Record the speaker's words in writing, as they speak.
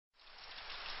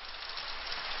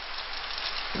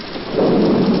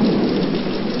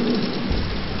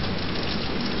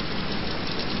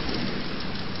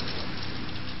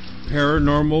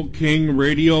Paranormal King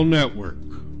Radio Network,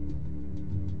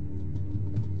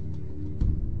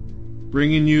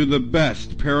 bringing you the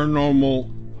best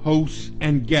paranormal hosts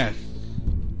and guests.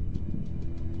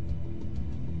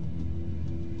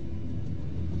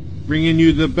 Bringing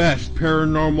you the best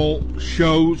paranormal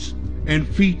shows and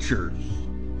features.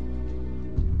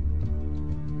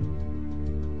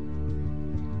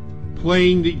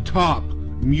 Playing the top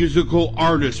musical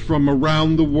artists from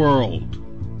around the world.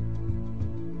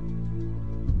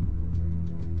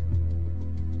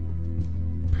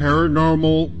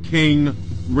 Paranormal King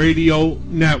Radio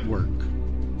Network.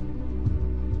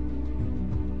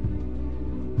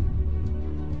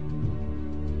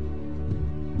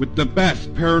 With the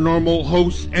best paranormal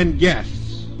hosts and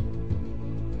guests.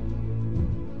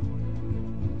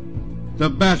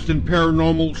 The best in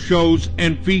paranormal shows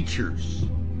and features.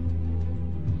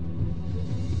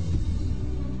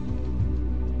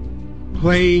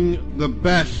 Playing the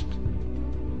best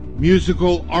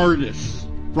musical artists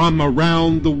from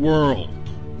around the world.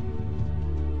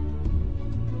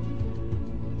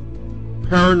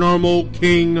 Paranormal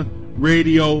King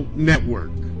Radio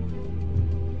Network.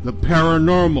 The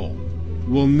paranormal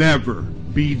will never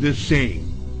be the same.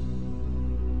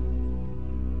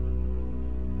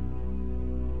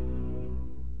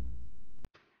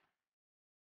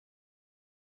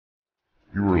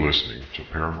 You are listening to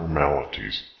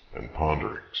Paranormalities and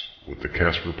Ponderings with the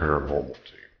Casper Paranormal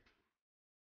Team.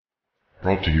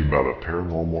 Brought to you by the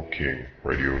Paranormal King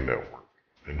Radio Network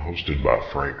and hosted by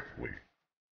Frank Lee.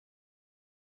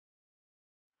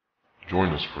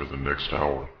 Join us for the next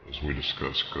hour as we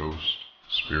discuss ghosts,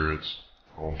 spirits,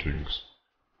 hauntings,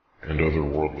 and other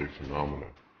worldly phenomena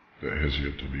that has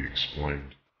yet to be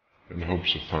explained in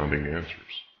hopes of finding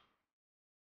answers.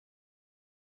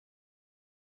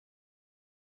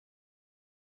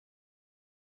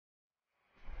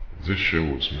 This show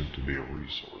is meant to be a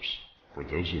resource for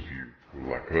those of you who,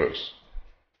 like us,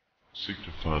 seek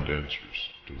to find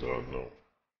answers to the unknown.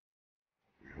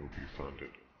 We hope you find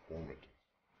it informative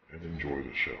and enjoy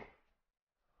the show.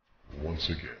 Once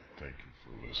again, thank you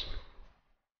for listening.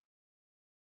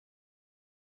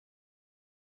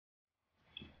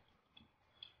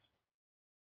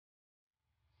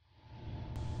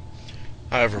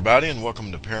 Hi everybody, and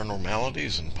welcome to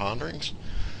Paranormalities and Ponderings.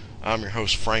 I'm your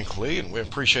host Frank Lee, and we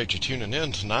appreciate you tuning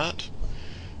in tonight.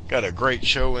 Got a great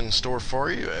show in store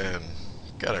for you, and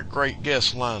got a great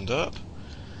guest lined up.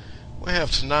 We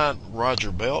have tonight Roger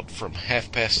Belt from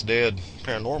Half Past Dead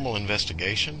Paranormal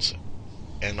Investigations,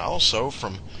 and also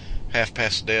from Half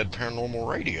Past Dead Paranormal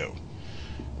Radio.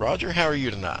 Roger, how are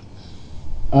you tonight?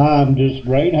 I'm just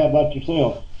great. How about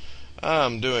yourself?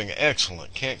 I'm doing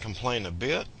excellent. Can't complain a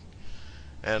bit.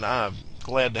 And I'm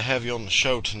glad to have you on the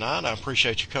show tonight. I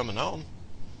appreciate you coming on.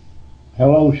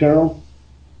 Hello, Cheryl.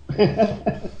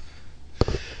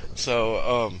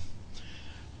 So,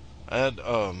 I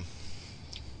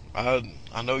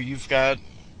know you've got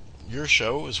your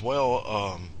show as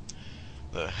well,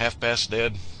 the Half Past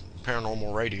Dead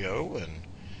Paranormal Radio, and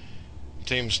the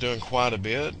team's doing quite a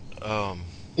bit.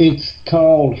 It's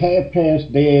called Half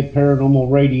Past Dead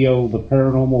Paranormal Radio, the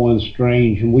paranormal and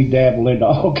strange, and we dabble into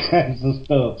all kinds of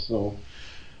stuff. So,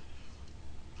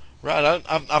 right,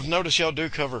 I've noticed y'all do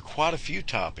cover quite a few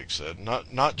topics,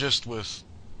 not just with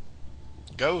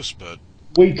ghosts, but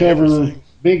we cover everything.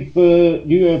 Bigfoot,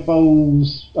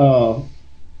 UFOs, all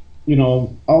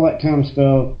that kind of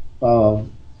stuff.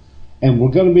 And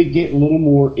we're going to be getting a little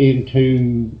more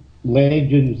into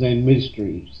legends and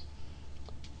mysteries.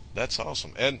 That's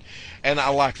awesome, and I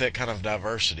like that kind of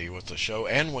diversity with the show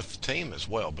and with the team as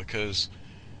well, because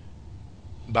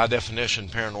by definition,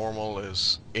 paranormal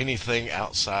is anything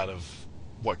outside of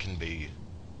what can be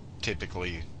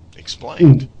typically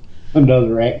explained.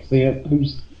 Another accent.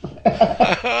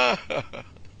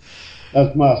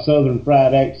 That's my southern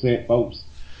fried accent, folks.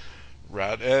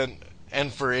 Right,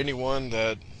 and for anyone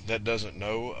that doesn't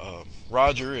know,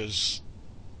 Roger is.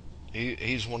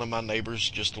 He's one of my neighbors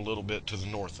just a little bit to the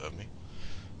north of me.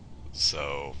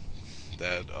 So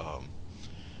that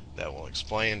will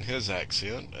explain his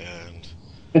accent.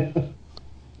 And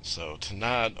so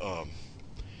tonight,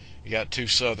 you got two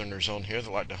Southerners on here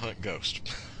that like to hunt ghosts.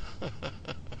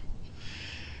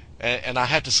 and I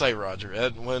have to say, Roger,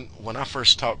 when I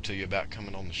first talked to you about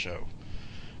coming on the show,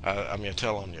 I'm going to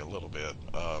tell on you a little bit.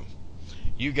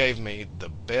 You gave me the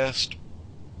best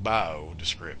bio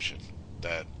description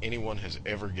that anyone has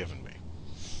ever given me.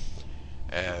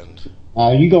 And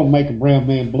you gonna make a brown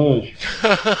man blush.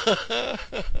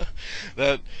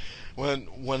 That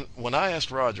when I asked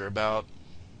Roger about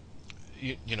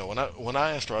when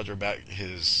I asked Roger about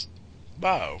his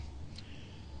bio,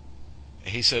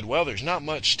 he said, well, there's not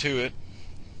much to it.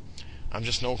 I'm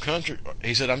just an old country.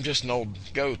 He said, I'm just an old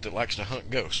goat that likes to hunt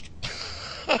ghosts.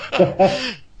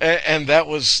 And that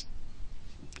was,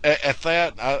 at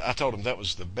that, I told him that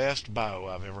was the best bio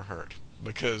I've ever heard,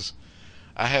 because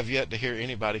I have yet to hear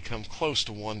anybody come close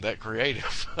to one that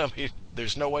creative. I mean,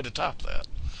 there's no way to top that.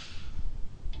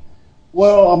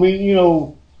 Well, I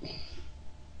mean,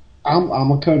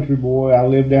 I'm a country boy. I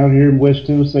live down here in West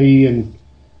Tennessee, and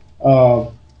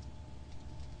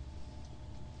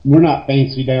we're not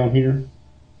fancy down here.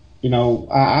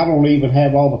 I don't even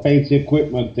have all the fancy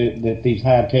equipment that these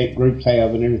high-tech groups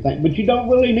have and everything, but you don't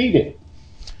really need it.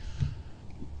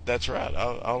 That's right.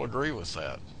 I'll agree with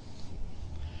that.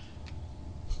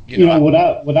 Would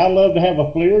I love to have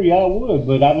a FLIR? Yeah, I would,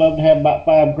 but I'd love to have about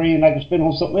 $5,000 I could spend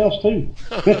on something else too.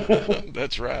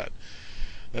 That's right.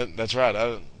 That's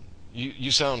right.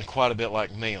 You sound quite a bit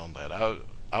like me on that.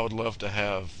 I would love to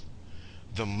have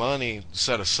the money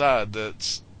set aside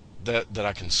that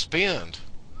I can spend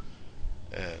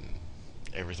and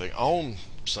everything on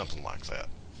something like that.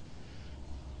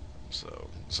 So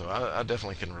I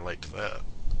definitely can relate to that.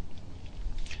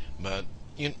 But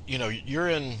you're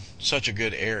in such a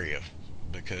good area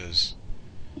because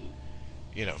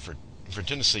for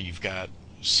Tennessee, you've got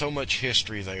so much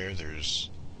history there. There's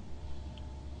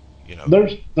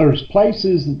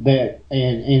places that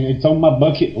and it's on my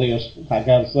bucket list. I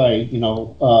gotta say,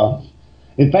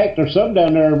 in fact, there's some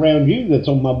down there around you that's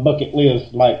on my bucket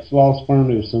list, like Sloss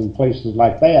Furnace and places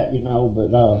like that.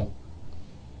 But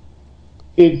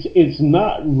it's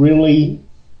not really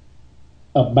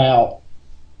about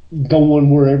going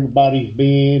where everybody's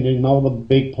been and all the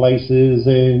big places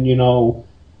and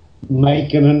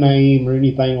making a name or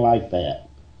anything like that.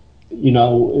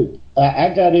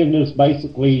 I got in this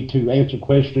basically to answer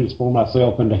questions for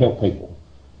myself and to help people.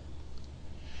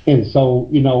 And so,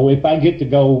 if I get to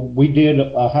go, we did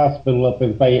a hospital up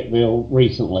in Fayetteville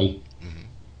recently,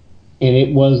 and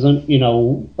it wasn't,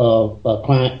 a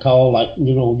client call like,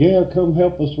 yeah, come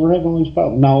help us, we're having all these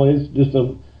problems. No, it's just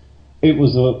it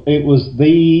was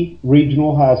the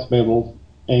regional hospital,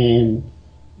 and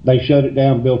they shut it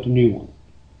down, built a new one.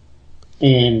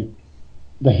 And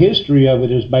the history of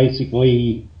it is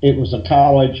basically, it was a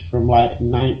college from like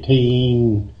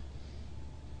 1909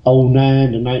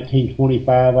 to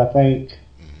 1925, I think.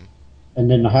 And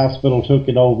then the hospital took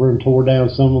it over and tore down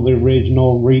some of the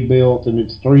original and rebuilt, and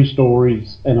it's 3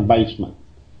 stories and a basement.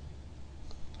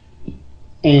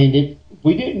 And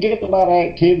we didn't get a lot of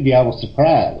activity. I was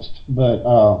surprised, but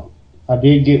I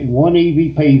did get one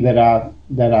EVP that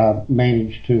I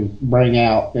managed to bring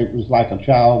out. It was like a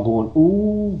child going,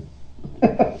 ooh.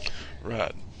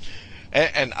 Right.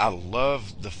 And I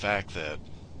love the fact that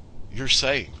you're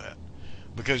saying that,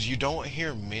 because you don't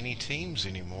hear many teams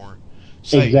anymore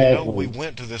say, exactly. We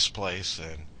went to this place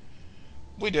and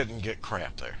we didn't get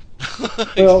crap there.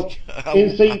 Well,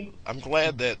 I'm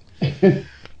glad that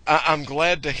I'm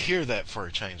glad to hear that for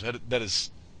a change. That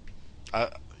is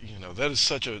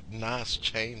such a nice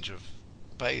change of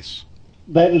pace.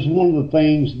 That is one of the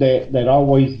things that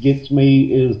always gets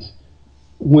me is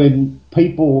when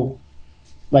people,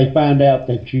 they find out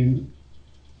that you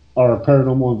are a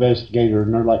paranormal investigator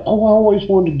and they're like, oh, I always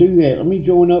wanted to do that. Let me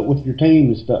join up with your team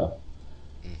and stuff.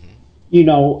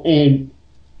 And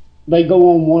they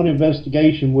go on one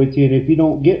investigation with you, and if you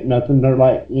don't get nothing, they're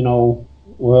like,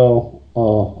 well,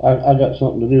 I got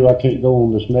something to do. I can't go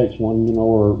on this next one,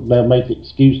 or they'll make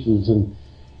excuses, and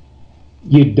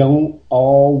you don't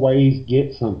always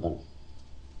get something.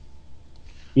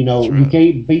 Right. You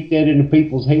can't beat that into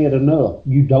people's head enough.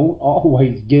 You don't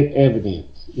always get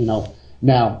evidence,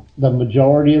 Now, the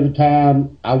majority of the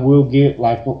time, I will get,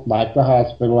 like the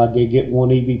hospital, I did get one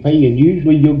EVP, and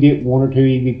usually you'll get 1 or 2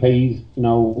 EVPs,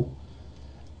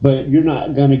 but you're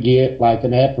not going to get like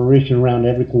an apparition around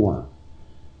every corner.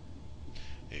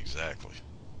 Exactly.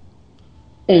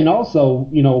 And also,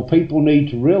 people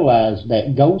need to realize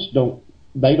that ghosts don't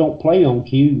play on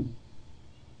cue.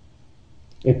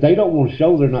 If they don't want to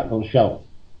show, they're not going to show.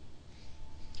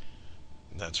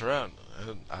 That's right.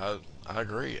 I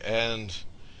agree. And,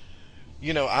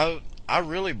 I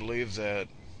really believe that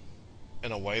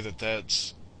in a way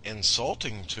that's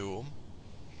insulting to them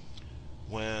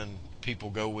when people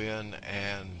go in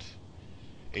and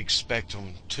expect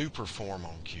them to perform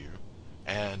on cue,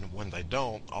 and when they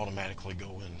don't, automatically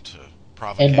go into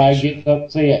provocation. Everybody gets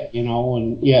upset,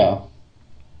 and yeah.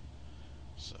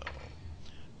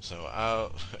 So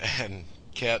and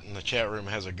Kat in the chat room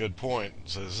has a good point.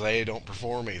 Says they don't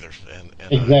perform either, and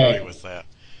exactly. I agree with that.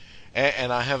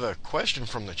 And I have a question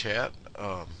from the chat,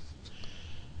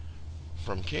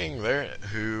 from King there,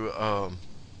 who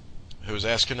who was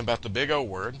asking about the big O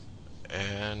word,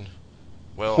 and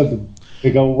well, The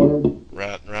big old word.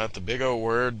 right, the big O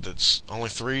word that's only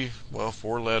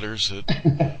 4 letters.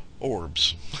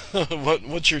 Orbs.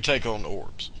 What's your take on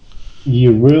orbs?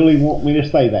 You really want me to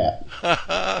say that?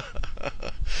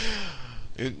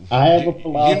 I have a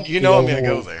philosophy. You know I'm going to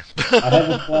go there. I have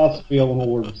a philosophy on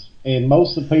orbs, and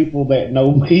most of the people that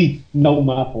know me know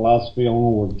my philosophy on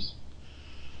orbs.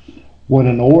 When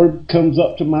an orb comes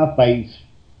up to my face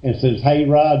and says, "Hey,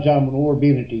 Raj, I'm an orb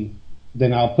entity,"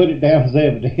 then I'll put it down as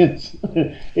evidence.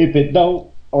 If it don't,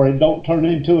 or it don't turn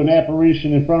into an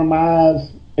apparition in front of my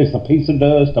eyes, it's a piece of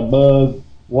dust, a bug,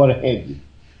 what have you.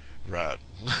 Right,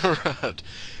 right,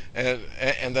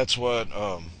 and that's what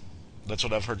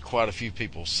I've heard quite a few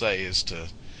people say is to,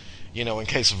 in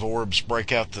case of orbs,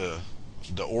 break out the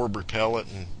orb repellent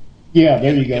and yeah,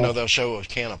 there you go. They'll show a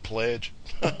can of Pledge.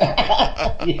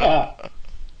 Yeah,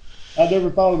 I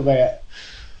never thought of that.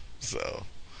 So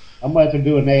I'm going to have to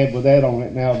do an ad with that on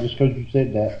it now just because you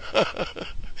said that.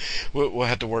 we'll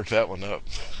have to work that one up.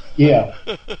 Yeah,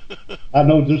 I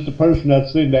know just the person I'd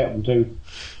send that one to.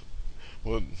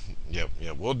 Well, yeah,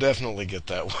 we'll definitely get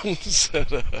that one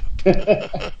set up.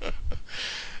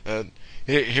 And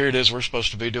here it is. We're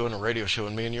supposed to be doing a radio show,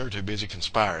 and me and you are too busy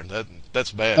conspiring.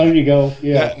 That's bad. There you go.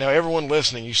 Yeah. Now everyone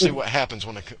listening, you see what happens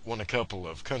when a couple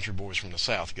of country boys from the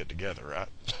South get together, right?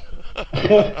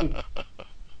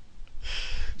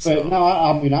 But no,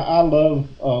 I mean, I love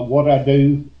what I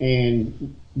do,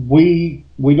 and we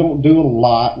don't do a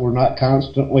lot. We're not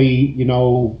constantly,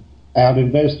 out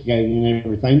investigating and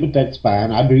everything, but that's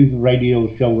fine. I do the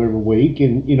radio show every week,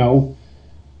 and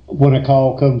when a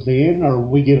call comes in or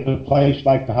we get a place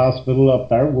like the hospital up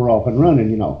there, we're off and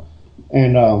running,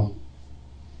 And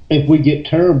if we get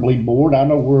terribly bored, I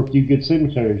know where a few good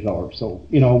cemeteries are. So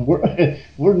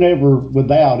we're never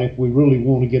without if we really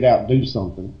want to get out and do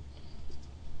something.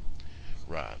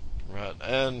 Right.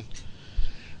 And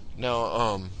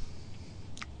now,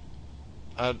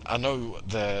 I know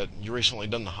that you recently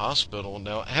done the hospital.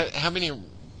 Now, how many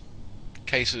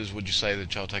cases would you say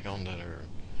that y'all take on that are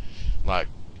like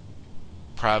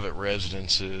private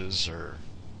residences or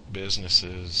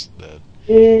businesses that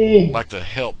like the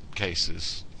help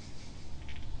cases?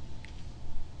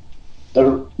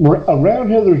 Around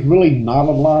here, there's really not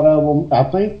a lot of them. I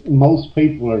think most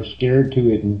people are scared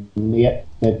to admit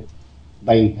that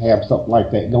they have something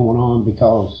like that going on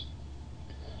because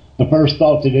the first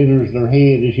thought that enters their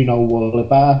head is, well,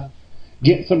 if I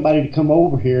get somebody to come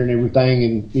over here and everything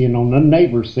and, the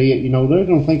neighbors see it, they're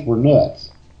going to think we're nuts.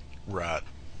 Right.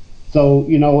 So,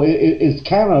 it's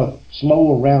kind of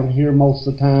slow around here most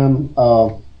of the time.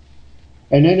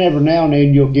 And then every now and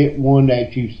then you'll get one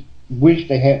that you wish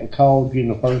they hadn't called you in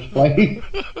the first place.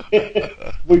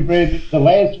 We read the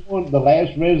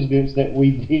last residence that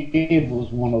we did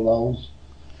was one of those.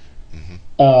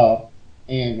 Mm-hmm.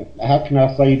 And how can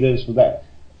I say this without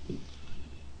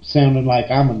sounding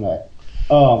like I'm a nut?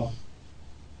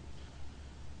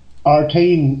 Our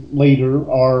team leader,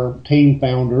 our team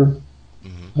founder,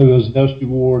 who is Dusty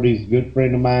Ward, he's a good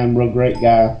friend of mine, real great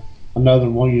guy, another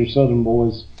one of your Southern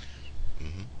boys.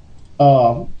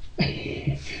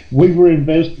 We were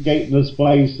investigating this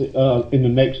place in the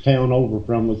next town over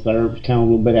from us there. It was kind of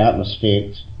a little bit out in the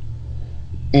sticks.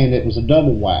 And it was a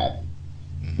double wide.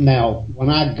 Now, when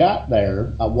I got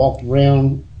there, I walked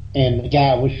around and the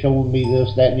guy was showing me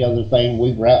this, that, and the other thing.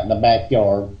 We were out in the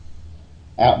backyard,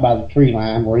 out by the tree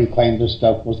line where he claimed this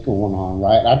stuff was going on,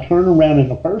 right? I turn around and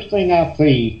the first thing I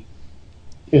see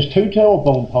is 2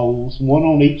 telephone poles, one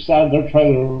on each side of their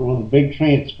trailer with a big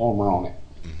transformer on it.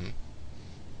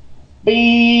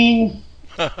 Bing!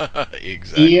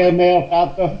 Exactly. EMF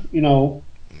out the,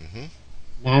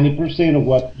 90% of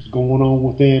what was going on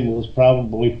with them was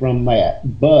probably from that.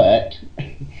 But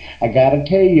I got to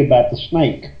tell you about the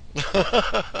snake.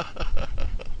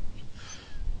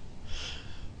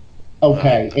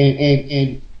 Okay,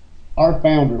 and our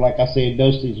founder, like I said,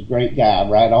 Dusty's a great guy,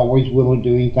 right? Always willing to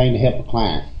do anything to help a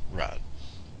client. Right.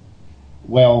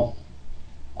 Well,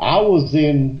 I was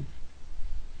in,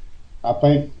 I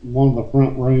think, one of the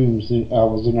front rooms. I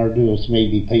was in there doing some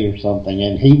EVP or something,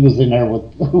 and he was in there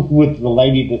with with the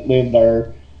lady that lived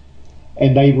there,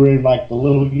 and they were in like the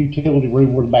little utility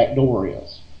room where the back door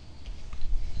is.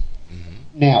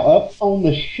 Now, up on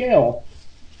the shelf,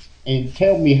 and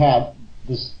tell me how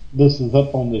this is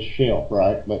up on this shelf,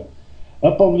 right? But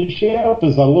up on the shelf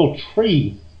is a little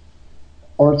tree,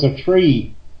 or it's a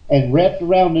tree, and wrapped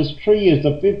around this tree is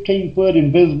a 15-foot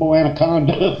invisible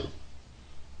anaconda.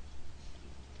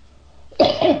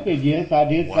 And yes, I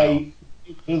did say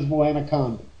invisible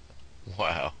anaconda.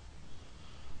 Wow.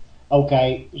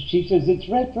 Okay, she says, it's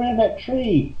wrapped around that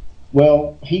tree.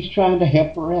 Well, he's trying to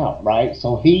help her out, right?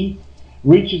 So he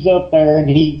reaches up there and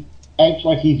he acts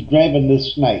like he's grabbing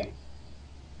this snake.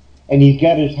 And he's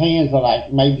got his hands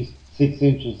like maybe 6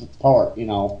 inches apart, you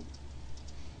know.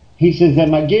 He says,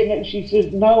 am I getting it? She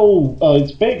says, no,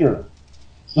 it's bigger.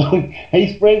 So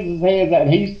he spreads his hands out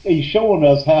and he's showing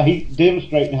us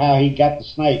demonstrating how he got the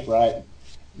snake, right?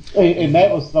 And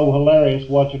that was so hilarious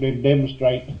watching him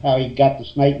demonstrate how he got the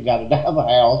snake and got it out of the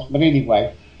house. But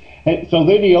anyway, so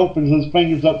then he opens his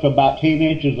fingers up to about 10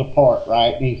 inches apart,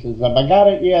 right? And he says, have I got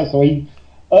it? Yeah. So he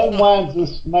unwinds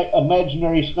this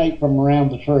imaginary snake from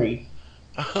around the tree.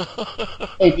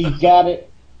 And he's got it.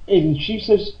 And she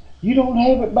says, you don't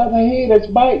have it by the head. It's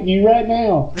biting you right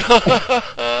now.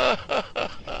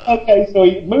 Okay, so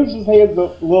he moves his hands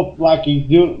up a little, like he's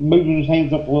moving his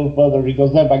hands up a little further. He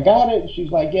goes, have I got it? And she's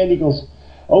like, yeah. And he goes,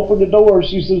 open the door.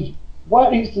 She says,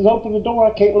 what? He says, open the door.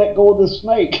 I can't let go of this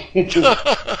snake.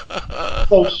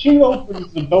 So she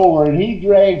opens the door, and he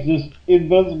drags this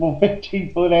invisible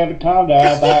 15-foot anaconda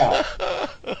out of the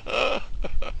house.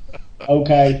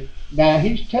 Okay, now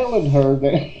he's telling her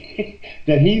that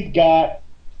that he's got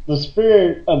the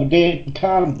spirit of a dead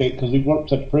convict because he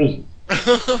works at prison.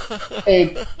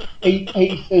 And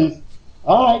he says,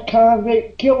 all right,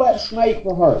 convict, kill that snake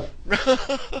for her.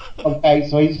 Okay,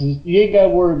 so he says, you ain't got to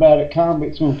worry about it.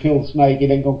 Convict's going to kill the snake.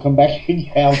 It ain't going to come back in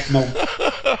your house no more.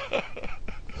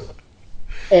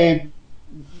 And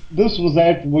this was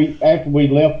after we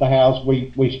left the house.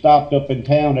 We stopped up in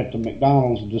town at the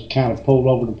McDonald's and just kind of pulled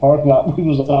over the parking lot. We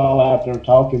was all out there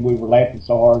talking. We were laughing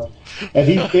so hard. And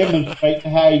he's demonstrating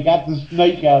how he got the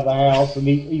snake out of the house, and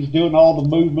he's doing all the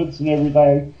movements and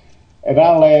everything. And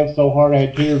I laughed so hard I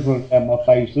had tears running down my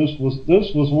face. This was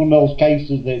one of those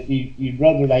cases that you'd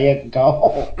rather they hadn't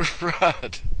called.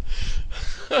 Right.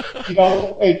 You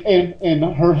know, and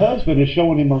her husband is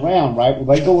showing him around, right? Well,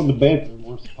 they go in the bedroom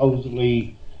where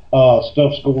supposedly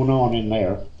stuff's going on in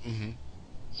there. Mm-hmm.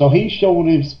 So he's showing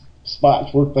him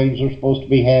spots where things are supposed to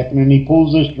be happening. He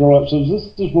pulls this drawer up, says,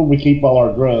 this is where we keep all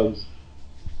our drugs.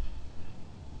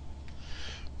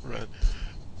 Right.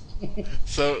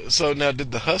 So now,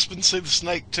 did the husband see the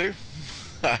snake too?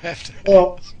 I have to.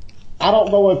 Well, I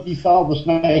don't know if he saw the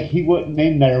snake. He wasn't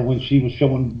in there when she was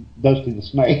showing Dusty the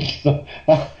snake. So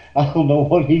I don't know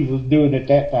what he was doing at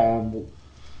that time. But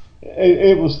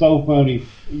it was so funny.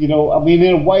 You know, I mean,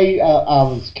 in a way, I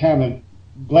was kind of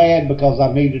glad because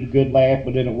I needed a good laugh,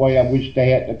 but in a way, I wished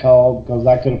they hadn't called because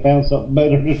I could have found something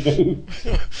better to do.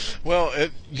 Well,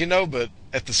 but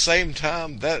at the same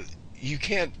time, that you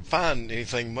can't find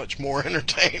anything much more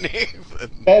entertaining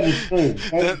that is true.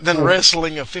 Than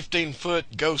wrestling a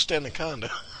 15-foot ghost anaconda.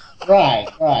 Right.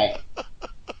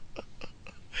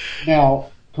 Now,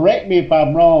 correct me if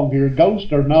I'm wrong here,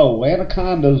 ghost or no,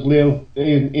 anacondas live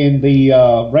in the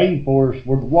rainforest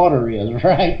where the water is,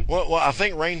 right? Well, I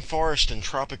think rainforest and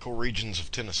tropical regions of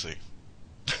Tennessee.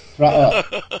 Well,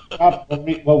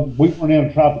 we weren't in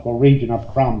a tropical region, I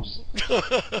promise.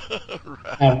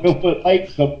 Right. Now, Real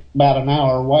Lake's about an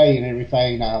hour away and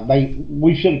everything. Now,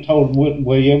 we should have told them, wouldn't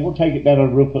we? Yeah, we'll take it down to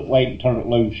Real Lake and turn it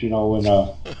loose, you know, and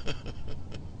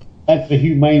that's the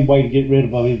humane way to get rid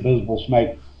of an invisible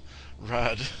snake.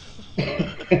 Right.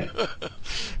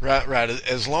 Right.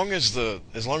 As long as the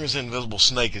invisible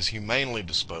snake is humanely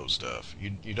disposed of,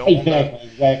 you don't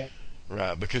Exactly.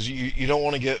 Right, because you don't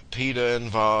want to get PETA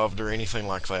involved or anything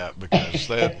like that, because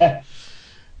they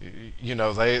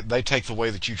take the way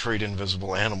that you treat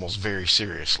invisible animals very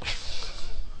seriously.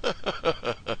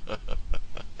 But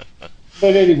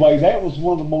anyway, that was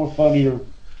one of the more funnier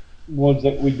ones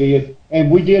that we did,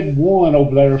 and we did one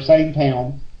over there, same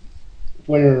town,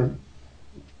 where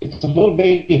it's a little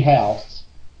bitty house.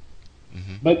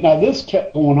 Mm-hmm. But now this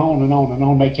kept going on and on and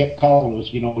on. They kept calling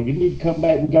us, you know, you need to come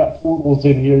back. We got portals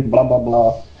in here, blah, blah,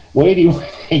 blah. Well,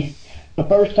 anyway, the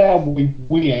first time we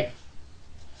went,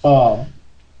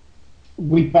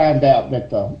 we found out that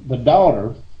the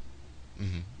daughter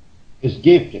mm-hmm. is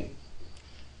gifted.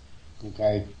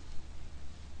 Okay?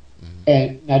 Mm-hmm.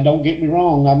 And now don't get me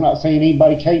wrong, I'm not saying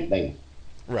anybody can't be.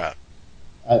 Right.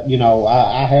 You know,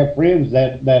 I have friends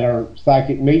that are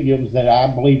psychic mediums that I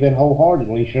believe in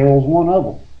wholeheartedly. Cheryl's one of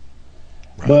them.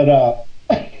 Right. But,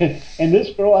 and this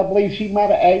girl, I believe she might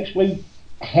have actually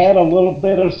had a little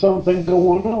bit of something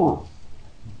going on.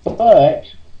 But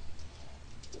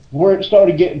where it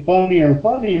started getting funnier and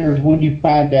funnier is when you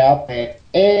find out that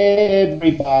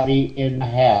everybody in the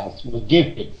house was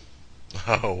gifted.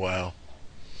 Oh, wow.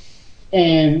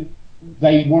 And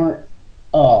they weren't,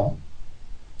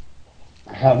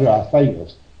 how do I say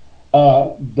this?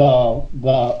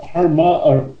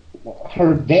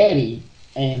 Her daddy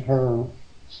and her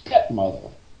stepmother.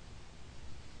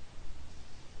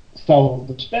 So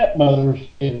the stepmothers,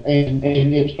 and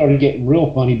it started getting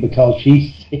real funny because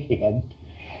she said,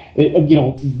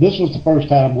 this was the first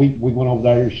time we went over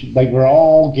there. They were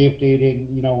all gifted,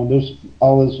 and all this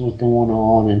was going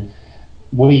on, and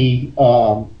we,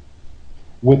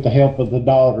 with the help of the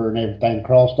daughter and everything,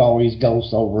 crossed all these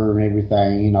ghosts over and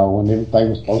everything, and everything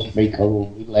was supposed to be cool.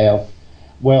 We left.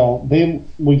 Well, then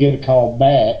we get a call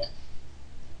back,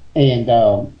 and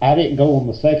I didn't go on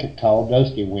the second call.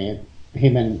 Dusty went.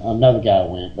 Him and another guy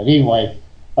went. But anyway,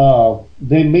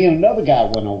 then me and another guy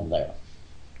went over there.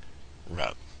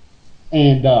 Right.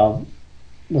 And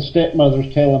the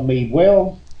stepmother's telling me,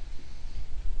 well,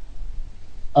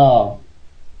 the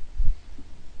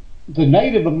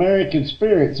Native American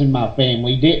spirits in my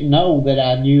family didn't know that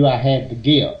I knew I had the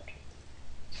gift.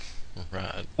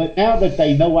 Right. But now that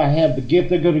they know I have the gift,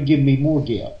 they're going to give me more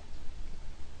gift.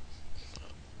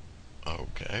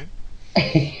 Okay.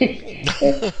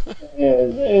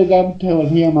 And I'm telling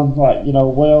him, I'm like, we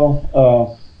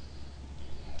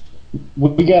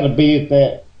got to be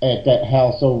at that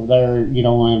house over there,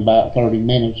 in about 30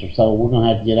 minutes or so. We're going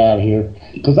to have to get out of here.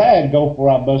 Because I had to go before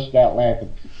I busted out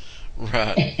laughing.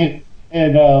 Right.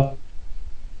 And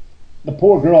the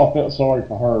poor girl, I felt sorry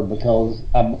for her because,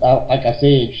 like I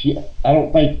said, I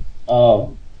don't think,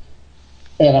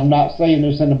 and I'm not saying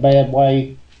this in a bad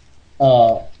way,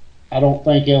 I don't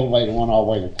think Elevator went all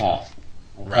the way to the top.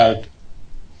 Okay? Right.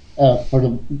 For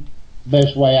the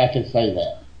best way I can say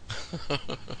that.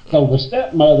 So the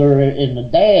stepmother and the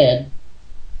dad,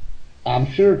 I'm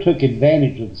sure, took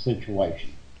advantage of the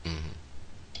situation. Mm-hmm.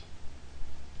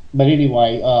 But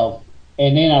anyway,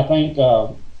 and then I think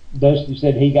Dusty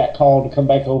said he got called to come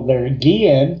back over there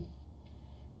again,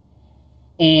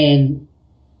 and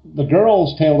the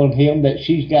girl's telling him that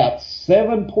she's got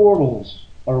 7 portals,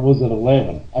 or was it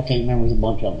 11? I can't remember. There's a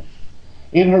bunch of them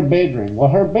in her bedroom. Well,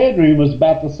 her bedroom was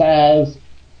about the size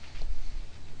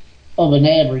of an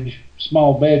average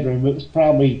small bedroom. It was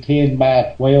probably 10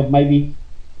 by 12, maybe.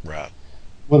 Right.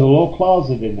 With a little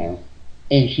closet in there.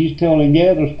 And she's telling,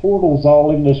 there's portals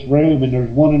all in this room, and there's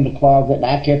one in the closet, and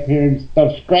I kept hearing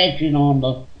stuff scratching on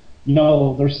the,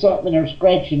 there's something there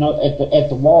scratching at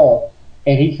the wall.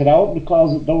 And he said, I opened the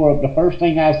closet door up, the first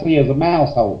thing I see is a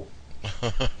mouse hole.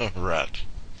 Right.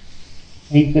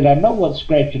 He said, I know what's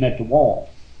scratching at the wall.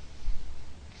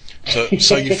 So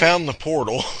you found the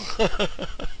portal.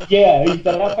 Yeah, he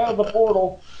said, I found the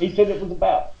portal. He said it was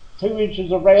about 2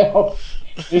 inches around.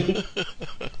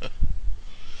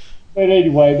 But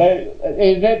anyway,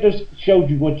 that just shows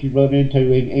you what you run into,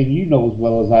 and you know as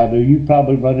well as I do, you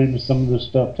probably run into some of this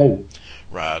stuff too.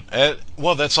 Right.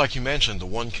 Well, that's like you mentioned, the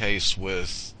one case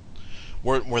with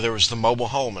where there was the mobile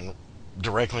home, and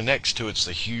directly next to it's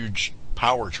the huge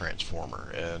power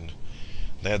transformer, and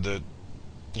they had the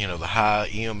high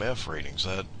EMF readings.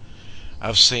 That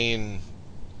I've seen.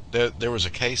 There was a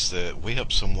case that we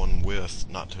helped someone with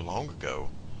not too long ago.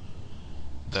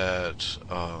 That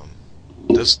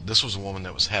this was a woman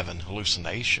that was having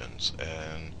hallucinations,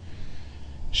 and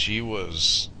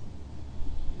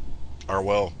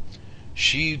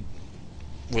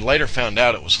we later found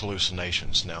out it was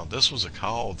hallucinations. Now, this was a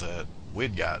call that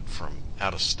we'd got from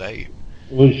out of state.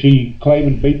 Was she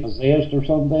claiming to be possessed or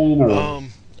something? Or?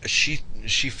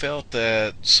 She felt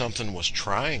that something was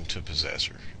trying to possess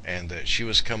her, and that she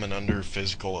was coming under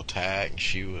physical attack.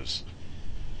 She was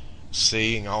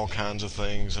seeing all kinds of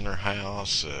things in her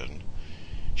house, and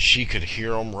she could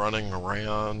hear them running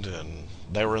around, and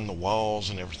they were in the walls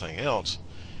and everything else.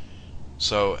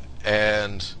 So,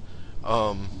 and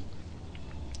of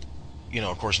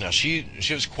course, now she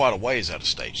was quite a ways out of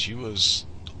state. She was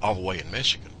all the way in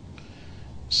Michigan.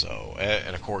 So,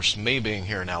 and of course, me being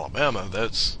here in Alabama,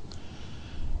 that's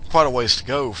quite a ways to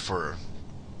go for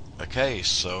a case.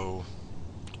 So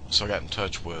I got in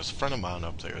touch with a friend of mine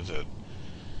up there that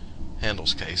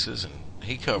handles cases, and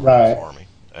he covered it for me.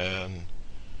 And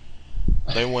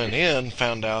they went in,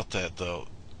 found out that the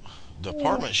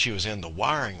apartment she was in, the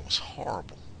wiring was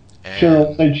horrible. And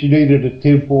Cheryl said she needed a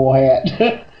tinfoil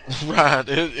hat. Right.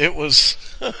 It was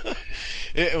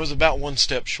it was about one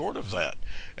step short of that,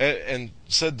 and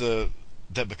said that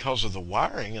because of the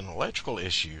wiring and electrical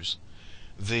issues,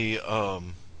 the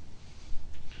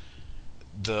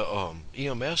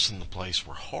EMS in the place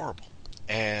were horrible.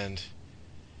 And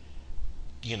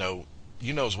you know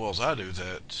as well as I do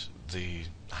that the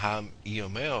high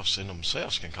EMFs in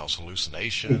themselves can cause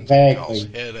hallucinations, exactly. Can cause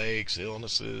headaches,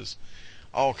 illnesses,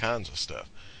 all kinds of stuff.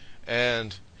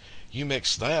 And you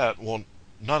mix that, well,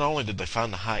 not only did they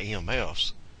find the high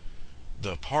EMFs,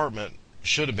 the apartment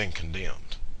should have been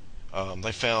condemned.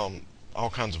 They found all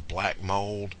kinds of black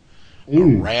mold, a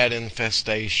Ooh. rat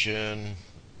infestation,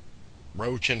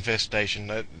 roach infestation.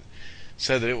 That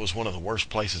said that it was one of the worst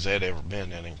places they'd ever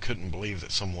been in, and couldn't believe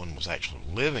that someone was actually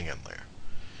living in there.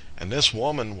 And this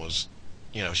woman was,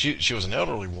 she was an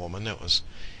elderly woman that was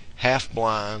half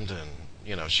blind,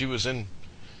 and she was in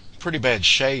pretty bad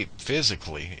shape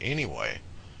physically anyway.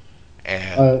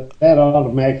 And That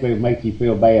automatically would make you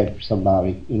feel bad for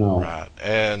somebody, right,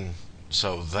 and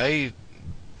so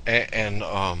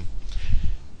and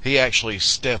he actually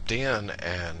stepped in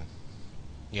and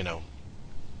you know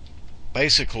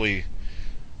basically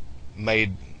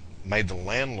made the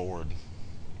landlord,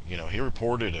 he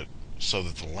reported it so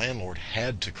that the landlord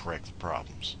had to correct the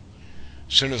problems.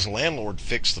 As soon as the landlord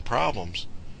fixed the problems,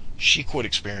 she quit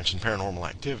experiencing paranormal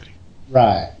activity.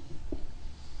 Right.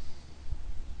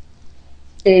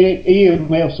 And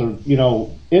EMFs are,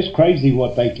 it's crazy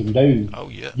what they can do. Oh,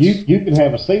 yes. You can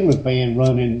have a ceiling fan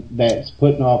running that's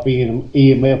putting off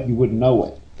EMF, you wouldn't know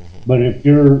it. Mm-hmm. But if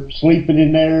you're sleeping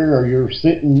in there or you're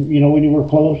sitting, anywhere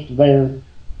close to there,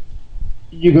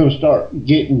 you're going to start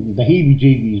getting the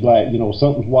heebie-jeebies, like,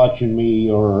 something's watching me,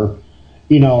 or,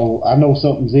 I know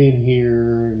something's in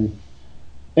here, and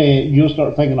you'll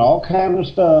start thinking all kind of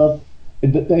stuff.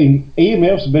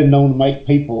 EMFs have been known to make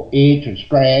people itch and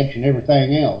scratch and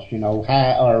everything else,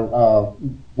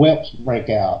 whelps break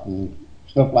out and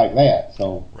stuff like that.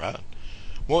 So right.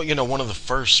 Well, one of the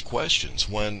first questions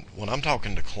when I'm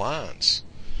talking to clients,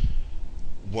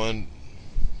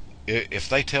 if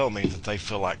they tell me that they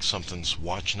feel like something's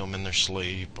watching them in their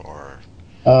sleep, or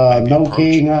no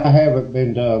kidding, I haven't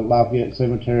been to Lafayette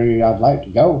Cemetery. I'd like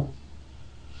to go.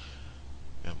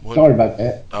 Sorry about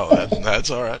that. Oh,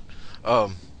 that's all right.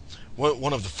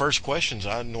 One of the first questions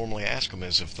I normally ask them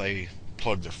is if they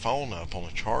plug their phone up on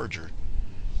a charger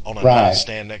on a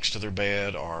nightstand next to their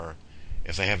bed, or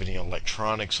if they have any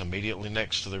electronics immediately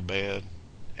next to their bed,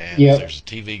 and if there's a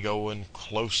TV going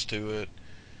close to it,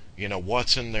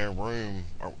 what's in their room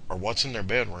or what's in their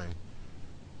bedroom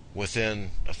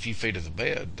within a few feet of the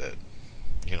bed. That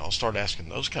I'll start asking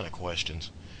those kind of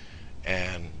questions,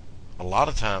 and a lot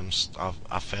of times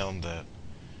I've found that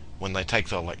when they take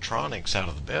the electronics out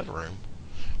of the bedroom,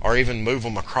 or even move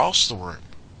them across the room,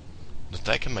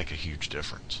 that can make a huge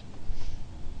difference.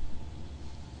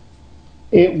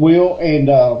 It will, and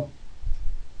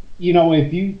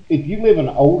if you live in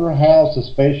an older house,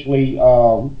 especially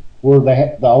where they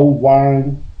have the old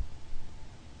wiring,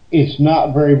 it's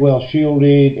not very well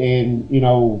shielded, and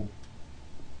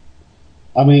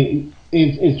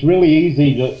it's really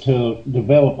easy to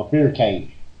develop a fear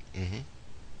cage. Mm-hmm.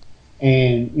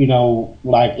 And,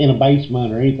 like in a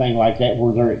basement or anything like that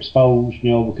where they're exposed,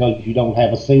 because you don't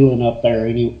have a ceiling up there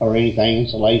or anything,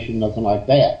 insulation, nothing like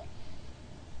that.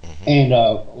 Mm-hmm. And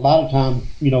a lot of times,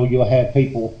 you'll have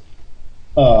people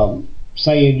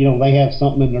saying, they have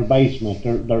something in their basement,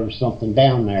 there's something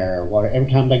down there. Or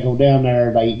every time they go down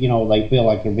there, they feel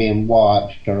like they're being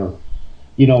watched, or,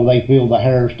 they feel the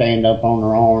hair stand up on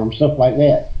their arm, stuff like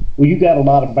that. Well, you got a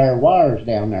lot of bare wires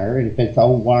down there, and if it's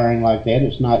old wiring like that,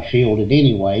 it's not shielded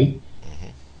anyway,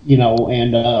 mm-hmm.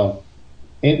 And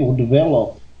it will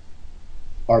develop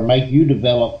or make you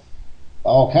develop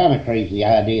all kind of crazy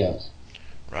ideas.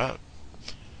 Right.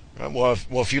 Well,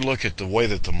 if you look at the way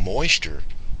that the moisture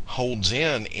holds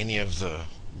in any of the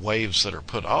waves that are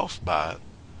put off by it,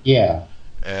 yeah,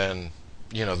 and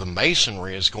the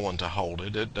masonry is going to hold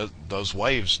it. Those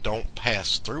waves don't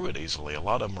pass through it easily. A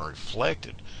lot of them are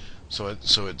reflected. So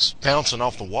it's bouncing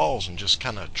off the walls and just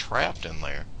kind of trapped in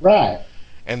there. Right.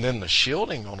 And then the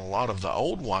shielding on a lot of the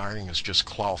old wiring is just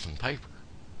cloth and paper.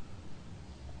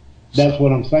 That's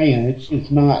what I'm saying. It's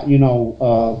not,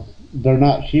 they're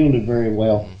not shielded very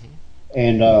well. Mm-hmm.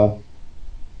 And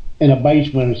in a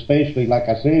basement especially, like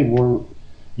I said, where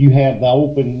you have the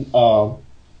open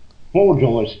floor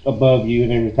joist above you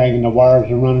and everything, and the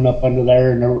wires are running up under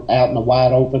there and they're out in the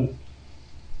wide open.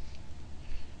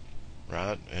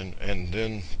 Right, and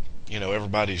then,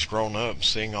 everybody's grown up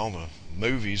seeing all the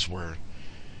movies where,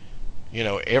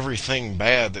 everything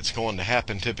bad that's going to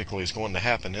happen typically is going to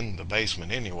happen in the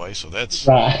basement anyway, so that's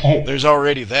right. There's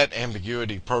already that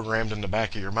ambiguity programmed in the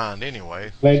back of your mind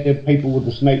anyway. Like the people with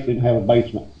the snake didn't have a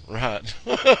basement. Right.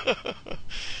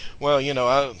 Well,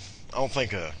 I don't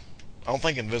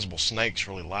think invisible snakes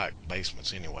really like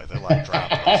basements anyway. They like dry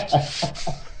places.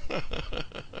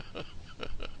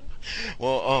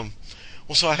 Well,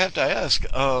 so I have to ask,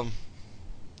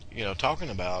 talking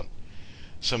about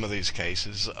some of these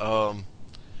cases,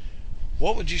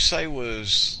 what would you say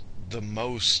was the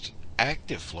most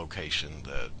active location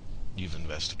that you've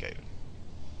investigated?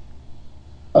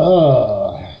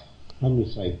 Let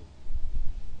me see.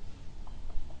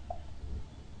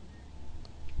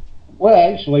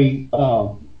 Well, actually,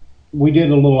 we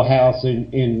did a little house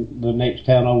in the next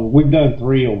town over. We've done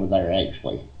 3 over there,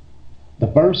 actually. The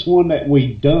first one that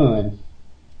we done,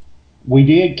 we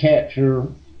did capture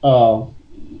a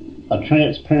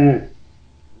transparent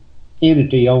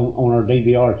entity on our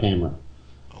DVR camera.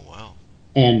 Oh, wow.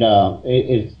 And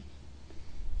it's,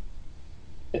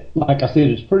 like I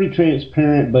said, it's pretty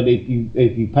transparent, but if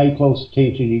you pay close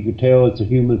attention, you can tell it's a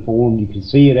human form. You can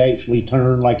see it actually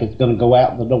turn like it's going to go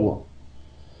out the door.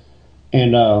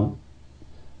 And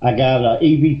I got a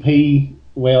EVP.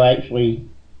 Well, actually,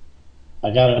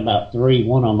 I got about 3.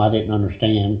 One of them I didn't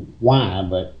understand why,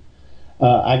 but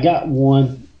I got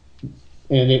one,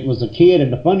 and it was a kid.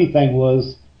 And the funny thing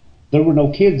was, there were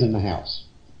no kids in the house.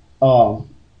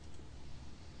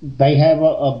 They have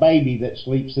a baby that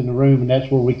sleeps in the room, and that's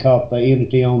where we caught the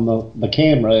entity on the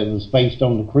camera. It was faced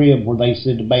on the crib where they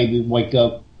said the baby would wake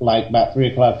up like about 3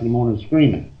 o'clock in the morning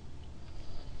screaming.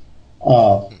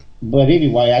 But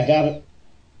anyway, I got it.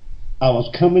 I was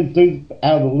coming through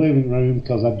out of the living room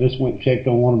because I just went and checked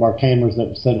on one of our cameras that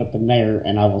was set up in there,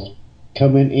 and I was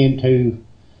coming into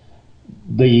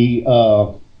the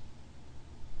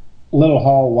little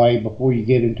hallway before you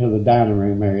get into the dining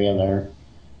room area there.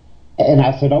 And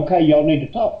I said, okay, y'all need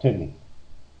to talk to me.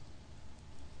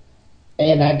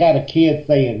 And I got a kid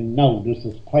saying no, just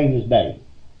as plain as day.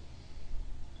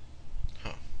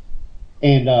 Huh.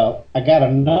 And I got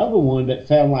another one that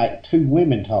sounded like 2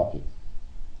 women talking.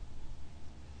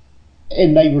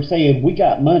 And they were saying, we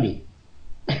got money.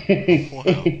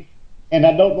 Wow. And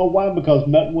I don't know why, because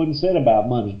nothing wasn't said about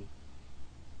money.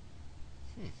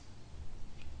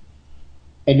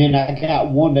 And then I got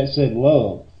one that said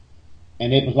love.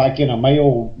 And it was like in a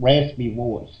male raspy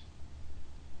voice.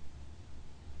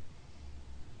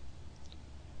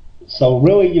 So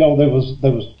really, there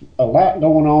was a lot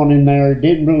going on in there. It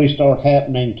didn't really start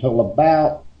happening till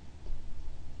about,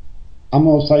 I'm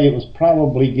going to say it was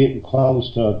probably getting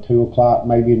close to 2 o'clock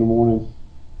maybe in the morning.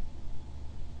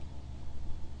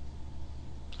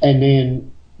 And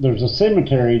then there's a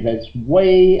cemetery that's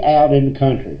way out in the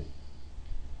country.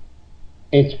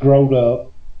 It's grown up.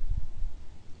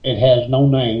 It has no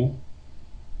name.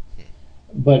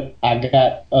 But I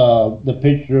got the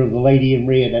picture of the lady in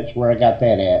red. That's where I got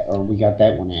that at, or we got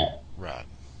that one at. Right.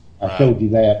 I showed you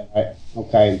that.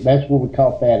 Okay, that's where we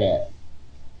caught that at.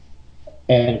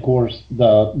 And of course,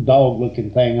 the dog-looking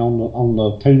thing on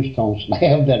the tombstone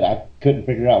slab that I couldn't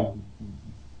figure out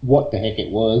what the heck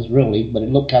it was really, but it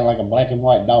looked kind of like a black and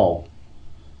white dog.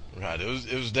 Right. It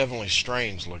was definitely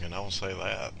strange looking. I will say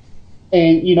that.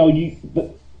 And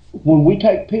when we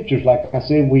take pictures, like I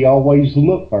said, we always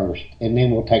look first, and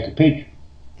then we'll take a picture.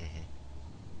 Mm-hmm.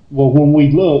 Well, when we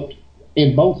looked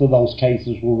in both of those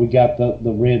cases, where we got the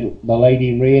lady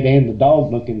in red and the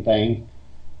dog-looking thing,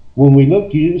 when we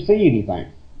looked, you didn't see anything.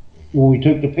 Mm-hmm. When we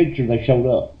took the picture, they showed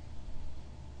up.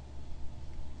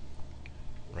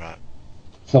 Right.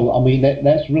 So I mean,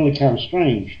 that's really kind of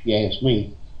strange, if you ask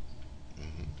me.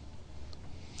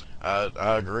 Mm-hmm.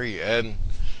 I agree, and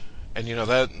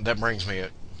that brings me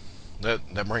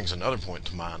that brings another point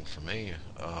to mind for me.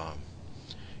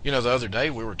 The other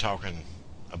day we were talking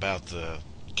about the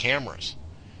cameras,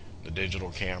 the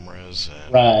digital cameras,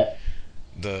 and right.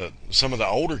 Some of the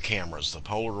older cameras, the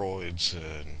Polaroids,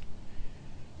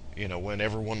 and when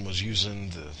everyone was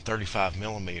using the 35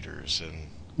 millimeters and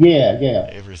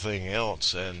everything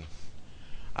else. And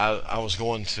I was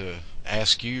going to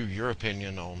ask you your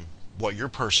opinion on what your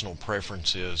personal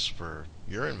preference is for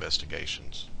your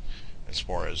investigations as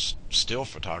far as still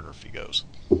photography goes.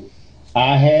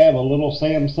 I have a little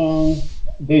Samsung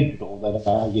digital that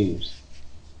I use.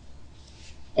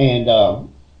 And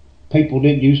people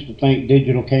didn't used to think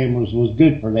digital cameras was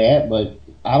good for that, but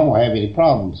I don't have any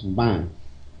problems with mine.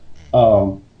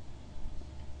 The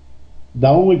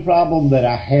only problem that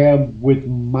I have with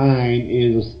mine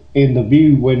is in the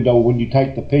view window. When you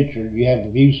take the picture, you have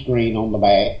the view screen on the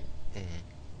back.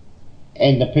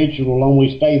 And the picture will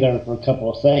only stay there for a couple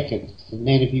of seconds. And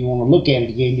then if you want to look at it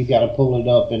again, you got to pull it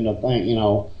up in the thing,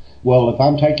 Well, if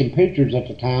I'm taking pictures at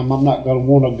the time, I'm not going to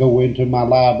want to go into my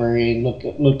library and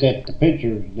look at the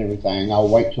pictures and everything. I'll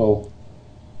wait till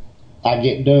I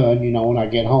get done, when I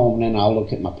get home, and then I'll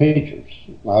look at my pictures.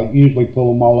 I'll usually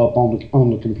pull them all up on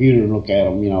the computer and look at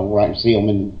them, where I can see them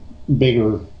in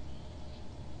bigger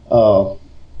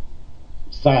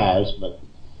size, but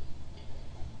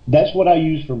that's what I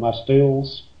use for my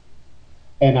stills.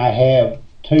 And I have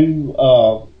 2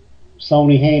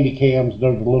 Sony Handycams.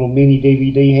 They're the little mini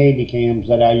DVD Handycams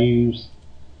that I use.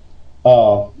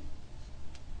 That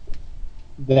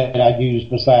I use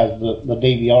besides the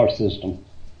DVR system.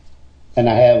 And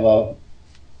I have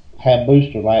have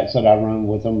booster lights that I run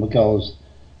with them because,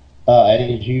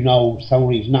 as you know,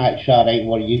 Sony's night shot ain't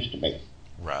what it used to be.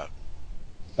 Right.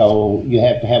 So you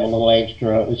have to have a little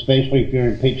extra, especially if you're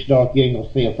in pitch dark. You ain't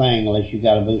gonna see a thing unless you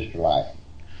got a booster light.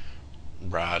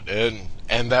 Right,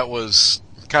 and that was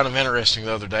kind of interesting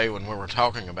the other day when we were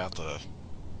talking about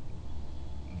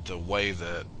the way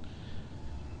that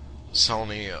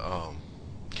Sony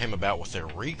came about with their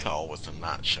recall with the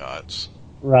night shots.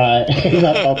 Right. I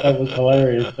thought that was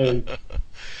hilarious too.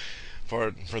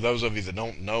 For those of you that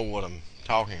don't know what I'm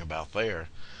talking about there,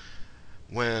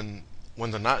 when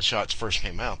the night shots first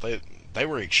came out, they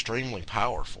were extremely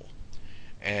powerful,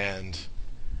 and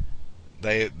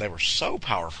they were so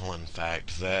powerful, in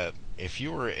fact, that if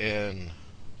you were in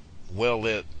well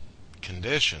lit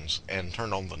conditions and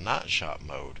turned on the night shot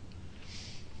mode,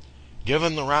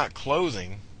 given the right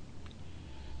clothing,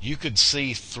 you could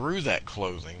see through that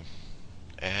clothing.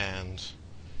 And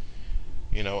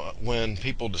when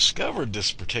people discovered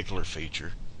this particular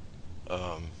feature,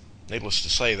 needless to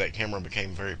say, that camera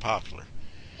became very popular,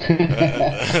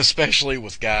 especially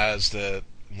with guys that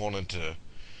wanted to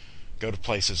go to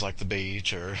places like the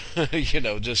beach or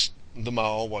just the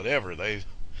mall, whatever. There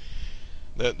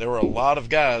were a lot of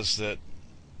guys that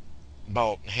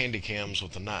bought handy cams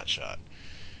with the night shot,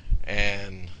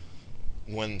 and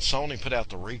when Sony put out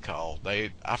the recall,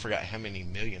 I forgot how many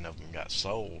million of them got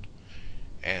sold,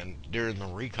 and during the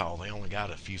recall they only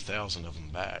got a few thousand of them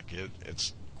back.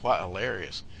 It's quite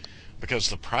hilarious because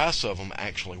the price of them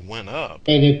actually went up.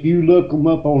 And if you look them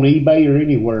up on eBay or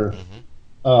anywhere,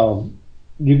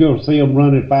 you're going to see them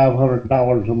running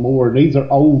 $500 or more. These are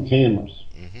old cameras.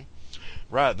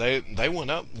 Right, they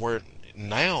went up where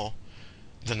now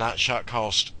the night shot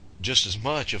cost just as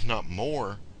much, if not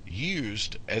more,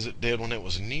 used as it did when it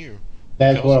was new.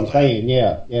 That's what I'm saying.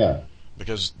 Yeah.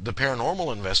 Because the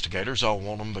paranormal investigators all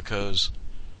want them because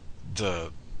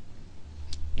the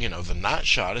night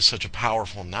shot is such a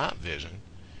powerful night vision,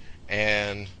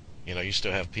 and you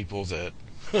still have people that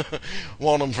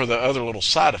want them for the other little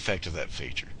side effect of that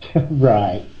feature.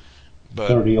 Right. But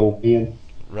 30 old men.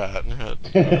 Right.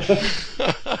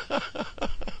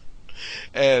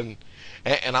 and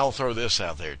I'll throw this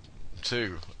out there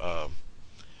too. A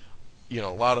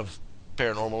lot of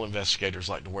paranormal investigators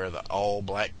like to wear the all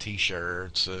black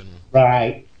T-shirts and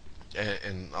right,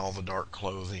 and all the dark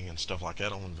clothing and stuff like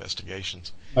that on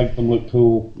investigations. Make them look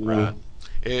cool. Right.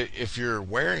 If you're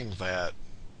wearing that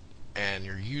and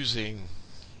you're using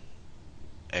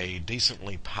a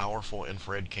decently powerful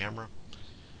infrared camera,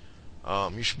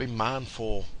 you should be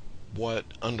mindful what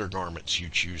undergarments you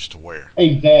choose to wear.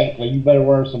 Exactly. You better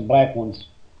wear some black ones.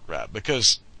 Right,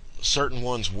 because certain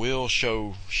ones will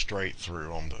show straight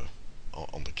through on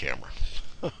the camera.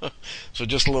 So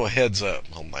just a little heads up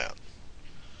on that.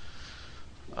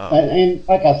 And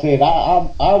like I said,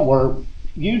 I wear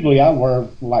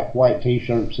like white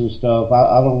T-shirts and stuff.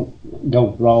 I don't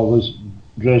go through all this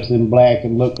dressed in black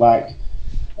and look like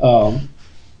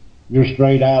you're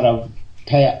straight out of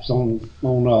Taps on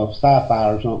Sci-Fi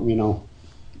or something,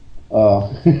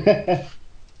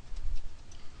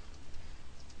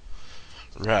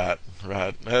 Right.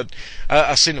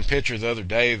 I seen a picture the other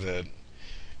day that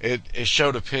it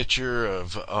showed a picture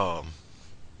of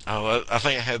I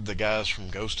think it had the guys from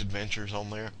Ghost Adventures on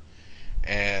there,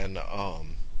 and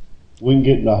we can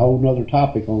get into a whole nother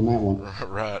topic on that one.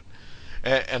 Right,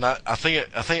 and I think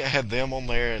it had them on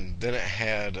there, and then it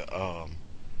had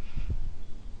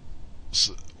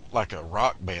like a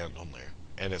rock band on there,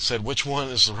 and it said which one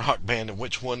is the rock band and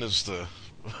which one is the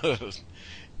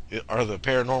are the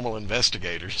paranormal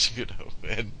investigators,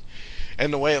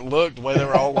 and the way it looked, the way they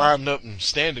were all lined up and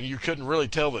standing, you couldn't really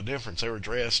tell the difference. They were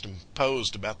dressed and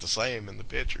posed about the same in the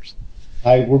pictures.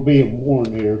 Hey, we're being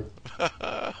warned here.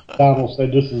 Donald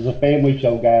said this is a family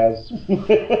show, guys.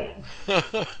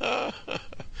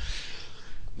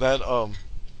 That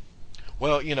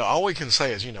well, all we can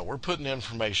say is, we're putting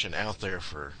information out there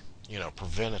for,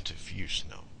 preventative use.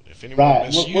 Now, if anyone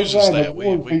misuses that,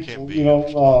 we can't be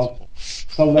responsible.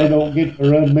 So they don't get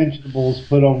their unmentionables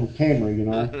put on the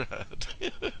camera,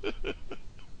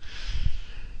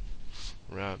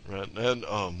 Right. And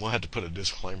we'll have to put a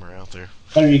disclaimer out there.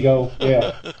 There you go.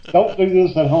 Yeah. Don't do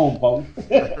this at home, folks.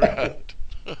 Right.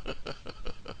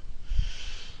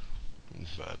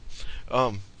 But,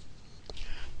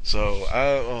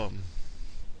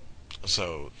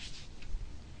 so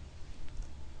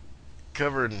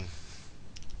covering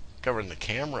the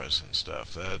cameras and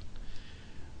stuff, that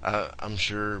I'm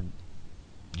sure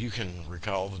you can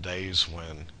recall the days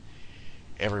when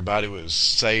everybody was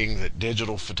saying that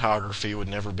digital photography would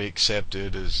never be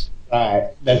accepted as right.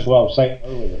 That's what I was saying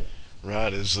earlier.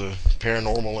 Right, is the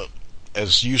paranormal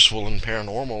as useful in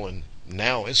paranormal, and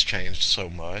now it's changed so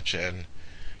much. And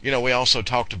we also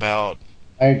talked about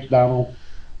Thanks, Donald.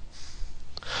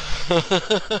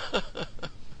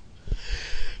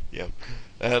 yeah,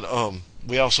 and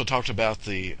we also talked about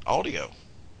the audio.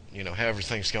 How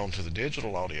everything's gone to the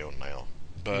digital audio now.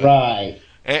 But Right.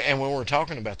 and when we're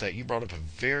talking about that, you brought up a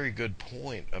very good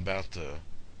point about the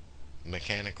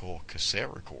mechanical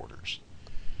cassette recorders.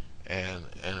 And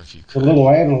if you The could, little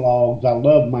analogs, I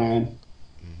love mine.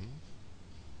 hmm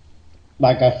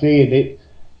Like I said,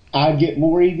 I get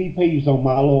more EVPs on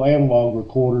my little analog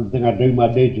recorder than I do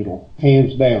my digital,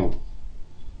 hands down.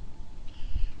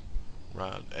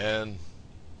 right, and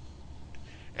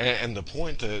the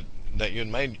point that you had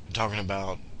made talking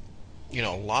about, a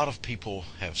lot of people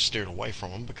have steered away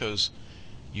from them because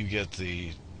you get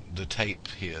the tape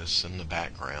hiss in the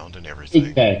background and everything.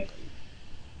 Exactly.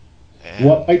 And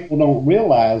What people don't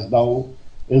realize, though,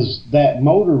 is that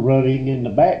motor running in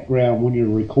the background when you're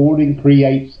recording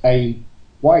creates a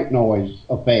white noise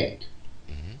effect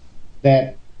hmm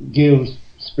that gives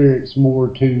spirits more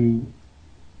to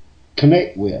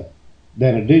connect with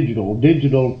than a digital.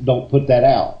 Digital don't put that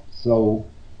out. So,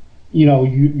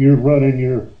 you're running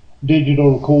your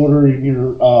digital recorder and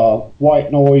your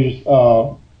white noise,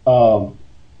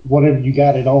 whatever you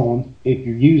got it on. If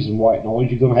you're using white noise,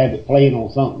 you're going to have it playing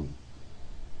on something.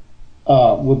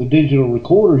 With a digital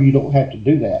recorder, you don't have to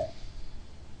do that.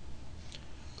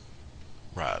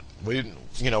 right, we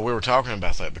were talking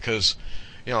about that because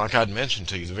like I'd mentioned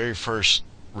to you, the very first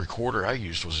recorder I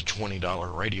used was a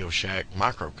 $20 Radio Shack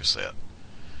micro cassette.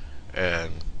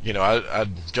 And I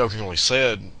jokingly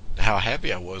said how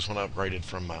happy I was when I upgraded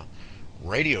from my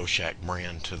Radio Shack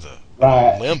brand to the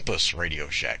Right. Olympus Radio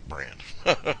Shack brand.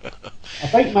 I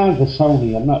think mine's a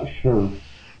Sony. I'm not sure.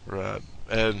 Right.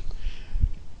 And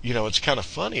it's kind of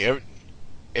funny.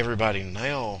 Everybody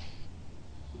now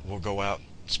will go out and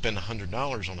spend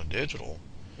 $100 on a digital,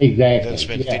 Exactly. then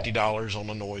spend Yeah. $50 on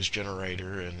a noise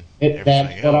generator and That's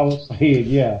everything what I else. was saying.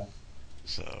 Yeah.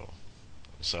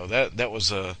 So that was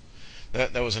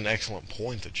that was an excellent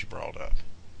point that you brought up.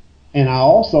 And I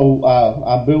also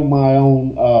I build my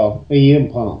own EM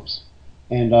pumps,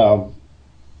 and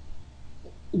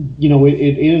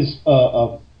it is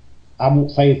I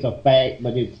won't say it's a fact,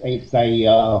 but it's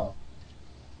a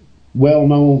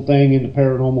well-known thing in the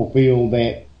paranormal field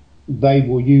that they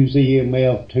will use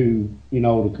EMF to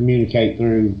communicate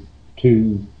through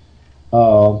to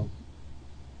uh,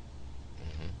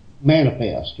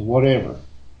 manifest whatever.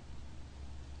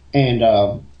 And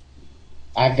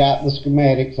I got the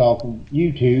schematics off of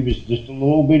YouTube. It's just a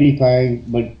little bitty thing,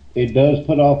 but it does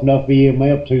put off enough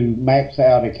EMF to max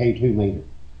out a K2 meter.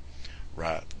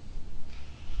 Right.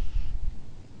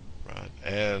 Right.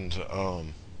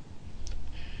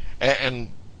 And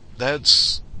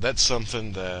that's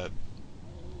something that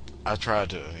I try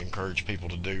to encourage people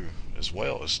to do as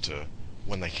well, is to,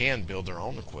 when they can, build their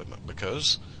own equipment,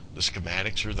 because the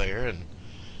schematics are there, and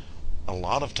a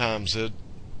lot of times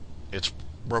it's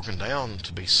broken down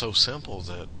to be so simple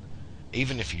that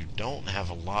even if you don't have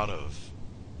a lot of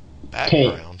Tech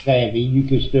background, savvy, you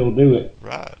can still do it.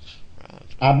 right.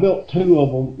 I built two of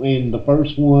them, and the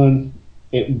first one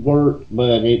it worked,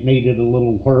 but it needed a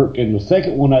little work. And the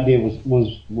second one I did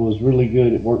was really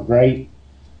good. It worked great.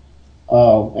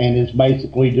 And it's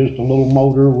basically just a little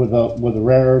motor with a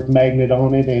rare earth magnet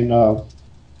on it, and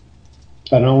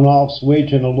an on-off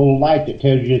switch, and a little light that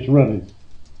tells you it's running.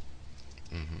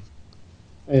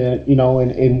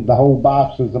 And the whole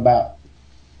box is about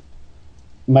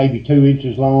maybe 2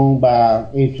 inches long by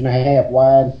 1.5 inches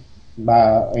wide by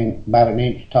about 1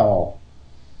 inch tall.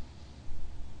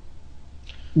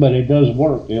 But it does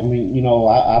work. I mean,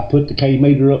 I put the K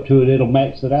meter up to it; it'll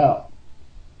max it out.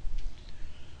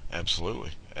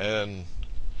 Absolutely. And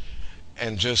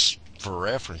just for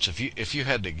reference, if you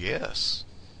had to guess,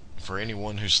 for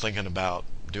anyone who's thinking about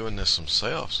doing this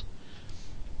themselves,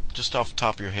 just off the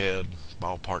top of your head,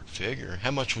 ballpark figure,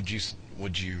 how much would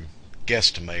you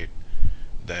guesstimate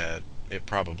that it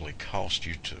probably cost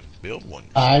you to build one?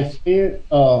 I spent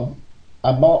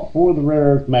I bought 4 of the rare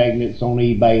earth magnets on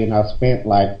eBay, and I spent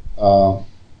like $6.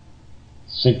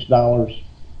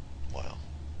 Wow.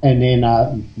 And then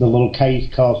the little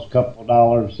case cost a couple of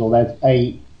dollars, so that's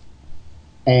 $8.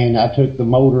 And I took the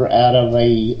motor out of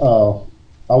a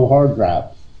old hard drive,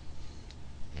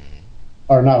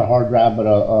 or not a hard drive, but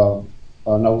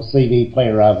an old CD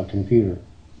player out of a computer.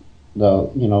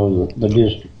 The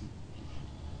disc.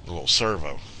 A little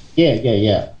servo.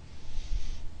 Yeah.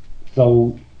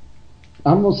 So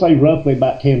I'm gonna say roughly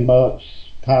about $10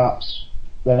 tops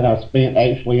that I spent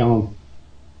actually on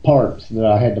parts that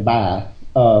I had to buy.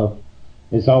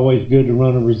 It's always good to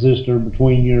run a resistor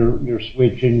between your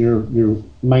switch and your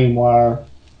main wire.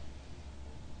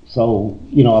 So,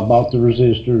 I bought the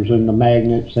resistors and the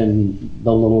magnets and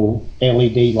the little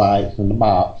LED lights in the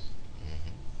box.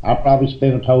 I probably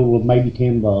spent a total of maybe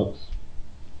 $10.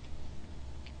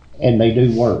 And they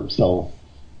do work, so.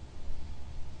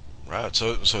 Right,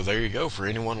 so there you go. For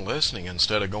anyone listening,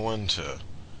 instead of going to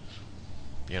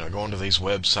these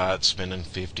websites, spending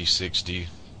 $50, $60,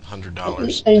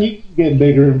 $100. And you can get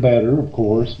bigger and better, of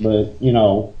course, but,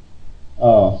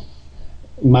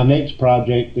 my next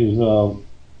project is,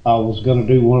 I was going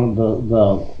to do one of the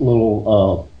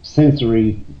little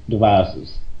sensory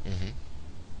devices.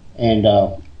 And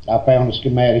I found a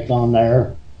schematic on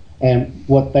there, and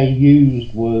what they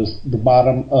used was the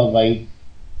bottom of a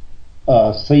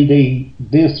CD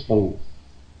disc spool.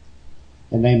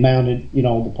 And they mounted,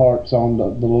 the parts on the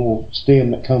little stem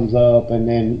that comes up, and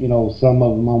then, some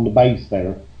of them on the base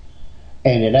there.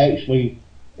 And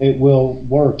it will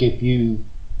work if you,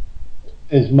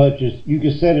 as much as you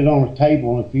can set it on a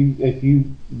table, and if you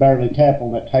barely tap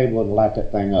on that table, it'll light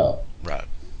that thing up. Right.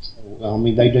 So,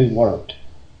 they do work.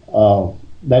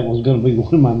 That was going to be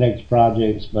one of my next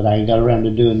projects, but I ain't got around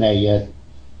to doing that yet.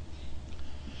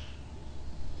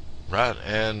 Right,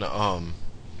 and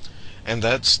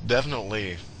that's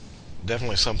definitely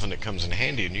something that comes in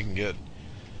handy, and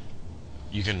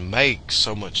you can make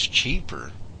so much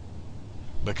cheaper,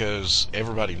 because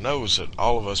everybody knows that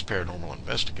all of us paranormal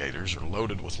investigators are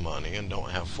loaded with money and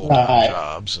don't have full-time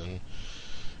jobs, and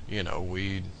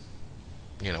we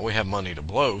have money to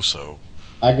blow, so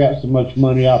I got so much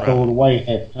money I throw it away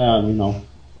half the time,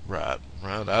 Right.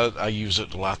 I use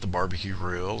it to light the barbecue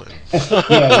grill and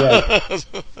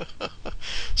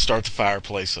start the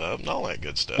fireplace up and all that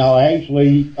good stuff. No,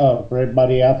 actually, for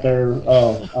everybody out there,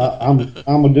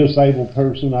 I'm a disabled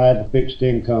person. I have a fixed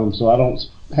income, so I don't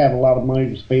have a lot of money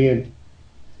to spend.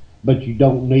 But you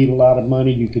don't need a lot of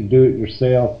money. You can do it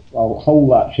yourself a whole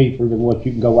lot cheaper than what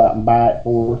you can go out and buy it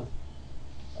for.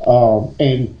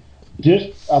 And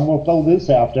I'm going to throw this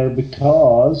out there,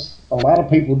 because a lot of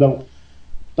people don't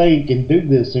think and do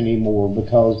this anymore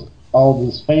because all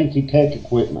this fancy tech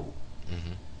equipment.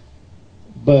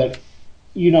 But,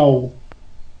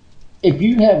 if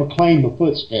you have a claim of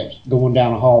footsteps going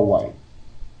down a hallway,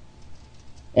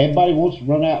 everybody wants to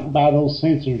run out and buy those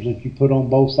sensors that you put on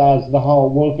both sides of the hall.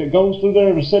 Well, if it goes through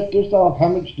there to set this off, how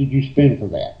much did you spend for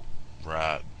that?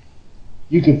 Right.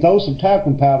 You can throw some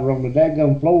talcum powder on the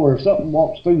daggum floor. If something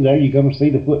walks through there, you're going to see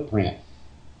the footprint.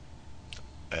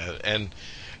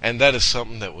 And that is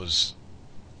something that was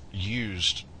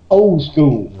used old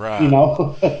school,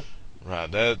 right?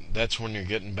 Right. That's when you're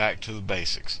getting back to the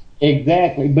basics.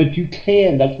 Exactly, but you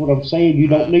can. That's what I'm saying. You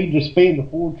don't need to spend a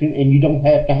fortune, and you don't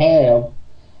have to have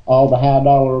all the high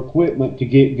dollar equipment to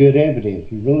get good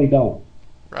evidence. You really don't.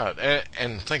 Right.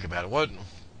 And think about it. What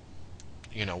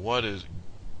is,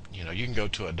 you can go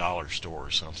to a dollar store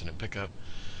or something and pick up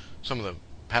some of the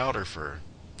powder for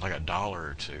like $1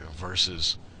 or $2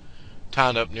 versus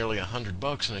tying up nearly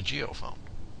 $100 in a geophone.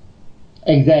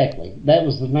 Exactly. That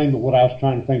was the name of what I was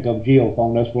trying to think of,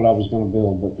 geophone. That's what I was going to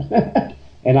build, but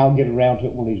and I'll get around to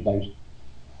it one of these days.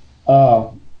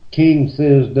 King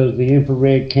says, does the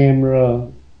infrared camera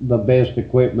the best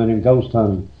equipment in ghost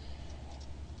hunting?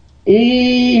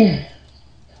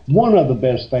 One of the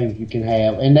best things you can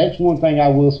have, and that's one thing I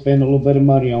will spend a little bit of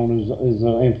money on, is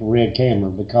an infrared camera,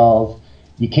 because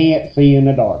you can't see in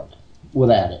the dark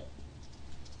without it.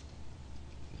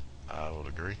 I would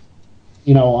agree.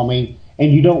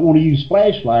 And you don't want to use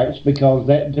flashlights, because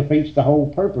that defeats the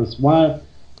whole purpose. Why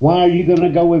are you going to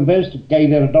go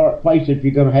investigate in a dark place if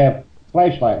you're going to have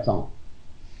flashlights on?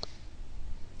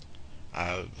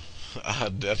 I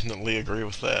definitely agree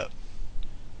with that.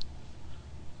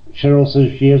 Cheryl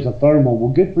says she has a thermal.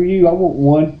 Well, good for you. I want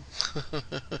one.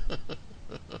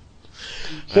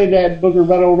 Send that booger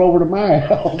right on over to my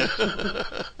house.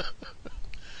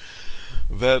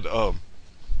 That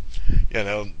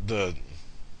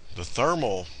the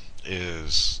thermal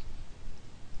is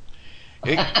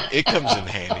it comes in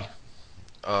handy.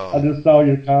 I just saw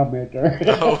your comment there.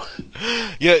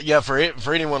 Yeah.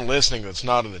 For anyone listening that's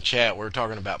not in the chat, we're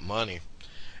talking about money,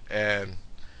 and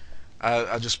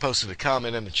I just posted a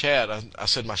comment in the chat. I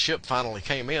said my ship finally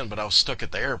came in, but I was stuck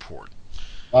at the airport.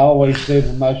 I always said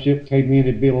when my ship came in,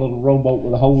 it'd be a little rowboat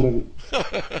with a hole in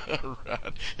it.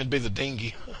 Right, it'd be the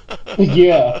dinghy.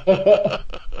 Yeah.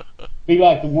 Be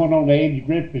like the one on the Andy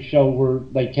Griffith show where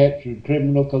they captured a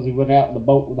criminal because he went out in the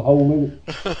boat with a hole in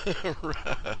it.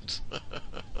 Right.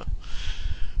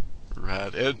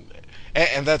 Right.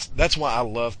 And that's why I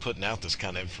love putting out this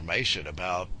kind of information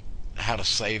about how to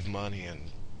save money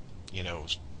and, you know,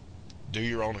 do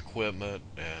your own equipment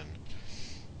and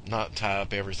not tie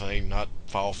up everything, not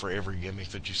fall for every gimmick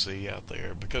that you see out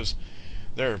there, because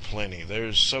there are plenty.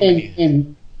 There's so many.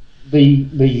 And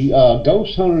the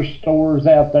ghost hunter stores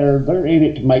out there, they're in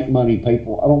it to make money,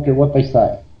 people. I don't care what they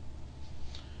say.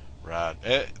 Right.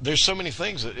 There's so many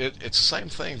things. It's the same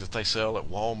thing that they sell at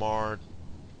Walmart,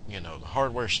 you know, the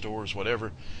hardware stores,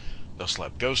 whatever. They'll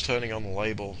slap ghost hunting on the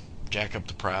label, jack up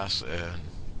the price, and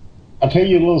I'll tell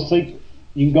you a little secret.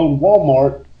 You can go to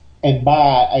Walmart and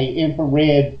buy a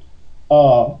infrared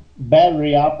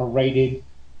battery operated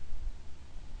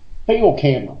field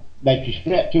camera that you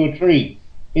strap to a tree,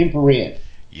 infrared.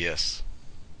 yes,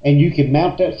 And you can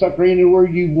mount that sucker anywhere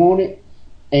you want it,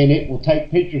 and it will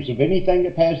take pictures of anything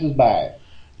that passes by it.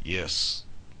 yes.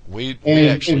 We And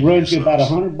actually it runs use you about those.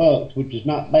 $100, which is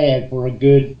not bad for a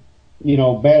good,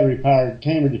 battery powered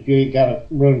camera that you ain't got to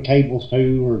run cables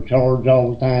to or charge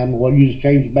all the time. Well, you just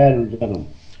change the batteries in them.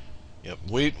 Yep,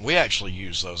 we actually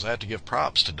use those. I have to give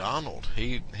props to Donald.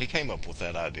 He came up with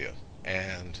that idea,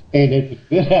 and And it's a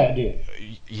good idea.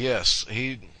 yes,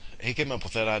 he came up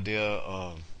with that idea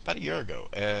about a year ago,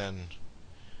 and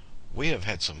we have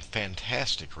had some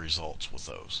fantastic results with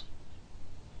those.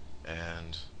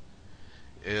 And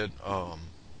it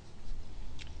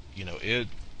you know it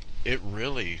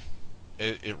really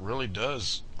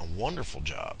does a wonderful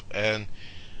job. And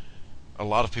a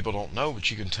lot of people don't know,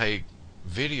 but you can take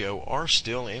video or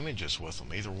still images with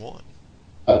them, either one.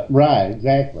 Right,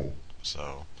 exactly.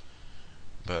 So,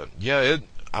 but yeah,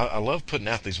 I love putting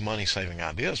out these money saving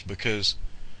ideas because,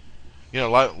 you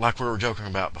know, like we were joking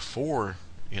about before,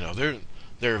 you know,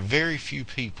 there are very few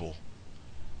people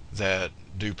that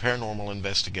do paranormal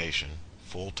investigation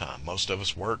full time. Most of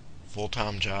us work full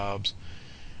time jobs.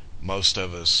 Most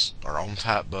of us are on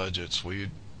tight budgets. We're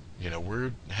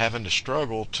having to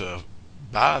struggle to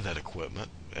buy that equipment,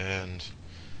 and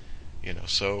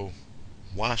so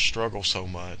why struggle so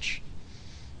much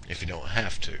if you don't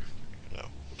have to?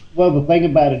 Well, the thing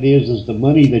about it is the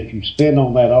money that you spend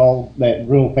on that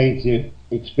real fancy,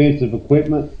 expensive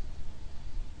equipment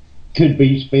could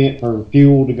be spent for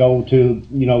fuel to go to,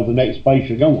 the next place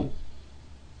you're going.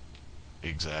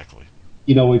 Exactly.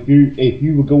 If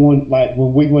you were going, like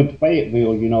when we went to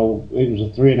Fayetteville, it was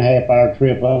a 3.5 hour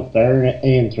trip up there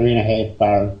and 3.5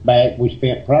 hours back. We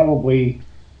spent probably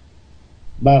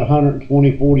about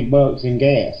 $120-$140 in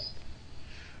gas.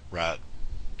 Right.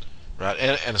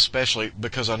 And especially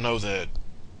because I know that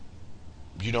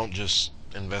you don't just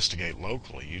investigate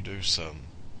locally, you do some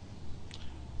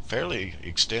fairly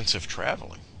extensive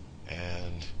traveling,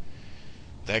 and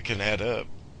that can add up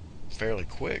fairly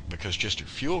quick because just your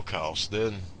fuel costs,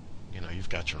 then you've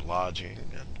got your lodging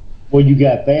and well, you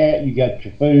got that, you got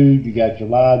your food, you got your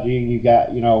lodging, you got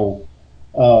and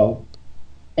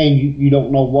you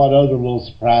don't know what other little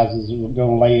surprises are going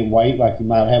to lay in wait, like you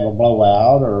might have a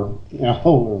blowout or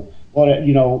or what,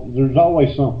 there's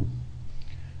always something.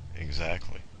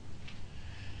 Exactly.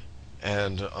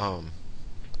 And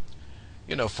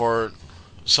for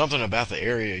something about the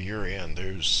area you're in,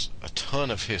 there's a ton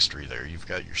of history there. You've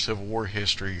got your Civil War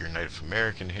history, your Native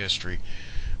American history.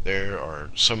 There are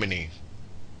so many,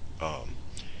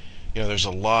 there's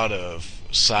a lot of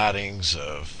sightings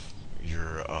of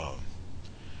your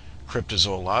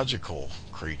cryptozoological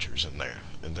creatures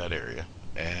in that area.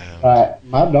 And Right.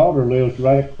 My daughter lives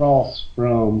right across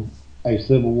from a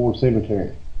Civil War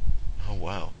cemetery. oh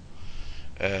wow.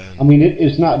 And I mean,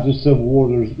 it's not just Civil War.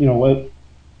 There's,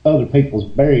 other people's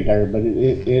buried there, but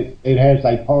it has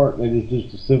a part that is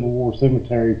just a Civil War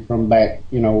cemetery from back,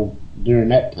 during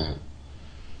that time.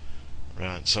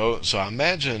 right. So I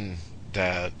imagine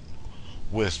that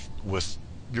with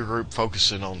your group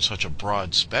focusing on such a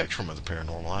broad spectrum of the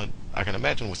paranormal, I can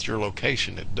imagine with your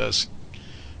location it does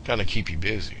kind of keep you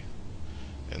busy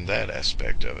in that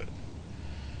aspect of it.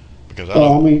 Because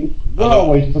I mean, we're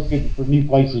always looking for new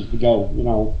places to go,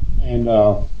 and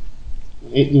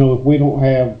if we don't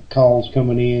have calls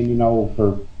coming in,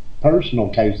 for personal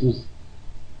cases,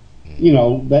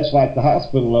 that's like the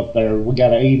hospital up there. We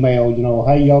got an email,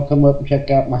 hey, y'all come up and check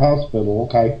out my hospital,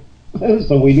 okay?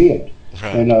 So we did,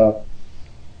 right. and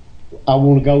I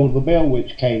want to go to the Bell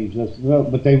Witch Caves,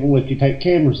 but they won't let you take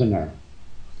cameras in there.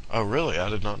 Oh, really? I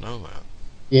did not know that.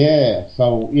 Yeah,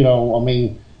 so I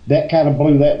mean, that kind of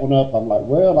blew that one up. I'm like,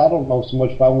 well, I don't know so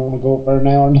much if I want to go up there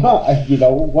now or not.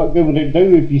 What good would it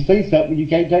do if you see something you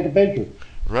can't take a picture?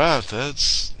 Right,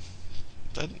 that's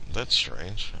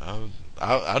strange.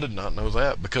 I did not know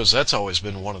that, because that's always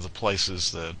been one of the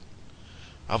places that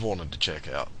I've wanted to check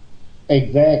out.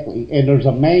 exactly. And there's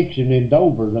a mansion in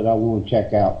Dover that I want to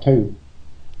check out too.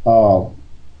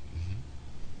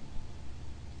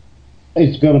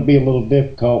 It's going to be a little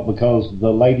difficult because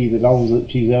the lady that owns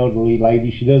it, she's an elderly lady.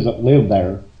 She doesn't live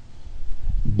there,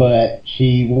 but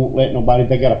she won't let nobody.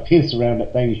 They got a fence around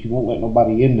that thing. She won't let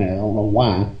nobody in there. I don't know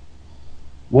why.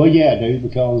 Well, yeah, I do,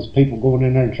 because people going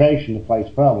in there and trashing the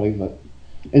place probably. But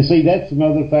and see, that's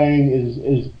another thing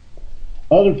is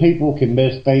other people can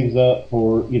mess things up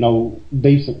for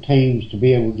decent teams to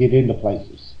be able to get into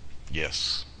places.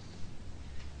 Yes.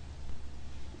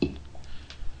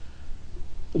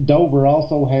 Dover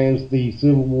also has the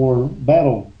Civil War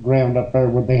battleground up there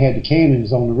where they had the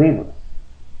cannons on the river.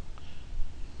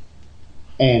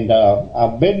 And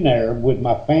I've been there with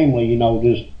my family,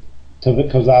 just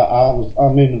because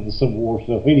I'm into the Civil War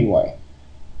stuff anyway.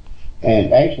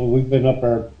 And actually, we've been up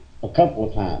there a couple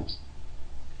of times.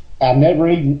 I never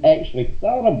even actually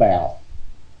thought about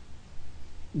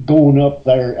going up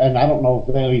there, and I don't know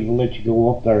if they'll even let you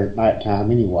go up there at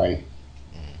nighttime anyway.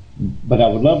 But I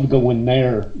would love to go in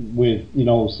there with,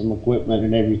 some equipment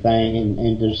and everything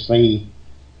and just see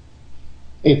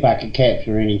if I could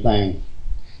capture anything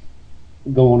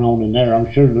going on in there.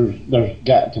 I'm sure there's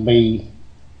got to be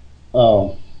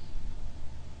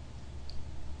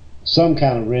some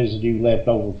kind of residue left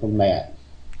over from that.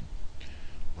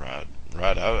 Right.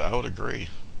 I would agree.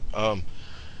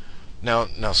 Now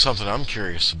something I'm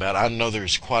curious about. I know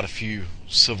there's quite a few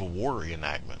Civil War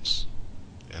reenactments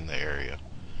in the area.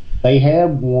 They have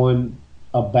one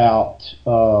about,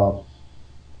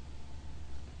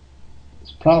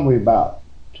 it's probably about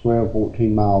 12,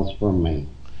 14 miles from me.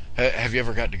 Have you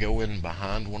ever got to go in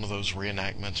behind one of those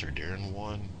reenactments or during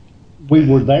one? We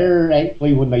were there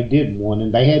actually when they did one,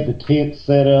 and they had the tent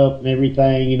set up and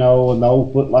everything, and the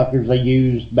old footlockers they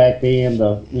used back then.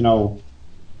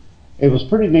 It was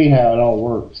pretty neat how it all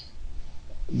works.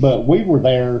 But we were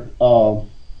there.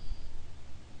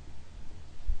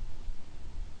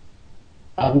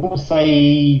 I want to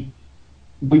say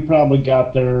we probably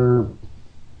got there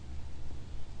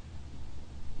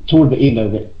toward the end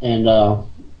of it, and of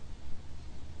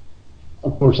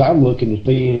course I'm looking to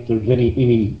see if there's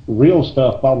any real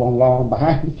stuff following along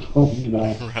behind them,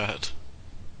 Right.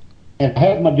 And I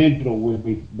had my digital with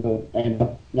me, and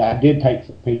I did take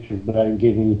some pictures, but I didn't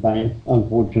get anything,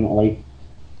 unfortunately.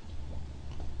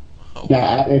 Oh.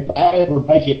 Now, if I ever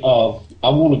make it, I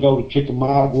want to go to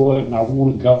Chickamauga, and I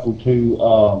want to go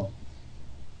to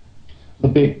the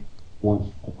big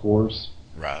one, of course.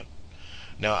 Right.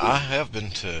 Now, I have been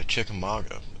to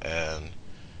Chickamauga, and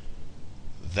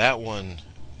that one,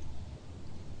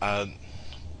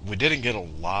 we didn't get a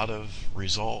lot of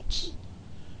results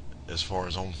as far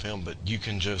as on film, but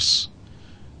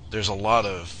there's a lot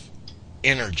of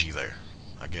energy there,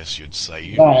 I guess you'd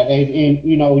say. Right, and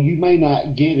you may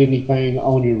not get anything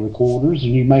on your recorders,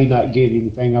 and you may not get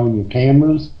anything on your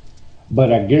cameras,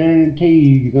 but I guarantee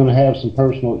you're going to have some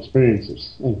personal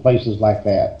experiences in places like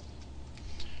that.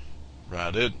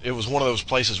 Right. It was one of those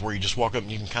places where you just walk up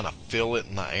and you can kind of feel it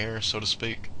in the air, so to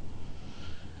speak.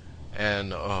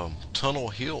 And Tunnel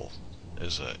Hill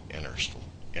is an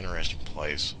interesting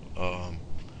place.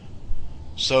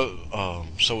 So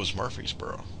is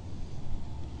Murfreesboro.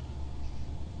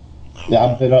 Yeah,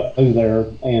 I've been up through there,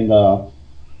 and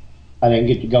I didn't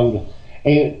get to go to.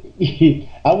 And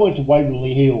I went to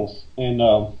Waverly Hills, and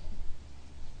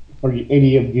for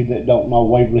any of you that don't know,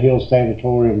 Waverly Hills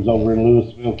Sanatorium is over in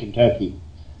Louisville, Kentucky.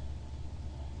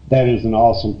 That is an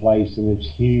awesome place, and it's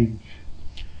huge.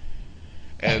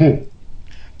 And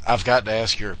I've got to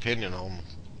ask your opinion on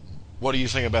what do you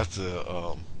think about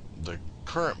the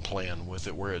current plan with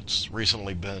it, where it's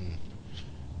recently been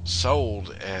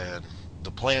sold, and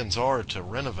the plans are to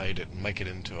renovate it and make it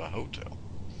into a hotel.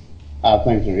 I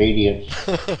think they're idiots.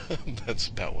 That's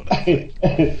about what I think.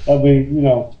 I mean,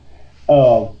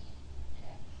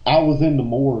 I was in the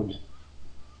morgue,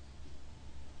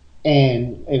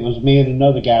 and it was me and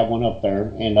another guy went up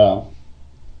there, and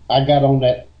I got on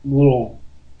that little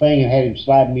thing and had him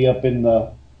slide me up in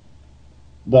the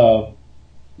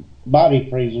body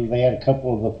freezer. They had a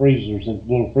couple of the freezers and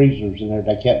little freezers in there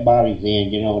they kept bodies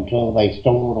in, until they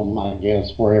stored them, I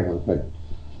guess, forever. But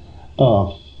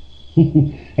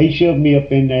he shoved me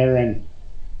up in there, and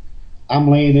I'm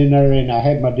laying in there, and I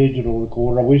had my digital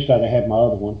recorder. I wished I'd have had my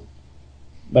other one,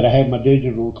 but I had my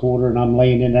digital recorder, and I'm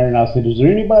laying in there, and I said, "Is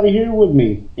there anybody here with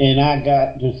me?" And I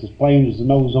got just as plain as the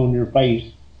nose on your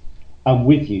face, "I'm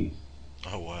with you."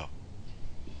 Oh, wow.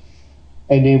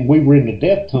 And then we were in the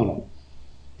death tunnel.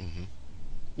 Mm-hmm.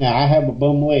 Now, I have a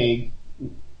bum leg.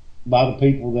 By the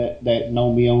people that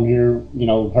know me on here,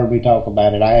 heard me talk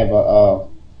about it. I have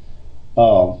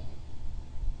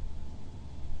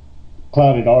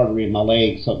clotted artery in my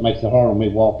leg, so it makes it hard on me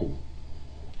walking.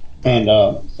 And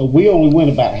so we only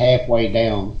went about halfway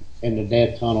down in the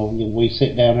death tunnel. You know, we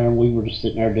sit down there and we were just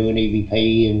sitting there doing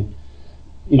EVP and,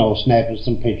 you know, snapping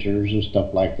some pictures and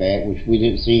stuff like that, which we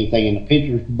didn't see anything in the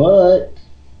pictures,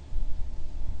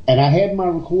 and I had my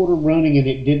recorder running and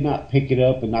it did not pick it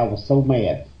up, and I was so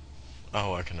mad.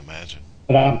 Oh, I can imagine.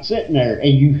 But I'm sitting there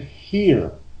and you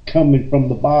hear coming from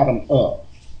the bottom up,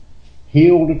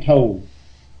 heel to toe,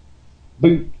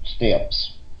 boot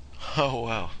steps. Oh,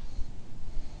 wow.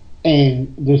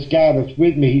 And this guy that's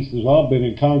with me, he says, I've been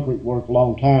in concrete work a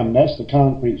long time. That's the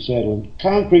concrete settling.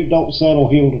 Concrete don't settle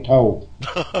heel to toe.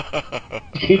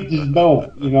 It just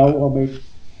don't, you know. I mean,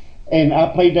 and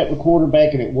I played that recorder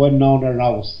back and it wasn't on there, and I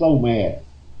was so mad.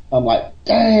 I'm like,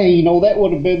 dang, you know, that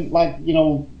would have been like, you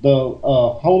know, the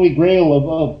holy grail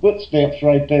of footsteps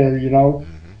right there, you know.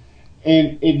 Mm-hmm.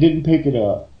 And it didn't pick it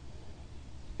up.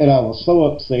 And I was so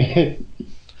upset.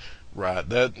 Right,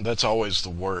 that's always the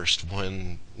worst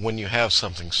when you have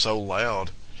something so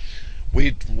loud.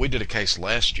 We did a case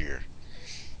last year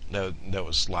that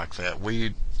was like that.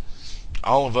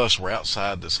 All of us were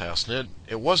outside this house, and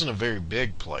it wasn't a very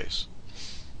big place,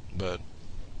 but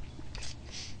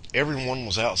everyone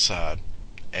was outside,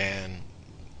 and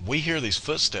we hear these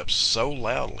footsteps so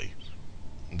loudly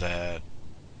that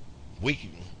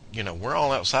we're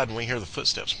all outside and we hear the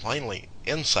footsteps plainly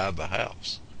inside the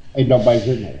house. Ain't nobody's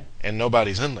in there. And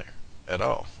nobody's in there at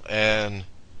all. And,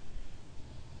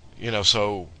 you know,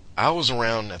 so I was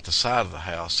around at the side of the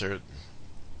house. There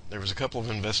was a couple of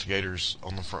investigators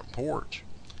on the front porch.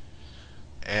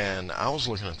 And I was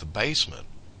looking at the basement,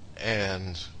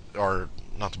 or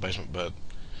not the basement, but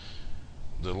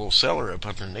the little cellar up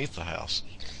underneath the house.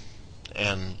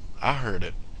 And I heard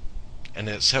it, and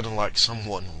it sounded like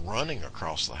someone running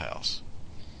across the house.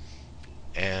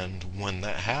 And when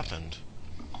that happened,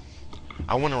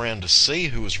 I went around to see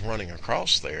who was running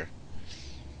across there,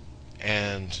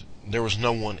 and there was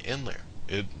no one in there.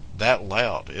 It that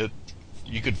loud.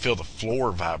 You could feel the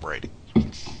floor vibrating.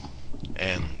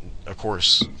 And of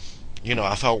course, you know,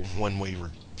 I thought when we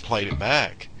played it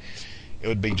back, it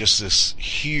would be just this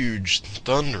huge,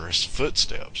 thunderous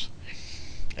footsteps.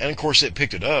 And of course, it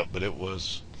picked it up, but it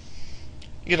was,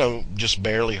 you know, just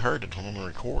barely heard it on the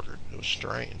recorder. It was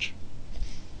strange.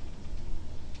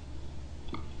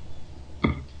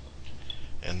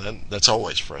 And that's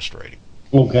always frustrating.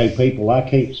 Okay, people, I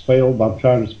can't spell, but I'm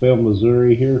trying to spell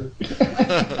Missouri here.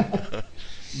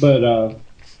 But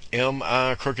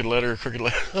M-I, crooked letter.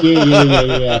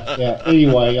 Yeah.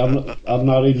 Anyway, I'm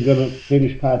not even gonna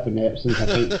finish typing that since I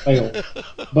can't spell.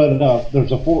 But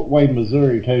there's a Fort Wayne,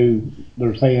 Missouri too.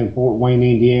 They're saying Fort Wayne,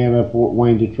 Indiana, Fort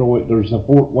Wayne, Detroit. There's a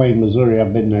Fort Wayne, Missouri.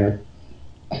 I've been there.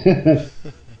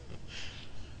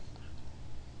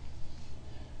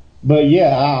 But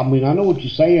yeah, I mean, I know what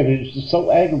you're saying. It's just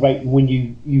so aggravating when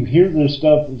you hear this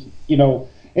stuff. You know,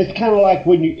 it's kind of like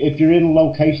if you're in a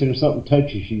location and something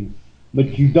touches you,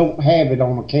 but you don't have it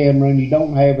on a camera and you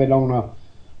don't have it on a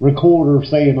recorder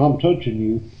saying I'm touching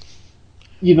you.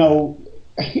 You know,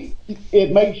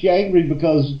 it makes you angry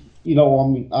because, you know,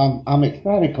 I'm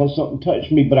excited because something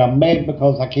touched me, but I'm mad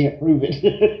because I can't prove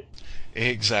it.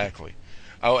 Exactly.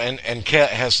 Oh, and Kat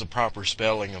has the proper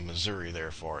spelling of Missouri there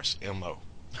for us. M-O.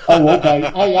 Oh, okay.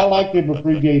 Hey, I like them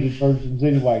abbreviated versions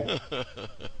anyway.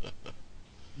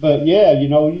 But yeah, you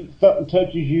know, something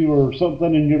touches you or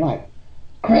something, and you're like,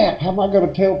 crap, how am I going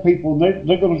to tell people? They're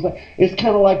going to say, it's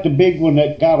kind of like the big one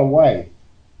that got away.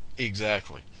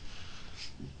 Exactly.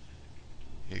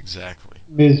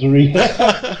 Misery.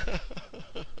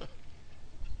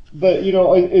 But, you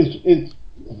know, it's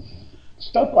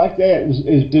stuff like that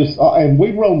is just, and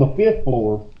we were on the 5th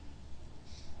floor,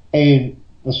 and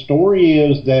the story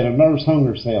is that a nurse hung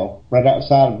herself right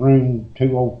outside of room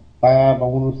 205, I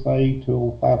want to say,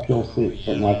 205, 206,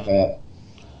 something like that.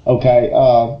 Okay,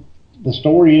 the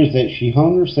story is that she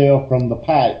hung herself from the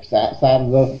pipes outside of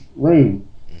the room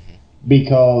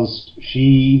because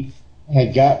she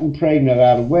had gotten pregnant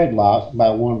out of wedlock by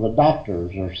one of the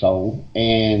doctors or so,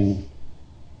 and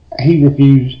he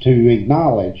refused to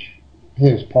acknowledge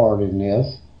his part in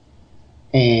this.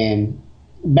 And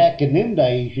back in them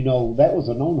days, you know, that was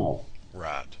a no-no.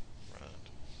 Right.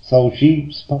 So she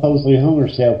supposedly hung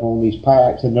herself on these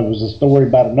pipes, and there was a story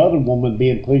about another woman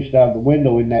being pushed out of the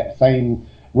window in that same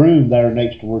room there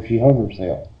next to where she hung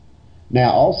herself.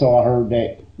 Now, also, I heard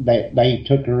that they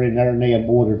took her in there and they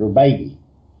aborted her baby.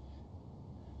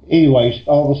 Anyways,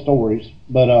 all the stories.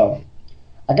 But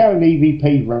I got an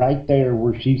EVP right there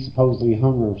where she supposedly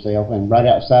hung herself, and right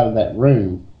outside of that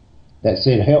room that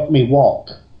said, "Help me walk."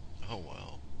 Oh,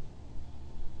 wow.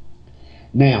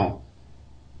 Now,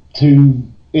 to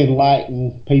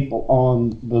enlighten people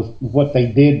on what they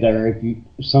did there.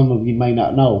 Some of you may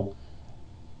not know,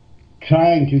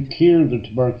 trying to cure the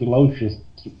tuberculosis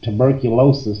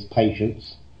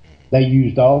patients, they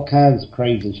used all kinds of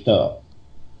crazy stuff.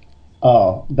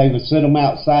 They would sit them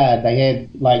outside. They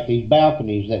had like these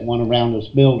balconies that went around this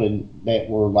building that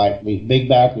were like these big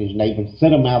balconies, and they would sit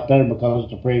them out there because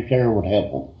the fresh air would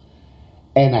help them.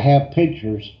 And I have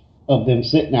pictures of them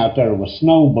sitting out there with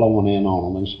snow blowing in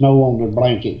on them and snow on their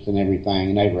blankets and everything,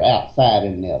 and they were outside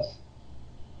in this.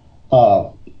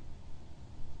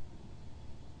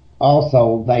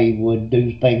 Also, they would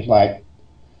do things like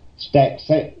stack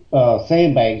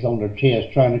sandbags on their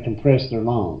chest trying to compress their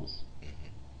lungs.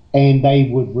 And they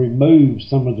would remove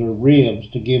some of their ribs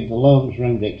to give the lungs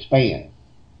room to expand.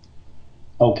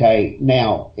 Okay,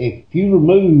 now, if you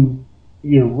remove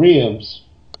your ribs,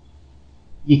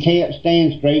 you can't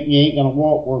stand straight and you ain't going to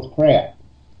walk worth crap.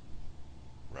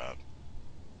 Right.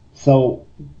 So,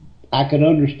 I could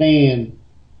understand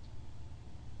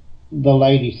the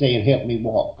lady saying, help me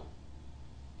walk.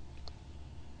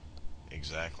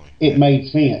 Exactly. It made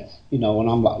sense, and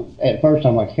I'm like, at first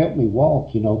I'm like, help me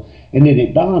walk, and then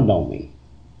it dawned on me,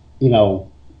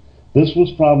 this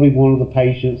was probably one of the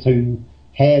patients who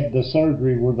had the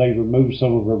surgery where they removed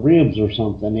some of her ribs or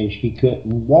something and she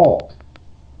couldn't walk,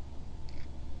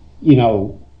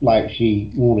 like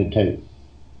she wanted to.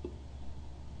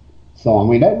 So, I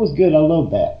mean, that was good. I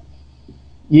love that.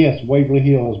 Yes, Waverly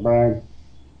Hills, Brian.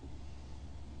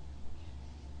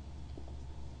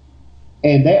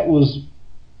 And that was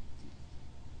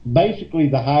basically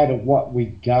the height of what we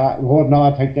got. Well, no,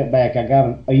 I take that back. I got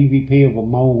an EVP of a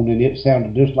moan, and it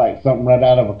sounded just like something right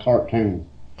out of a cartoon.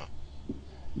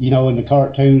 In the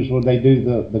cartoons where they do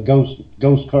the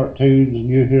ghost cartoons, and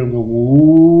you hear them go,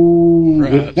 woo.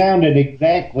 Right. It sounded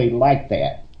exactly like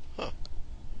that. Huh.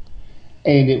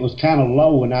 And it was kind of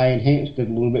low, and I enhanced it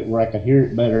a little bit where I could hear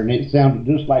it better, and it sounded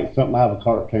just like something out of a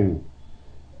cartoon.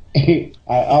 I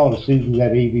ought to send you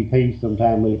that EVP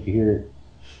sometime if you hear it.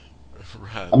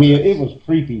 Right. I mean, it was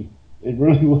creepy. It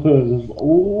really was. It was,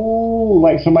 ooh,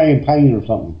 like somebody in pain or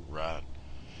something. Right.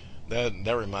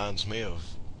 That reminds me of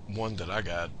one that I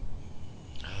got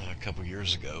a couple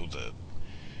years ago. That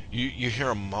you hear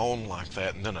a moan like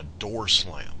that, and then a door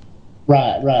slam.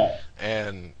 Right.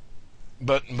 And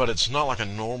but it's not like a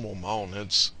normal moan.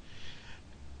 It's.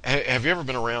 Have you ever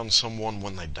been around someone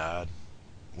when they died?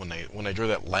 When they drew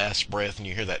that last breath and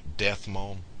you hear that death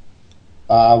moan?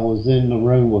 I was in the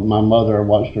room with my mother. I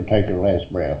watched her take her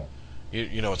last breath.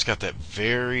 It's got that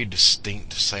very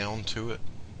distinct sound to it.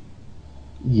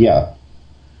 Yeah.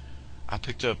 I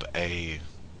picked up a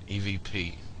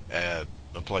EVP at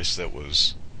a place that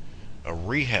was a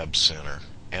rehab center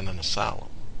and an asylum.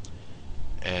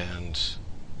 And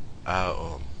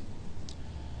I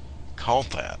caught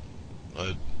that.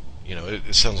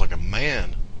 It sounds like a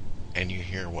man, and you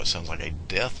hear what sounds like a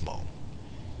death moan.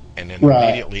 And then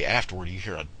immediately afterward, you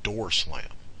hear a door slam.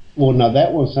 Well, no,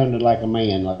 that one sounded like a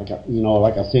man. Like I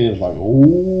said, it was like,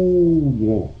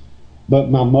 ooh, But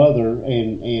my mother,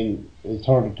 and it's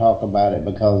hard to talk about it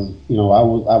because,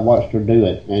 I watched her do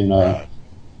it. And right.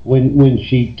 when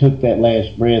she took that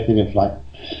last breath, and it's like,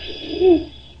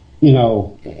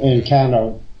 and kind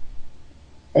of,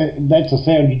 that's a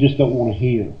sound you just don't want to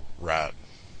hear. Right.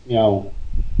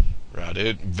 Right.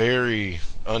 It very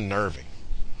unnerving,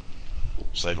 to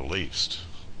say the least.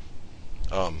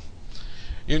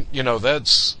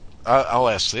 That's. I'll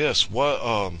ask this: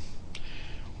 what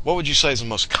would you say is the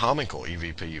most comical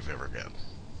EVP you've ever got?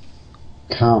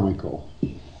 Comical.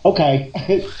 Okay,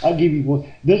 I'll give you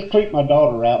one. This creeped my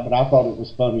daughter out, but I thought it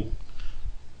was funny.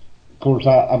 Of course,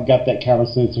 I've got that kind of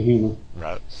sense of humor.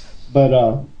 Right. But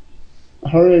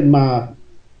her and my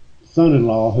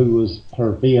son-in-law, who was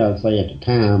her fiance at the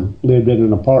time, lived in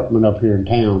an apartment up here in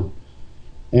town.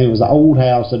 And it was an old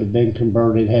house that had been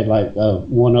converted, had like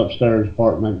one upstairs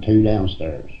apartment, two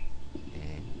downstairs.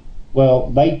 Mm-hmm. Well,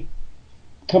 they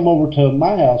come over to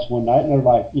my house one night, and they're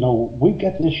like, we've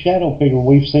got this shadow figure.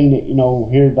 We've seen it,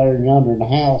 here, there, and yonder in the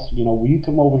house. Will you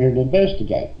come over here to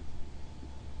investigate?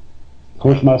 Of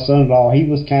course, my son-in-law, he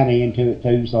was kind of into it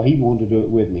too, so he wanted to do it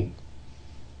with me.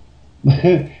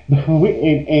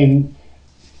 and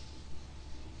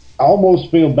I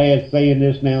almost feel bad saying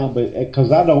this now, but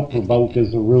because I don't provoke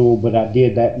as a rule, but I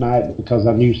did that night because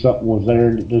I knew something was there,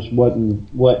 and it just wasn't.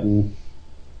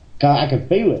 I could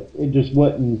feel it. It just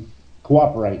wasn't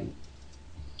cooperating.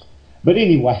 But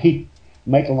anyway,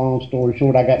 make a long story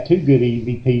short, I got two good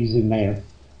EVPs in there.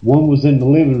 One was in the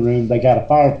living room. They got a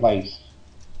fireplace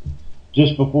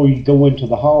just before you go into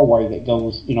the hallway that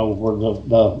goes, where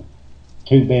the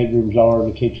two bedrooms are,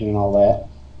 the kitchen and all that.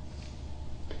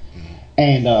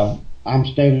 And I'm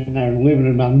standing there in the living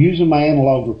room. I'm using my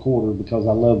analog recorder because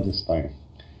I love this thing.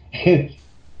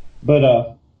 But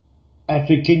I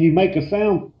said, "Can you make a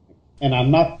sound?" And I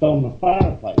knocked on the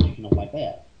fireplace, like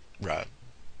that. Right.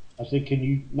 I said, "Can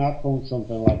you knock on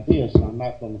something like this?" And I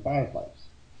knocked on the fireplace.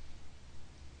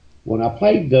 When I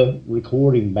played the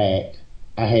recording back,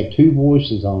 I had two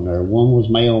voices on there. One was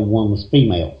male and one was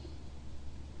female.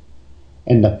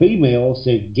 And the female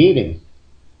said, "Get him."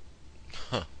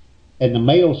 Huh. And the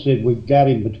male said, "We've got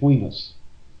him between us."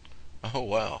 Oh,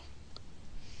 wow.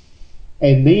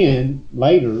 And then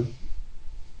later,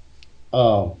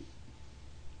 and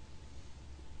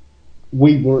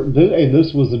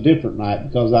this was a different night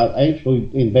because I actually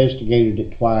investigated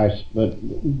it twice, but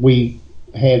we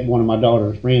had one of my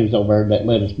daughter's friends over there that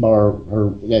let us borrow her.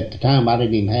 At the time, I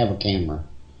didn't even have a camera.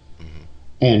 Mm-hmm.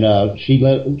 And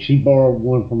she borrowed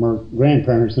one from her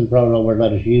grandparents and brought it over and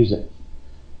let us use it.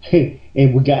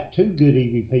 And we got two good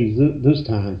EVPs this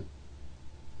time.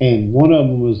 And one of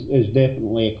them is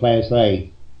definitely a Class A.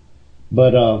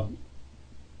 But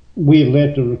we had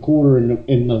left the recorder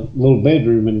in the little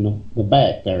bedroom in the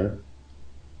back there.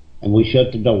 And we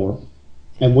shut the door.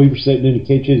 And we were sitting in the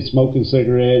kitchen smoking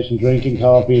cigarettes and drinking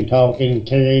coffee and talking and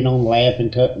carrying on, laughing,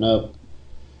 cutting up.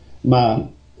 My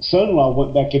son-in-law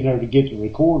went back in there to get the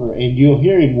recorder, and you'll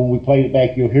hear him when we played it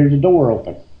back. You'll hear the door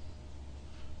open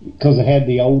because it had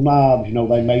the old knobs.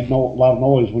 They made a lot of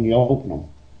noise when you open them.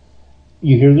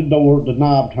 You hear the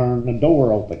knob turn, the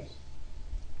door opens.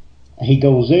 He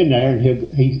goes in there, and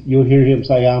you'll hear him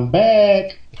say, "I'm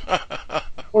back.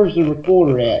 Where's the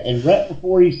recorder at?" And right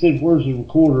before he said, "Where's the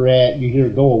recorder at?" you hear,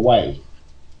 "Go away."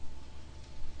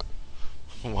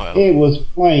 Wow. It was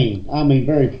plain. I mean,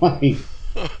 very plain.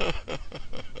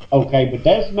 Okay, but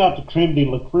that's not the creme de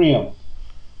la creme.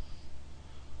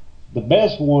 The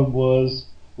best one was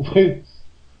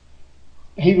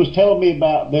he was telling me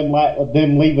about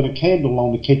them leaving a candle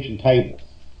on the kitchen table.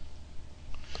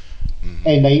 Mm-hmm.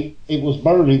 And it was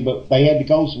burning, but they had to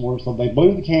go somewhere, so they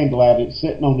blew the candle out. It's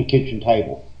sitting on the kitchen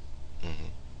table. Mm-hmm.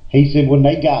 He said when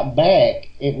they got back,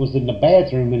 it was in the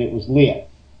bathroom and it was lit.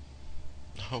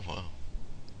 Oh, wow.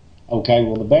 Okay,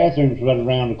 well, the bathroom's right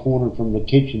around the corner from the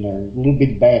kitchen there. A little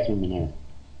bitty bathroom in there.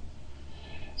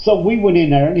 So we went in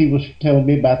there, and he was telling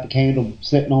me about the candle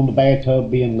sitting on the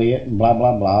bathtub being lit and blah,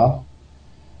 blah, blah.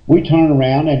 We turn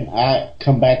around, and I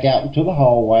come back out into the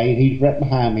hallway, and he's right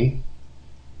behind me.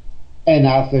 And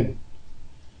I said,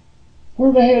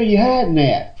 "Where the hell are you hiding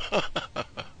at?"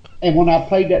 And when I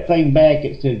played that thing back,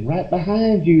 it said, "Right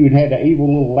behind you," and had an evil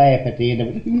little laugh at the end of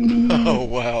it. Oh,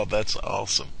 wow, that's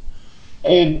awesome.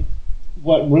 And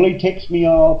what really ticks me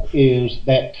off is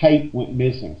that tape went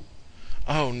missing.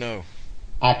 Oh, no.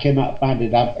 I cannot find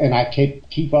it. I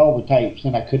keep all the tapes,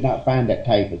 and I could not find that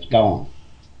tape. It's gone.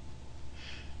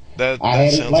 That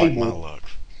sounds like my luck.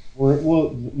 Where it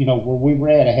was, where we were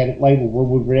at. I had it labeled where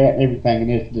we were at and everything,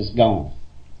 and it's just gone.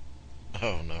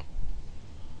 Oh, no.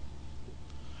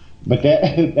 But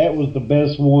that was the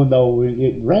best one, though.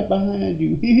 It right behind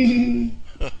you.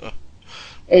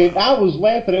 And I was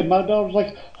laughing, and my daughter was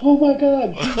like, "Oh my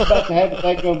God!" She was about to have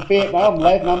that gun fit, and I'm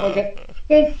laughing. I'm like,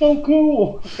 "That's so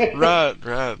cool!" Right.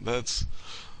 That's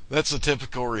a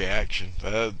typical reaction.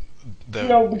 Because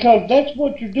that's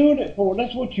what you're doing it for.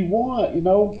 That's what you want,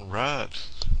 Right.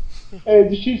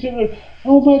 And she said,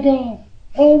 "Oh my God!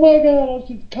 Oh my God!" I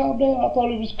said, "Calm down. I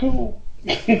thought it was cool."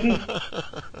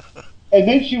 And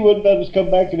then she wouldn't let us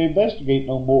come back and investigate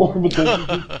no more because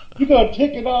you're going to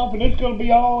tick it off and it's going to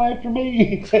be all after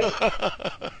me. I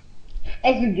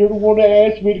said, "You're the one that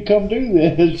asked me to come do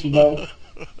this,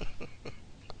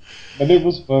 And it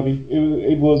was funny.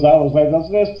 It was. I was like,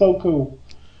 "That's so cool."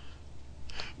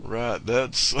 Right.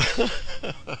 That's.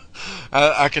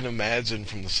 I can imagine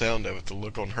from the sound of it the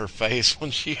look on her face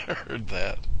when she heard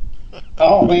that.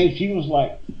 Oh man, she was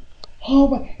like, "Oh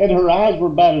my!" And her eyes were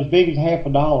about as big as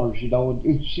 $50,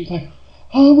 And she's like,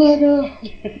 "Oh my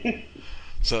God!"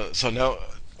 So now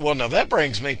that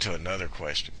brings me to another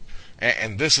question,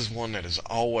 and this is one that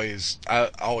I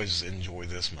always enjoy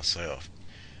this myself.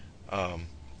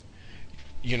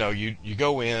 You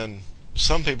go in.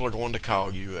 Some people are going to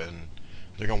call you, and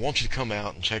they're going to want you to come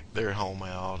out and check their home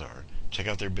out or check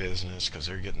out their business because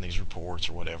they're getting these reports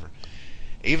or whatever.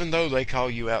 Even though they call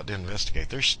you out to investigate,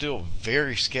 they're still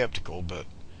very skeptical, but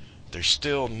they're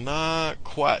still not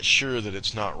quite sure that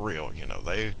it's not real.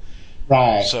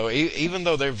 Right. So even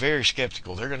though they're very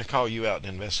skeptical, they're going to call you out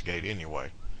and investigate anyway.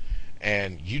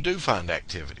 And you do find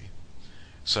activity.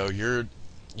 So you're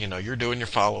doing your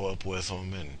follow-up with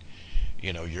them, and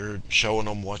you're showing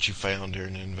them what you found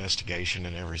during the investigation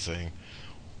and everything.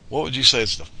 What would you say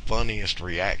is the funniest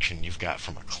reaction you've got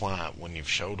from a client when you've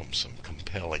showed them some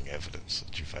compelling evidence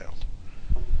that you found?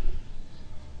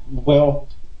 Well,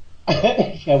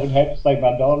 I would have to say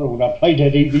my daughter when I played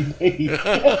that EVP.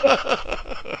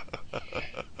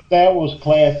 That was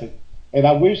classic. And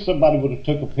I wish somebody would have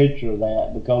took a picture of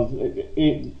that, because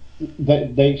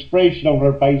the expression on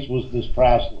her face was just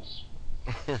priceless.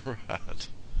 Right.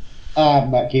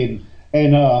 I'm not kidding.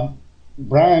 And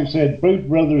Brian said, Bruce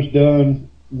Brothers done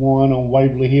one on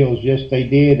Waverly Hills. Yes, they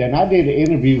did. And I did an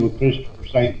interview with Christopher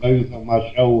St. Booth on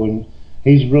my show, and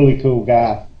he's a really cool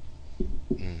guy.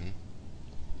 Mm-hmm.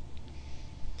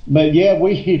 But yeah,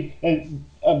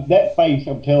 that face,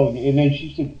 I'm telling you. And then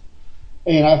she said,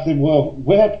 and I said, well,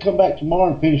 we'll have to come back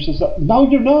tomorrow and finish this up. No,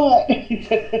 you're not. You're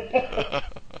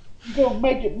going to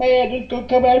make it mad. It's going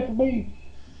to come after me.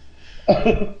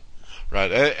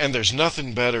 Right. And there's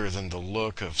nothing better than the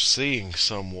look of seeing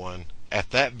someone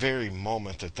at that very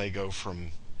moment that they go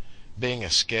from being a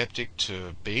skeptic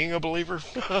to being a believer.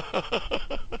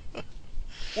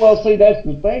 Well, see, that's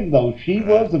the thing, though. She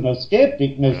wasn't a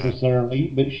skeptic necessarily,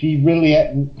 but she really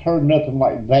hadn't heard nothing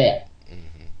like that.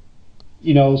 Mm-hmm.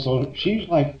 You know, so she's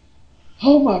like,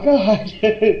 oh, my God.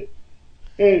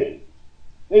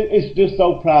 It's just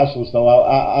so priceless, though.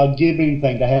 I'll give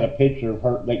anything to have a picture of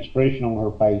her, the expression on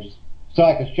her face, so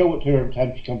I can show it to her every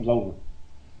time she comes over.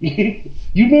 You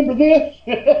remember this?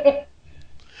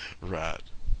 Right.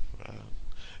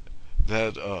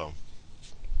 That,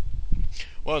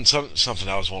 well, and something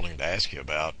I was wanting to ask you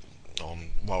about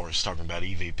while we're talking about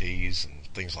EVPs and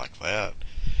things like that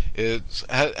is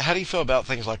how do you feel about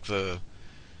things like the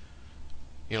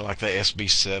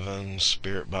SB7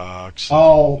 Spirit Box?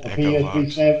 Oh, the Echo Box?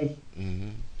 PSB7. Mm-hmm.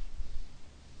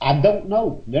 I don't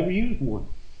know. Never used one.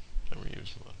 Never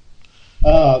used one.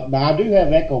 Now I do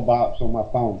have Echo Box on my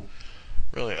phone.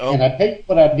 Really? Oh. And I tell you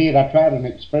what I did. I tried an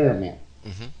experiment.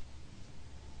 Mm-hmm.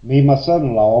 Me and my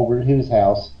son-in-law over at his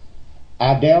house,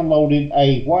 I downloaded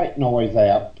a white noise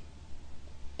app,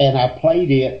 and I played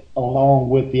it along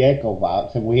with the Echo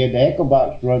Box, and we had the Echo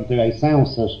Box run through a sound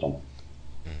system.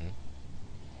 Mm-hmm.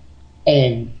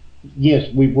 And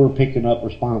yes, we were picking up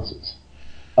responses.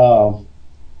 One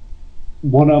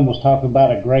of them was talking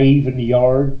about a grave in the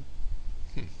yard.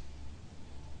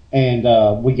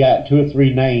 And we got 2 or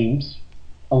 3 names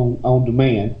on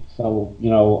demand. So, you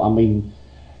know, I mean,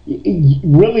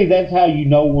 really that's how you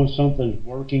know when something's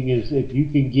working, is if you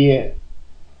can get,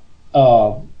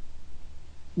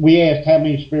 we asked how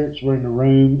many spirits were in the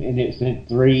room, and it said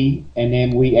 3. And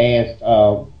then we asked,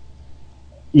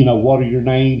 you know, what are your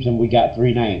names? And we got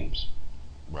 3 names.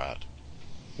 Right.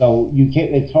 So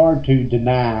it's hard to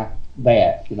deny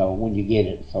that, you know, when you get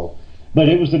it. So, but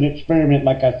it was an experiment,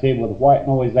 like I said, with a white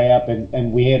noise app,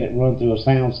 and we had it run through a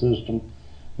sound system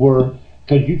where,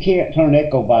 because you can't turn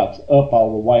Echo Box up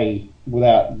all the way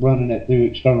without running it through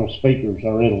external speakers,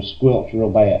 or it'll squelch real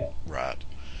bad. Right.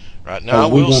 Right. Now,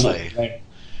 So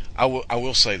I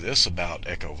will say this about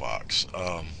Echo Vox.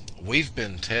 We've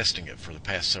been testing it for the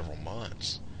past several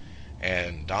months,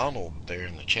 and Donald there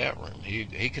in the chat room,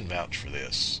 he can vouch for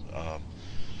this.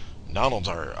 Donald's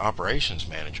our operations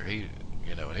manager.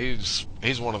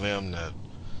 He's one of them that,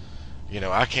 you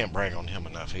know, I can't brag on him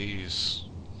enough. He's,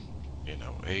 you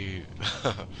know, he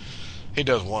he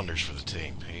does wonders for the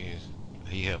team.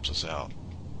 He helps us out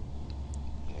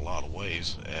in a lot of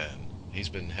ways, and he's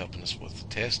been helping us with the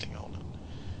testing on it.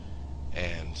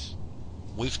 And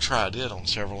we've tried it on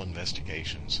several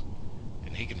investigations,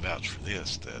 and he can vouch for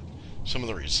this, that some of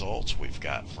the results we've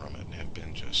got from it have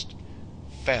been just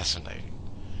fascinating.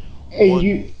 And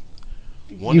you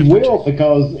will,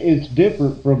 because it's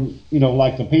different from, you know,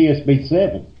 like the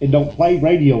PSB7. It don't play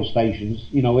radio stations.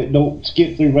 You know, it don't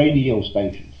skip through radio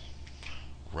stations.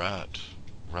 Right.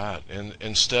 And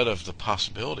instead of the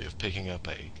possibility of picking up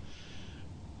a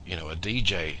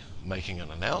DJ making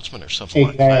an announcement or something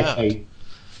like that,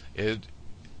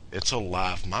 it's a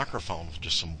live microphone with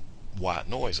just some white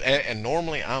noise. And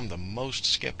normally I'm the most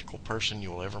skeptical person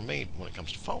you'll ever meet when it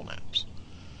comes to phone apps.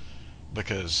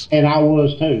 And I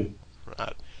was too.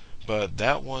 Right. But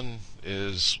that one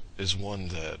is one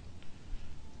that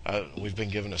we've been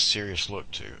given a serious look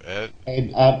to.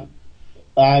 And I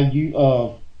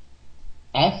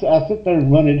sit there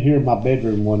and run it here in my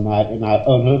bedroom one night, and I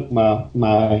unhooked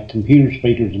my computer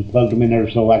speakers and plugged them in there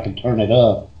so I could turn it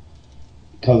up.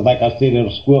 Because, like I said,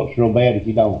 it'll squelch real bad if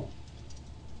you don't.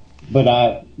 But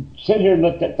I sit here and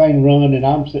let that thing run, and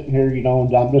I'm sitting here, you know,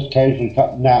 and I'm just casually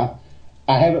talking. Now,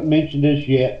 I haven't mentioned this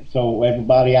yet, so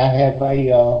everybody, I have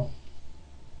a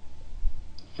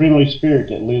friendly spirit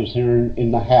that lives here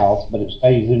in the house, but it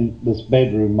stays in this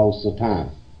bedroom most of the time.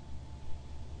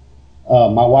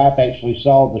 My wife actually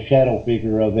saw the shadow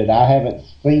figure of it. I haven't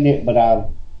seen it, but I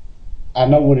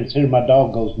know when it's here, my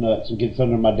dog goes nuts and gets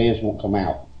under my desk, won't come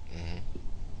out.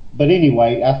 But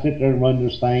anyway, I sit there and run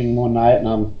this thing one night, and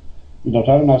I'm,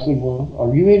 talking. I said, "Well,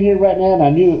 are you in here right now?" And I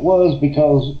knew it was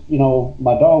because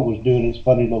my dog was doing its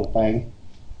funny little thing.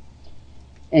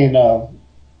 And I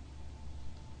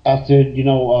said,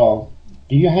 "Do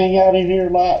you hang out in here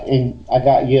a lot?" And I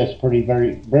got yes, very,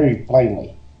 very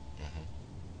plainly.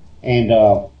 And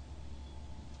I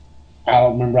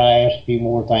don't remember. I asked a few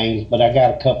more things, but I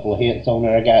got a couple of hits on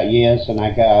there. I got yes, and I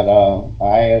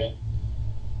asked.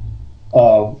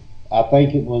 I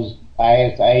think I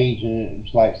asked age, and it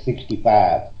was like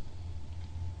 65.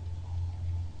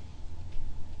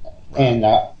 Right. And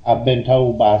I've been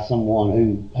told by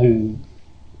someone who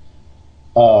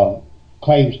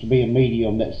claims to be a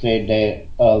medium that said that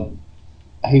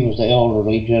he was the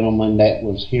elderly gentleman that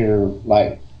was here,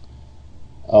 like,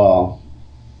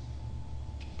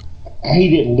 he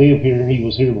didn't live here. He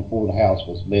was here before the house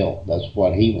was built. That's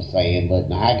what he was saying. But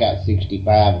now I got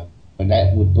 65, and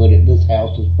that would put it. This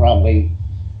house is probably.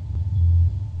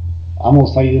 I'm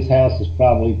gonna say this house is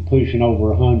probably pushing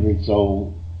over 100.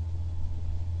 So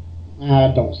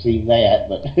I don't see that,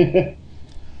 but.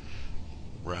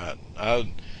 Right.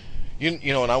 And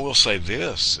I will say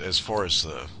this as far as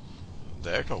the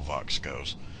Echovox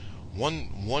goes.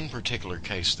 One particular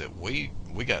case that we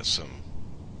got some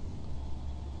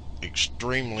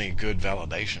extremely good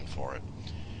validation for it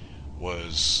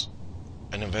was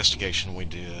an investigation we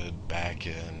did back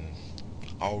in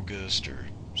August or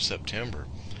September.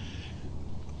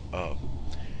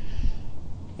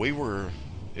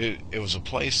 It was a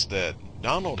place that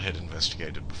Donald had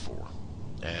investigated before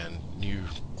and knew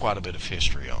quite a bit of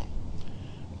history on,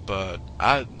 but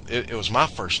it was my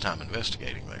first time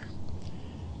investigating there,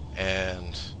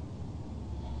 and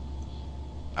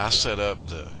I set up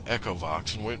the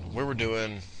Echovox, and we were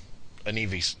doing an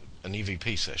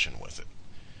EVP session with it.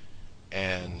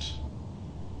 And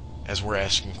as we're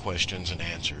asking questions and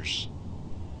answers,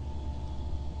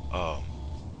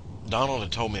 Donald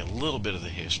had told me a little bit of the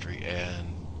history, and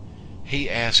he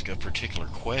asked a particular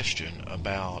question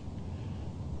about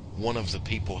one of the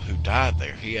people who died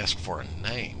there. He asked for a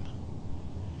name,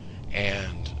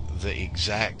 and the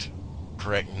exact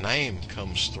correct name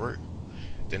comes through.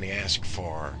 Then he asked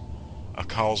for a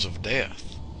cause of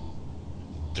death.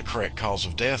 The correct cause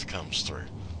of death comes through.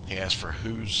 He asked for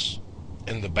who's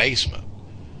in the basement,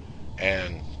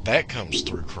 and that comes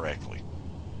through correctly.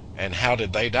 And how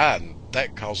did they die? And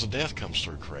that cause of death comes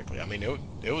through correctly. I mean,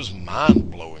 it was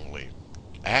mind-blowingly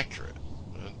accurate.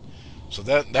 So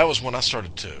that was when I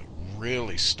started to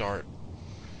really start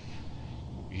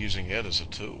using it as a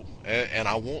tool. And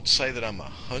I won't say that I'm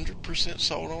 100%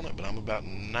 sold on it, but I'm about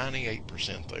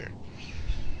 98% there.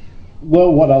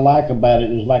 Well, what I like about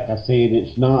it is, like I said,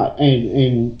 it's not,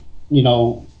 and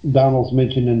Donald's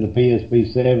mentioning the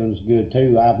PSP-7 is good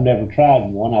too. I've never tried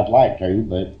one. I'd like to,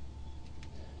 but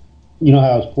you know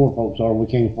how us poor folks are. We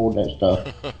can't afford that stuff.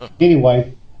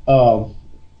 Anyway, the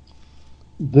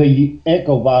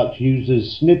Echovox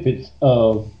uses snippets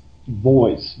of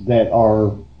voice that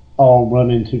are all run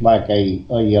into like a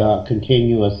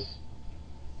continuous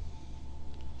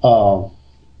file.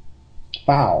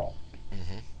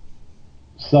 Mm-hmm.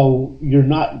 So you're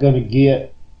not going to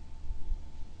get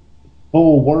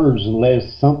full words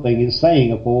unless something is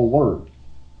saying a full word.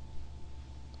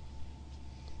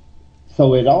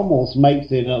 So it almost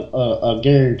makes it a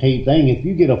guaranteed thing. If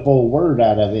you get a full word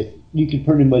out of it, you can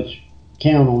pretty much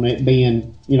count on it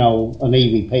being, an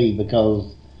EVP,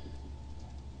 because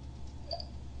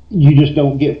you just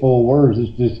don't get full words.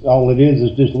 It's just, all it is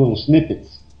just little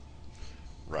snippets.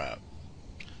 Right.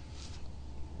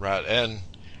 And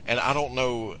I don't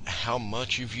know how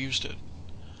much you've used it,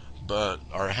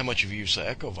 or how much you've used the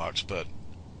Echovox, but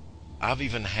I've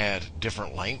even had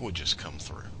different languages come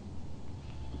through.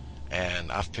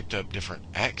 And I've picked up different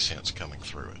accents coming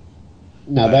through it.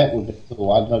 Now that would be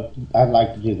cool. I'd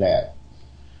like to do that.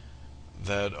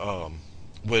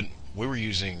 When we were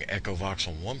using Echovox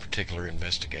on one particular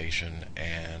investigation,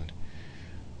 and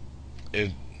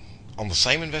on the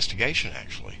same investigation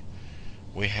actually,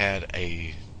 we had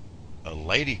a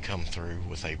lady come through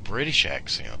with a British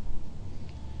accent,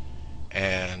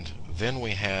 and then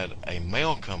we had a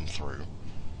male come through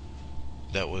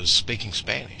that was speaking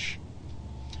Spanish.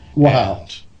 Wow.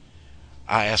 And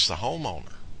I asked the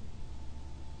homeowner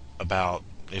about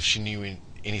if she knew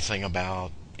anything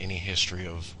about any history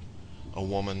of a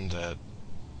woman that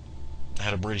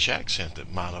had a British accent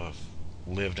that might have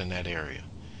lived in that area.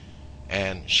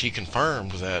 And she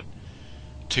confirmed that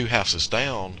 2 houses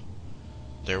down,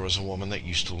 there was a woman that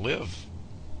used to live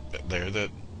there that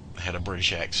had a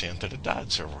British accent that had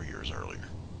died several years earlier.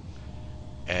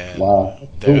 And Wow.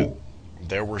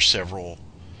 there were several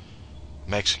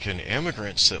Mexican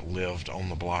immigrants that lived on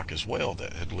the block as well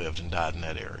that had lived and died in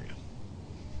that area.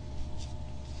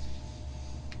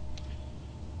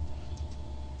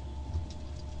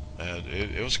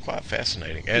 It was quite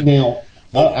fascinating. And Now,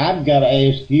 I've got to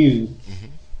ask you, Mhm.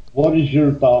 what is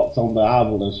your thoughts on the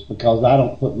obelisk? Because I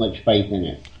don't put much faith in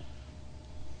it.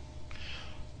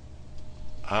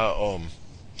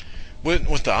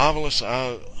 With the obelisk,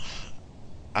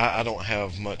 I don't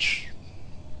have much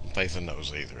faith in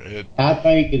those either. I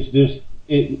think it's just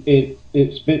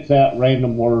it spits out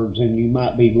random words, and you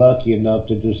might be lucky enough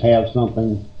to just have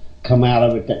something come out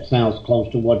of it that sounds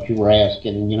close to what you were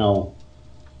asking. You know,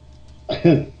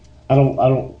 I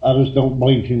just don't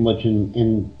believe too much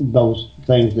in those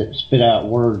things that spit out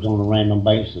words on a random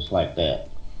basis like that.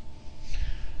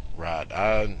 Right.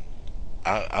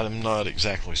 I'm not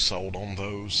exactly sold on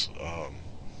those.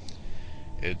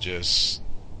 It's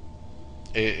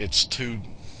too.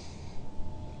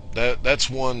 That's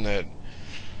one that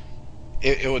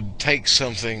it would take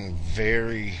something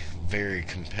very, very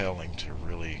compelling to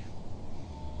really,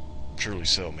 truly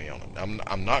sell me on it.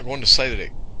 I'm not going to say that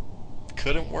it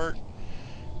couldn't work,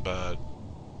 but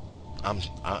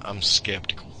I'm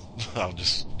skeptical. I'll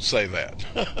just say that.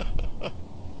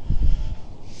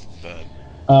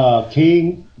 But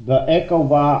King, the Echo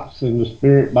Box and the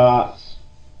Spirit Box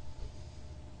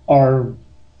are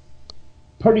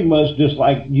pretty much just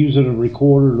like using a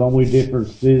recorder. The only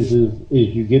difference is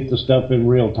you get the stuff in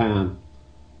real time.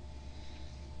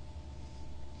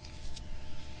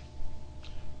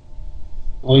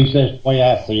 At least that's the way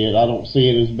I see it. I don't see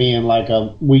it as being like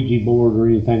a Ouija board or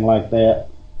anything like that.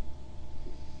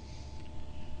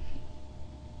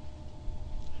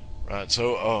 right.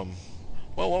 So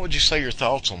well, what would you say your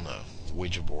thoughts on the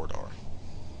Ouija board are?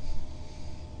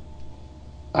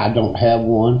 I don't have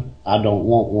one. I don't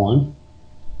want one.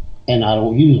 And I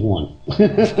don't use one.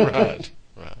 Right.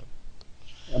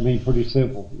 I mean, pretty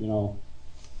simple, you know.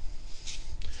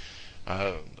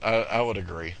 I would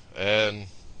agree, and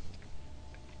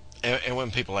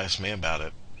when people ask me about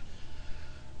it,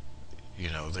 you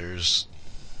know, there's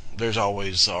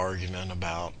always the argument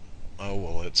about, oh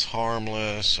well, it's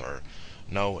harmless, or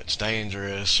no, it's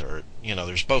dangerous, or you know,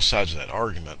 there's both sides of that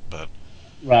argument. But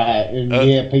Right,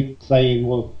 and people saying,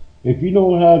 well, if you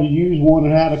know how to use one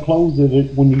and how to close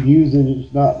it, when you use it,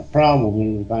 it's not a problem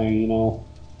and everything, you know.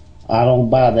 I don't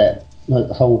buy that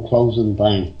whole closing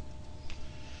thing.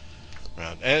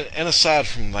 right, and aside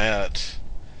from that,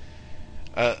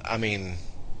 I mean,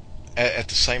 at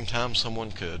the same time,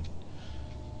 someone could,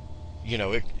 you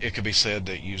know, it could be said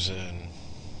that using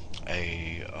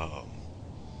a,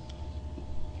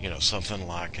 you know, something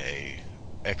like a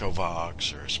Echo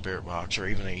Vox or a Spirit Box or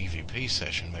even an EVP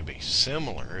session may be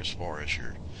similar as far as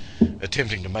you're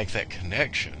attempting to make that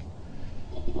connection.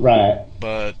 Right.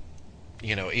 But,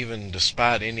 you know, even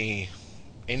despite any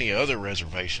other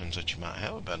reservations that you might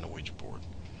have about the Ouija board,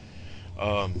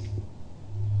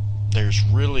 there's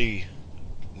really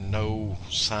no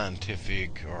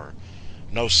scientific or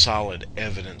no solid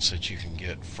evidence that you can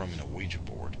get from an Ouija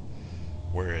board,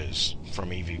 whereas from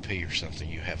EVP or something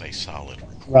you have a solid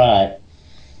record. Right.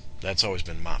 That's always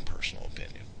been my personal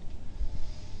opinion.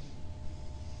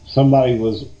 Somebody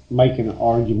was making an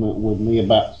argument with me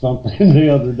about something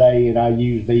the other day, and I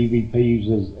used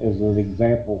EVPs as an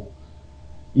example.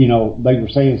 You know, they were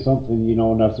saying something, you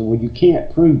know, and I said, well, you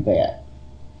can't prove that.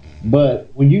 But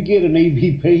when you get an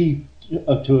EVP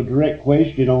to a direct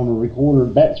question on a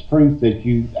recorder, that's proof that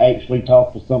you actually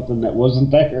talked to something that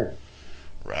wasn't there.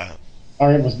 Right.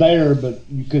 Or it was there, but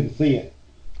you couldn't see it.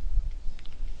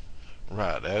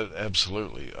 Right,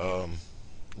 absolutely.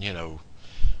 You know,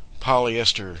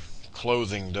 polyester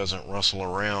clothing doesn't rustle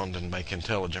around and make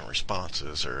intelligent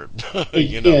responses, or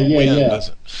you know, wind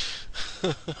doesn't.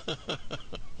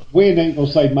 Wind ain't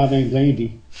gonna say my name's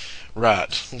Andy.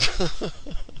 Right.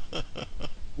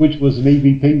 Which was an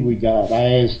EVP we got.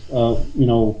 I asked, you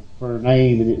know, for a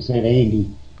name, and it said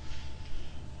Andy.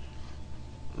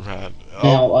 Right.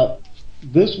 Now,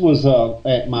 this was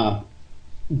at my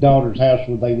daughter's house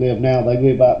where they live now. They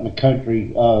live out in the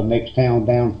country, next town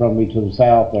down from me to the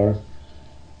south there.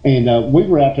 And we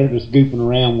were out there just goofing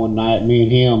around one night, me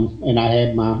and him, and I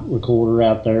had my recorder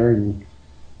out there, and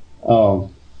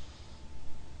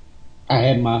I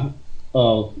had my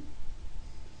little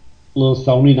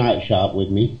Sony night shot with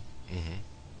me,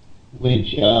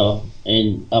 which,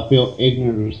 and I feel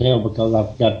ignorant as hell because I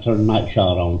forgot to turn the night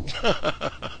shot on.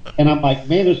 And I'm like,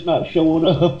 man, it's not showing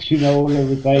up, you know, and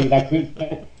everything.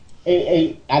 And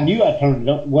I knew I turned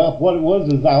it on. Well, what it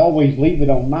was is I always leave it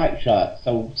on night shot,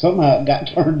 so somehow it got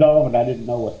turned off and I didn't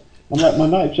know it. I'm like, my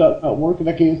night shot's not working.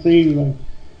 I can't see anything.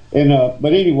 And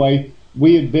but anyway,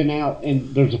 we had been out,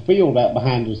 and there's a field out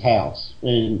behind his house,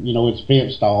 and it's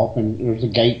fenced off, and there's a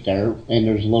gate there, and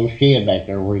there's a little shed back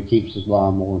there where he keeps his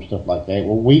lawnmower and stuff like that.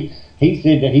 Well, he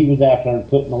said that he was out there and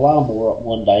putting the lawnmower up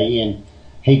one day, and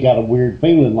he got a weird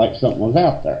feeling like something was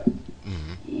out there.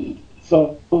 Mm-hmm.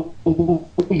 So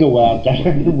we go out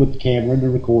there with the camera and the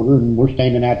recorder, and we're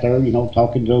standing out there,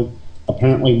 talking to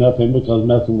apparently nothing because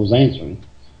nothing was answering.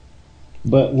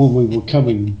 But when we were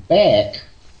coming back,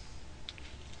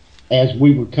 as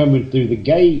we were coming through the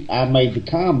gate, I made the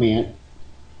comment,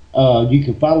 you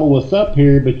can follow us up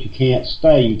here, but you can't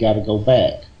stay. You got to go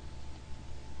back.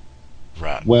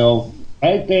 Right. Well,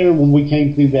 right there when we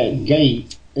came through that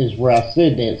gate is where I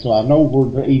said that, so I know where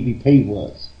the EVP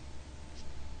was.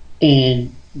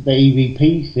 And the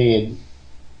EVP said,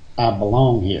 I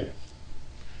belong here.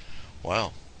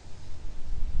 Wow.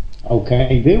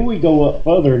 Okay, then we go up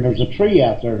further, and there's a tree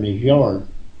out there in his yard,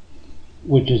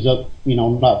 which is up,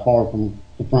 not far from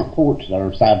the front porch there,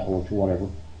 or side porch or whatever.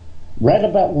 Right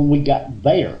about when we got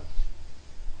there,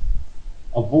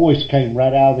 a voice came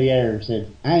right out of the air and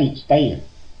said, I ain't staying.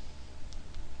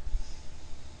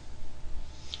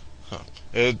 Huh.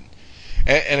 And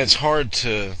it's hard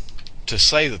to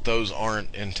say that those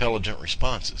aren't intelligent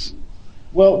responses.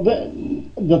 Well,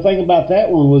 the thing about that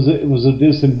one was it was a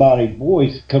disembodied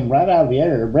voice come right out of the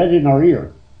air, right in our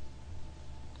ear.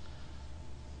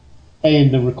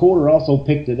 And the recorder also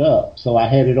picked it up, so I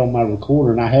had it on my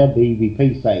recorder, and I have the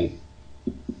EVP saved.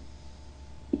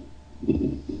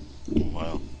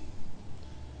 Wow.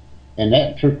 And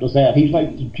that tripped us out. He's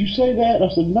like, did you say that? I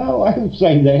said, no, I didn't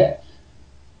say that.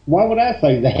 Why would I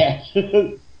say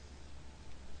that?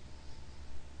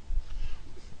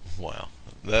 Wow.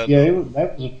 That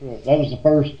was the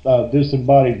first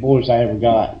disembodied voice I ever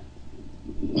got.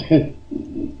 And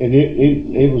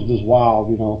it was just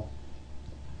wild,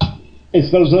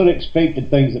 It's those unexpected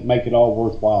things that make it all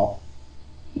worthwhile.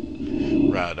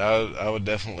 Right, I would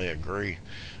definitely agree.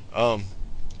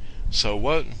 So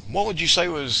what would you say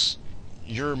was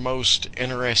your most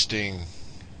interesting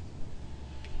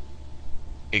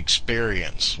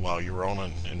experience while you were on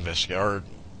an investigation, or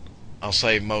I'll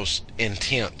say most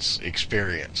intense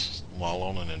experience while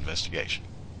on an investigation?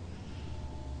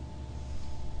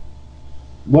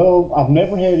 Well, I've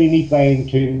never had anything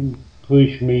to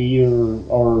push me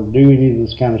or do any of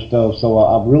this kind of stuff, so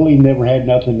I've really never had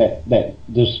nothing that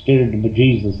just scared the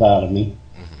bejesus out of me.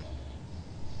 Mm-hmm.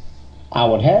 I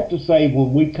would have to say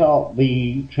when we caught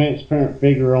the transparent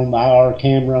figure on the IR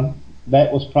camera,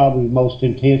 that was probably the most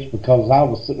intense because I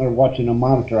was sitting there watching a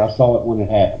monitor. I saw it when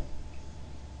it happened.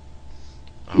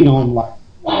 I'm like,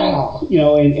 wow,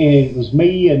 and it was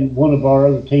me and one of our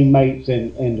other teammates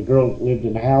and the girl that lived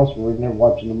in the house. We were in there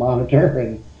watching the monitor,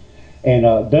 and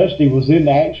Dusty was in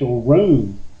the actual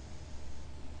room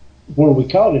where we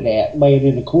caught it at, laying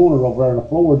in the corner over on the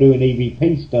floor doing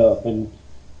EVP stuff, and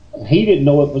he didn't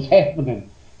know it was happening.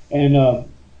 And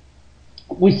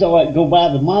we saw it go by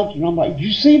the monitor, and I'm like, did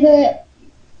you see that?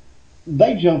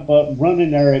 They jump up, run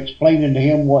in there, explaining to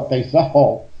him what they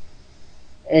saw.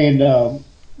 And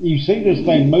you see this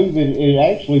thing moving. It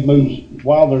actually moves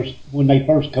when they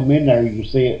first come in there, you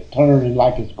see it turning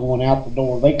like it's going out the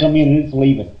door. They come in and it's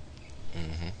leaving.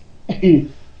 Mm-hmm.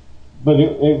 But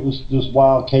it was just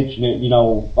wild catching it,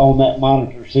 on that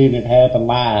monitor, seeing it happen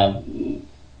live.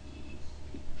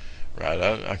 Right,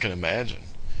 I can imagine.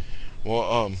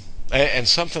 Well, and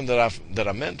something that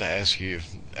I meant to ask you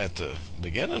at the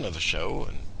beginning of the show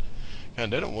and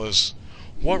kind of didn't was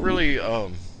what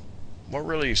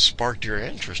really sparked your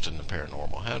interest in the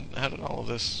paranormal? How did all of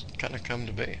this kind of come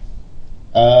to be?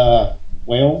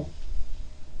 Well,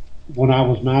 when I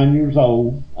was 9 years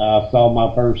old, I saw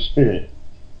my first spirit.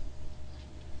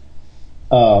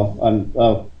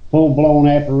 A full-blown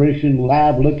apparition,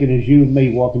 live looking as you and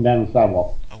me walking down the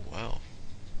sidewalk. Oh,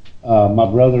 wow. My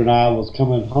brother and I was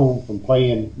coming home from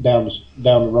playing down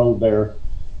the road there.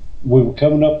 We were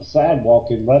coming up the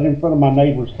sidewalk, and right in front of my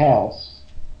neighbor's house,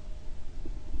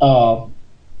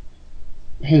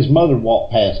 his mother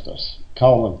walked past us,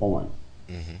 calling for him.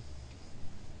 Mm-hmm.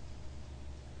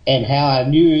 And how I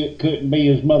knew it couldn't be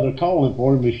his mother calling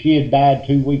for him is she had died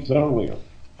 2 weeks earlier.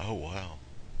 Oh, wow.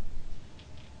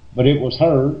 But it was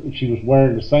her, and she was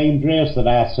wearing the same dress that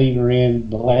I seen her in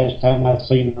the last time I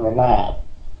seen her alive.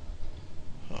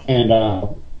 Huh. And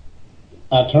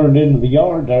I turned into the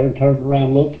yard there and turned around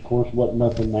and looked. Of course, wasn't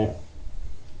nothing there.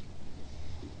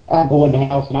 I go in the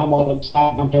house and I'm all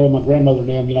excited. I'm telling my grandmother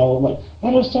them, I'm like,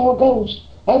 I just saw a ghost.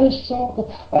 I saw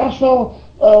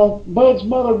Bud's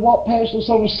mother walk past us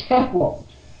on the sidewalk.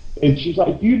 And she's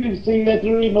like, you didn't see that?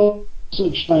 There ain't no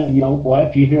such thing. You know, well,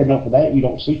 after you hear enough of that, you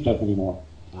don't see stuff anymore.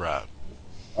 Right.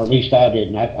 Or at least I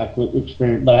didn't. I quit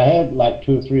experience, but I had like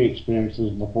 2 or 3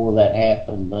 experiences before that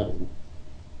happened. But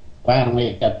finally,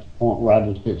 it got to the point where I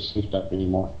just didn't see stuff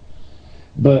anymore.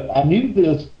 But I knew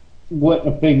this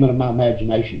wasn't a figment of my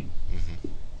imagination.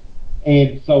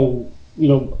 And so, you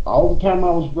know, all the time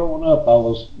I was growing up, I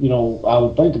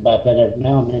would think about that every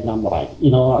now and then. I'm like,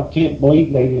 you know, I can't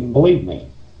believe they didn't believe me.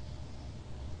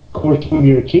 Of course, when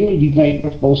you're a kid, you think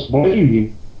they're supposed to believe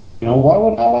you. You know, why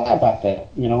would I lie about that,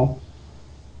 you know?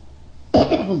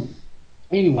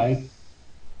 Anyway,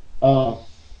 I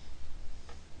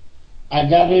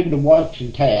got into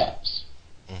watching Taps.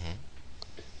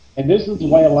 And this is the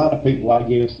way a lot of people, I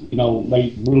guess, you know,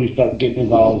 they really start getting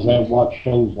involved. They watch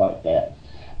shows like that.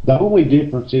 The only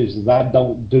difference is I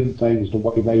don't do things the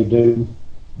way they do.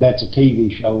 That's a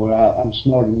TV show, and I'm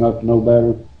smart enough to know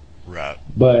better. Right.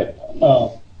 But,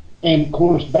 and of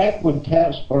course, back when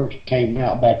Taps first came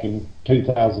out, back in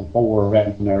 2004,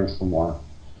 around there somewhere,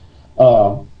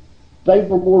 they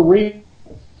were more real.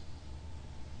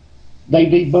 They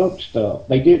debunked stuff.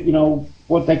 They did, you know,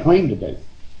 what they claimed to do.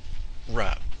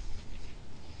 Right.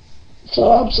 So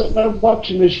I'm sitting there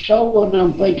watching this show, and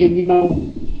I'm thinking, you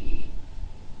know,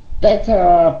 that's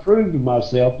how I proved to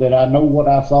myself that I know what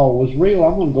I saw was real.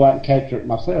 I'm going to go out and capture it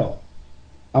myself.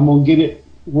 I'm going to get it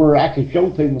where I can show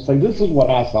people and say, this is what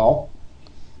I saw.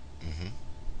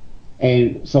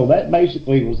 And so that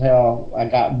basically was how I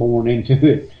got born into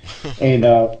it. And,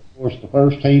 of course, the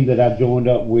first team that I joined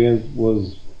up with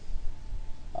was,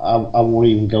 I won't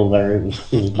even go there. It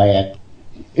was bad.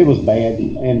 It was bad.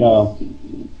 And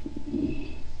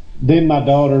then my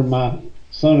daughter and my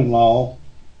son-in-law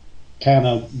kind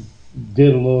of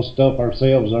did a little stuff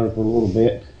ourselves there for a little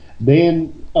bit.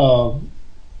 Then,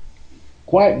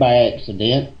 quite by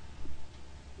accident,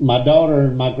 my daughter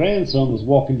and my grandson was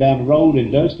walking down the road,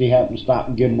 and Dusty happened to stop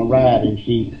and give them a ride,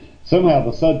 and somehow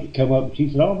the subject come up, and she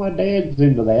said, oh, my dad's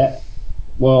into that.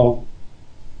 Well,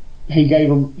 he gave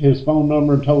him his phone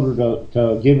number and told her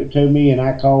to give it to me, and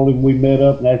I called him, we met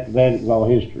up, and after that it was all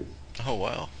history. Oh,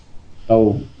 wow.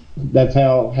 So that's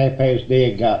how Half Past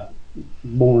Dead got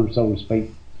born, so to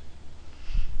speak.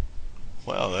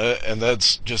 Well, and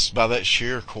that's just by that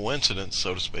sheer coincidence,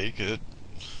 so to speak, it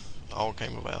all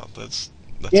came about. That's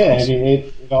yeah, awesome. And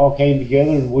it all came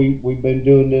together, and we've been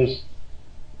doing this,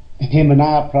 him and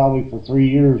I, probably for 3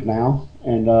 years now,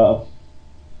 and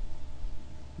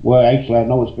well, actually, I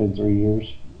know it's been 3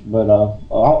 years, but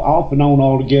off and on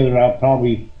all together, I've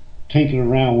probably tinkered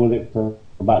around with it for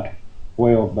about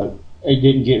 12, but it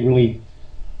didn't get really,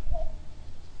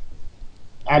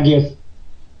 I guess,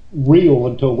 real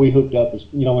until we hooked up,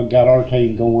 you know, and got our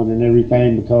team going and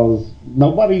everything, because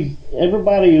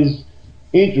everybody is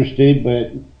interested,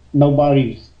 but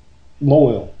nobody's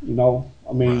loyal, you know.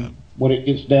 I mean, Right. when it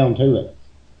gets down to it.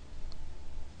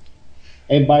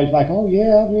 Everybody's like, oh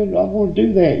yeah, I want to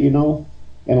do that, you know.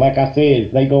 And like I said,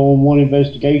 if they go on one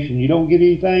investigation, you don't get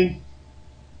anything,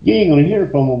 you ain't going to hear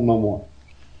from them no more.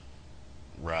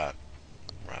 Right.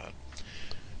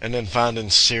 And then finding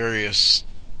serious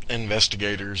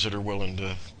investigators that are willing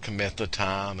to commit the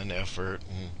time and effort.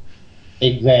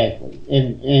 Exactly.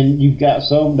 And you've got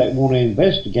some that want to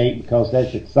investigate because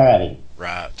that's exciting.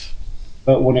 Right.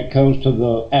 But when it comes to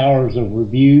the hours of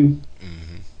review,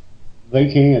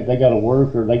 they can't. They got to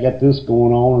work, or they got this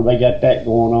going on, or they got that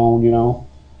going on, you know.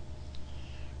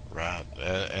 Right.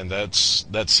 And that's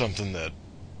something that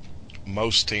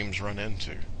most teams run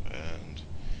into.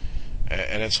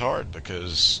 And it's hard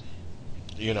because,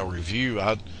 you know, review,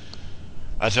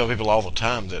 I tell people all the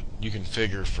time that you can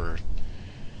figure for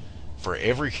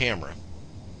every camera,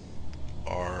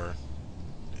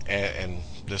 and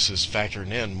this is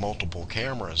factoring in multiple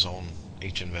cameras on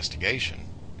each investigation.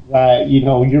 Right, you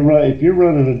know, if you're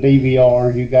running a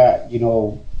DVR,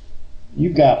 you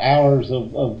got hours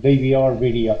of DVR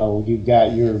video, you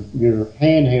got your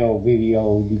handheld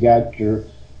video, you got your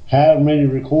how many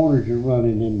recorders you're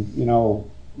running, and you know,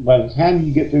 by the time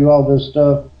you get through all this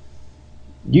stuff,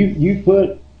 you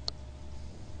put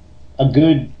a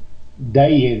good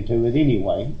day into it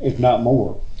anyway, if not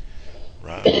more.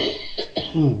 Right.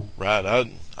 Right.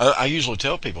 I usually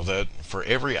tell people that for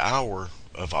every hour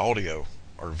of audio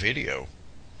or video,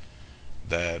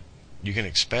 that you can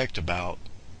expect about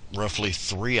roughly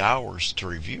 3 hours to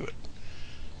review it,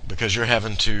 because you're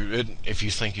having to, if you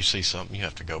think you see something, you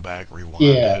have to go back, rewind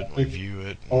it, review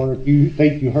it. Or if you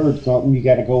think you heard something, you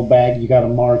got to go back, you got to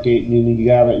mark it, and then you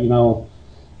got to, you know,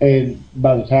 and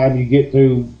by the time you get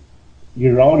through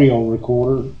your audio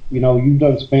recorder, you've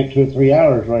done spent 2 or 3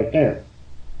 hours right there.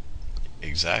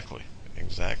 Exactly.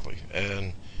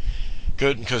 And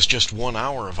good, because just 1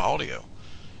 hour of audio,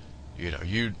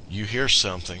 you hear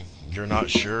something, you're not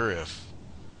sure if,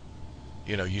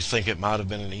 you think it might have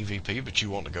been an EVP, but you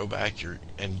want to go back,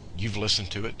 and you've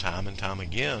listened to it time and time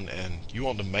again, and you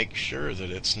want to make sure that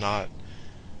it's not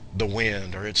the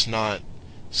wind, or it's not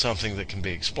something that can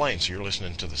be explained. So you're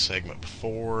listening to the segment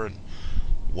before, and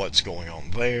what's going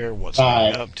on there, what's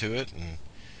leading up to it, and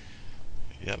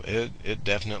yeah, it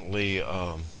definitely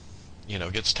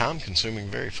gets time consuming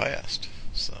very fast.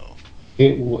 So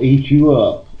it will eat you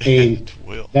up, and it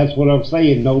will. That's what I'm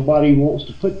saying. Nobody wants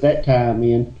to put that time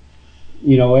in.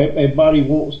 Everybody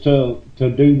wants to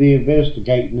do the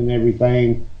investigating and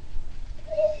everything.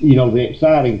 The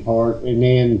exciting part, and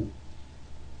then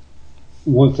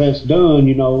once that's done,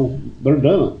 they're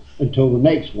done until the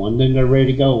next one. Then they're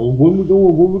ready to go. Well, when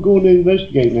we going to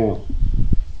investigate now?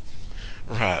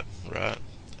 Right.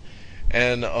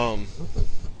 And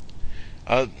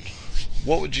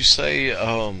what would you say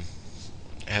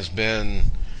has been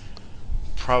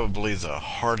probably the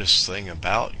hardest thing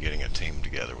about getting a team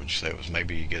together? Would you say it was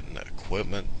maybe getting the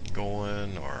equipment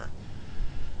going, or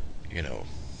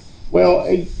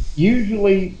Well,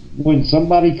 usually when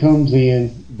somebody comes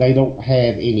in, they don't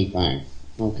have anything.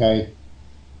 Okay,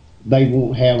 they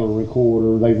won't have a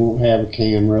recorder, they won't have a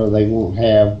camera, they won't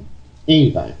have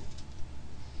anything.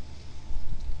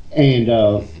 And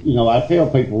I tell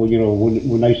people,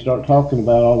 when they start talking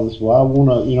about all this, well, I want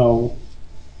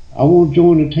to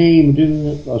join the team and do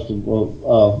this. I said,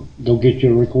 well, go get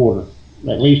you a recorder.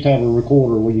 At least have a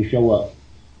recorder when you show up.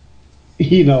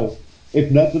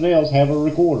 If nothing else, have a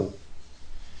recorder.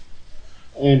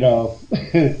 And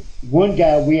one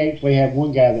guy, we actually had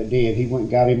one guy that did. He went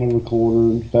and got him a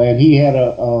recorder and stuff. And he had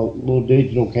a little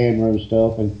digital camera and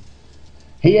stuff. And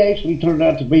he actually turned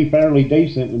out to be fairly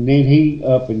decent. And then he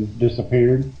up and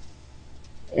disappeared.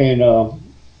 And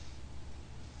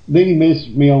then he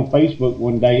messaged me on Facebook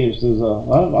one day and says,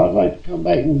 I'd like to come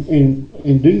back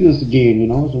and do this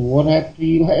again. I said, what happened to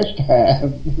you last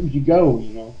time? Where'd you go?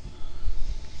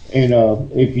 And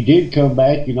if you did come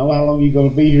back, how long are you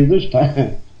going to be here this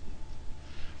time?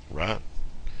 Right.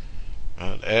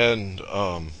 And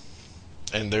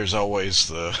there's always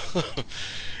the,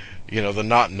 the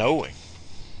not knowing.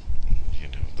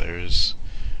 There's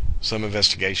some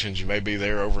investigations you may be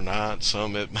there overnight,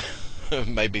 some it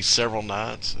may be several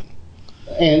nights.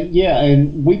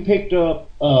 And we picked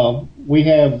up, we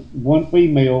have one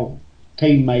female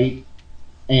teammate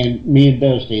and me and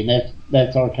Dusty, and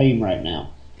that's our team right now.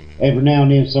 Mm-hmm. Every now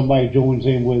and then somebody joins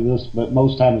in with us, but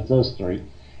most times it's us three.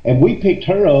 And we picked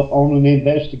her up on an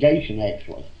investigation,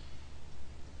 actually.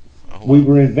 Oh. We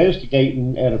were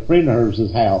investigating at a friend of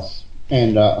hers' house,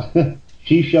 and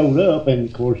she showed up, and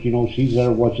of course, she's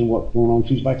there watching what's going on.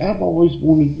 She's like, I've always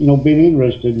wanted, been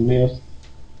interested in this.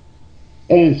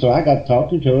 And so I got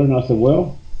talking to her, and I said,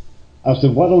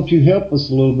 why don't you help us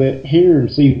a little bit here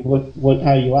and see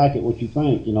how you like it, what you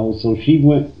think, So she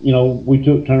went, we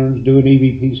took turns doing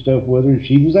EVP stuff with her, and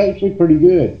she was actually pretty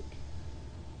good.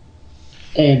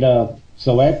 And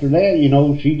so after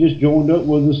that, she just joined up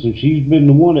with us, and she's been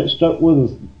the one that stuck with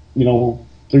us,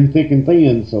 through thick and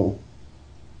thin, so.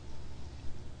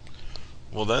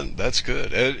 Well, that's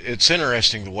good. It's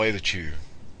interesting the way that you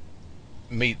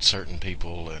meet certain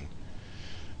people and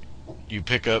you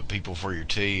pick up people for your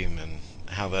team and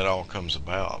how that all comes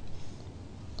about.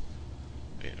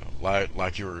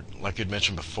 Like you'd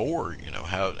mentioned before,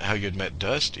 how you'd met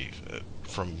Dusty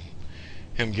from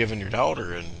him giving your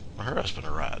daughter and her husband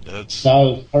a ride. That's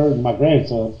her and my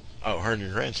grandson. Oh, her and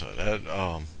your grandson. That,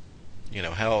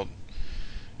 how,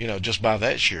 just by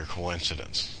that sheer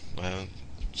coincidence.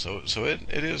 So it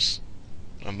is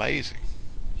amazing.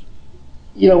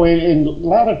 And a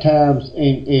lot of times,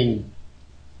 and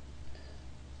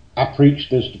I preach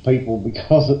this to people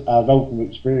because I know from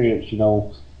experience,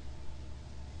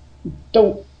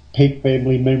 don't pick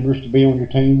family members to be on your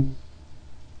team.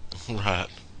 Right.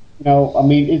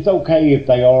 It's okay if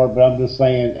they are, but I'm just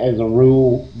saying, as a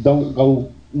rule, don't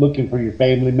go looking for your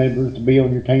family members to be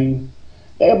on your team.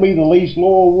 They'll be the least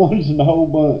loyal ones in the whole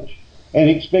bunch. And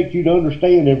expect you to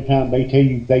understand every time they tell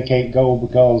you they can't go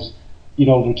because,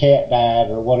 the cat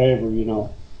died or whatever,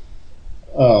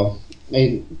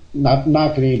 And not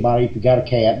knocking anybody if you got a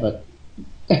cat, but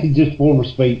just form of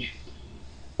speech.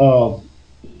 They'll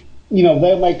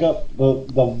make up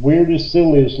the weirdest,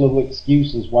 silliest little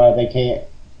excuses why they can't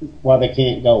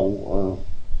go. Or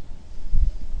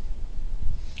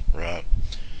right.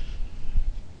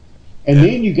 And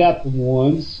then you got the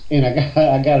ones, and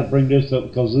I got to bring this up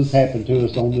because this happened to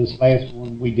us on this last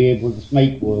one we did where the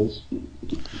snake was.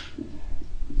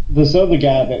 This other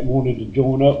guy that wanted to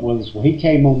join up with us, well, he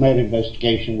came on that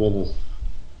investigation with us,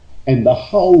 and the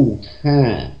whole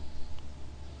time,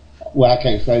 well, I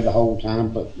can't say the whole time,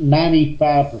 but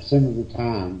 95% of the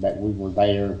time that we were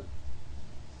there,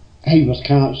 he was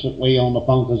constantly on the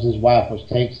phone because his wife was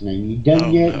texting him. You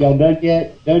done yet? No. Y'all done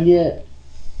yet? Done yet?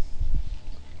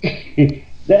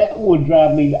 That would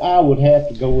drive me. I would have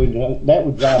to go into. That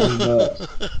would drive me nuts.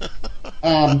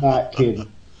 I'm not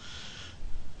kidding.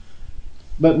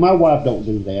 But my wife don't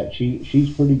do that.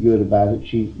 She's pretty good about it.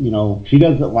 She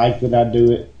doesn't like that I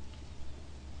do it,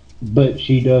 but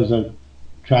she doesn't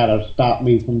try to stop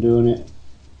me from doing it,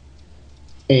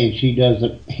 and she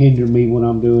doesn't hinder me when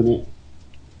I'm doing it.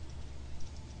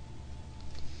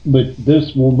 But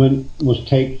this woman was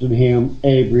texting him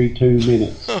every 2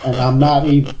 minutes, and I'm not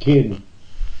even kidding.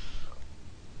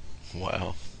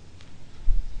 Wow.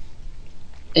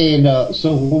 And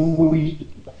so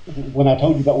when I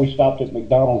told you about we stopped at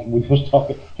McDonald's, we was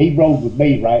talking. He rode with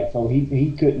me, right? So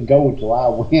he couldn't go until I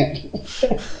went.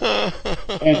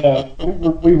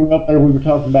 And we were up there. We were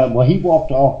talking about. Well, he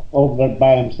walked off over there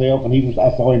by himself, and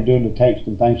I saw him doing the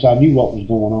texting thing, so I knew what was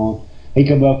going on. He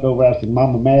come up over. I said,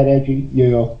 "Mama mad at you?"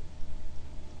 Yeah.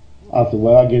 I said,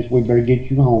 "Well, I guess we better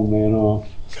get you home then."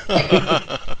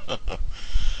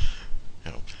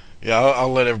 Yeah,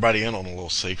 I'll let everybody in on a little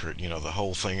secret. You know, the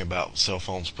whole thing about cell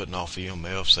phones putting off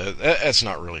EMFs, that's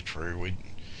not really true.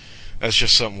 That's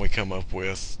just something we come up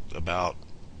with about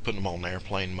putting them on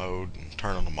airplane mode and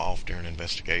turning them off during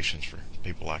investigations for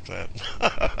people like that.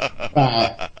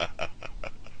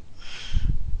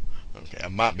 Okay, I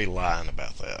might be lying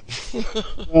about that.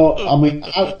 Well, I mean,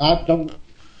 I don't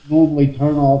normally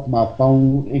turn off my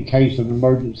phone in case an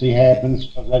emergency happens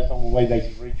because that's the only way they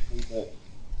can reach me. But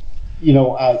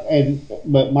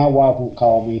but my wife won't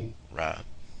call me, Right.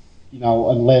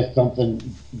 Unless something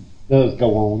does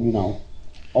go on,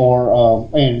 or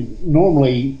and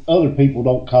normally other people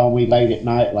don't call me late at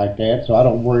night like that, so I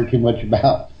don't worry too much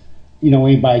about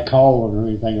anybody calling or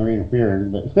anything or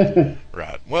interfering. But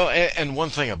Right. Well, and one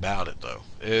thing about it though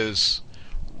is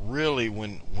really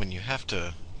when you have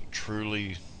to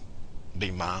truly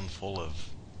be mindful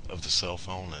of the cell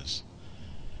phone is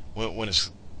when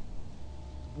it's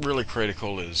really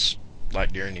critical is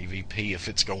like during EVP if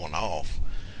it's going off,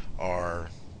 or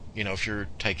if you're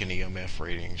taking EMF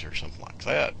readings or something like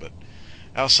that. But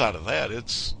outside of that,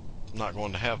 it's not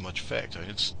going to have much effect. I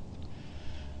mean, it's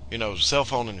cell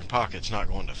phone in your pocket's not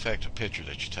going to affect a picture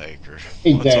that you take or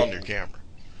what's on your camera.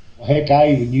 Heck,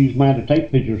 I even use mine to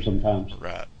take pictures sometimes.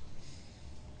 Right.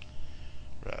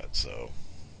 So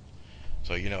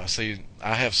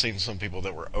I have seen some people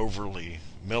that were overly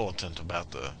militant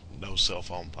about the no cell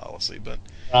phone policy, but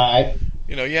Right.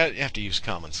 you have to use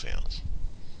common sense.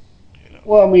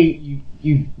 Well, I mean,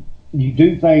 you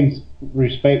do things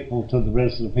respectful to the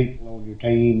rest of the people on your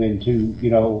team and to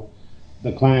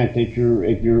the client if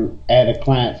you're at a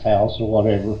client's house or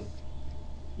whatever.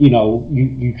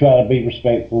 You try to be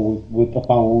respectful with the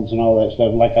phones and all that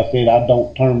stuff. Like I said, I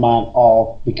don't turn mine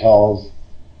off because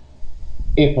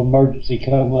if emergency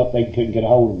come up, they couldn't get a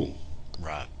hold of me.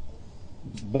 Right.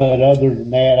 But other than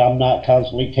that, I'm not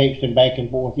constantly texting back and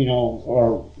forth,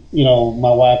 or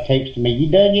my wife texting me,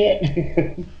 "You done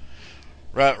yet?"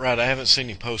 Right. I haven't seen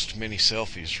you post many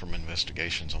selfies from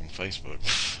investigations on Facebook.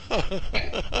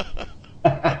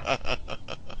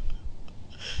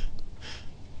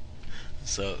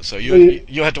 So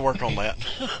you have to work on that.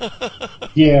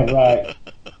 Yeah, right.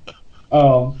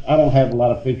 I don't have a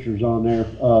lot of pictures on there.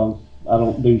 I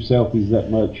don't do selfies that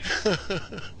much.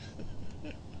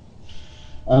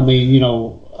 I mean,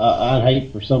 I'd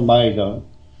hate for somebody to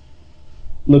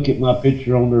look at my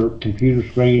picture on their computer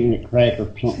screen and it crack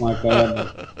or something like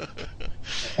that.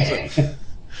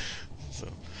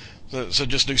 So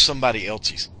just do somebody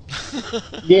else's.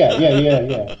 Yeah.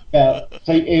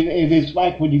 See, and it's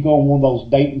like when you go on one of those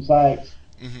dating sites,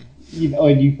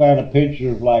 and you find a picture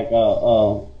of like,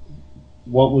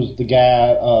 what was the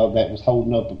guy that was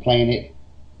holding up the planet?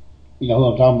 You know who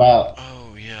I'm talking about?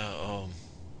 Oh yeah.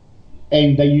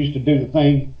 And they used to do the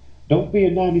thing, "Don't be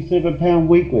a 97-pound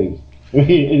weakling," and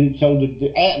it showed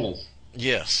the Atlas.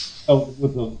 Yes. So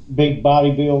with a big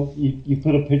body build, you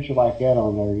put a picture like that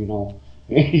on there,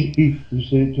 You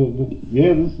said to him,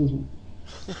 "Yeah, this is."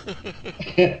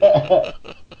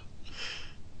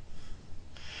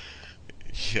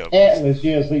 Yep. Atlas,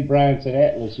 yeah. See, Brian said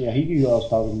Atlas. Yeah, he knew what I was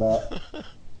talking about.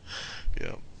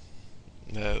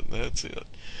 Yeah, that's it.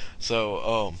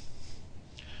 So,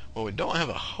 well, we don't have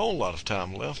a whole lot of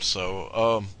time left.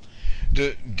 So,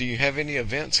 Do you have any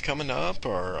events coming up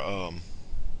or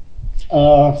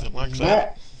Uh, something like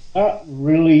that? not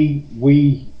really.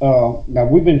 Now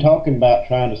we've been talking about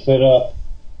trying to set up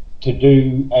to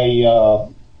do a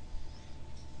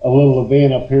little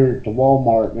event up here at the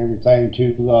Walmart and everything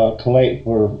to collect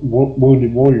for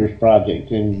Wounded Warriors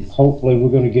Project, and hopefully we're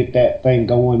going to get that thing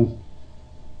going.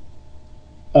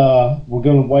 We're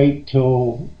going to wait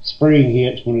till spring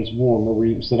hits when it's warmer, where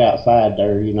you can sit outside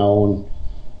there, and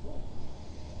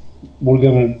we're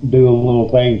going to do a little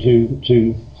thing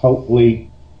to hopefully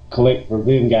collect for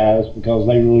them guys because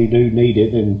they really do need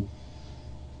it, and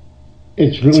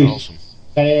it's That's really awesome.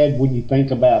 sad when you think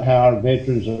about how our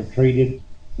veterans are treated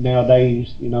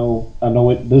nowadays. I know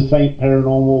this ain't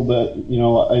paranormal, but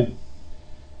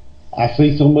I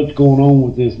see so much going on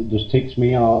with this that just ticks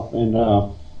me off, and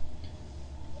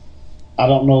I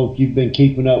don't know if you've been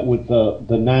keeping up with the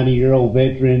 90-year-old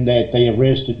veteran that they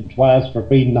arrested twice for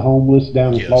feeding the homeless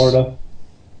down in Yes. Florida.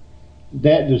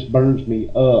 That just burns me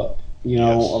up.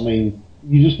 Yes. I mean,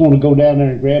 you just want to go down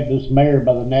there and grab this mayor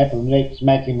by the nape of the neck,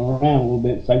 smack him around a little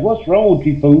bit, and say, "What's wrong with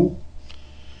you, fool?"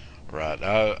 Right.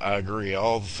 I agree.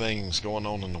 All the things going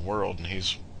on in the world, and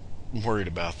he's worried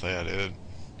about that.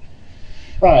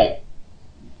 Right.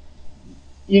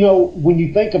 When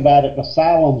you think about it,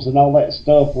 asylums and all that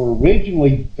stuff were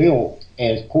originally built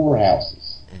as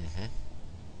poorhouses. Mhm.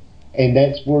 And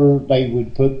that's where they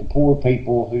would put the poor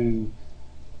people who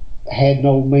had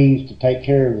no means to take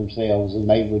care of themselves, and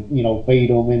they would, feed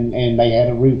them, and they had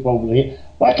a roof over their head.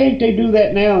 Why can't they do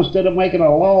that now instead of making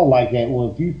a law like that? Well,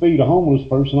 if you feed a homeless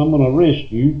person, I'm going to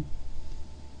arrest you.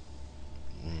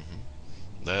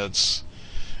 That's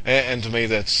and to me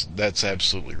that's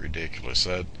absolutely ridiculous.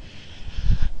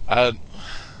 I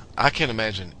can't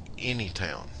imagine any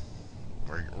town,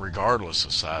 regardless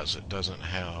of size, that doesn't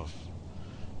have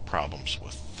problems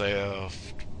with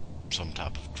theft, some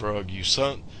type of drug use,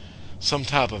 some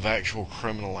type of actual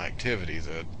criminal activity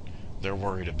that they're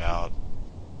worried about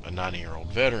a 90-year-old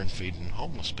veteran feeding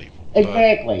homeless people.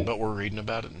 Exactly. But we're reading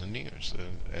about it in the news,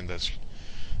 and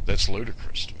that's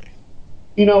ludicrous to me.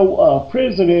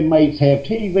 Prison inmates have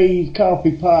TVs,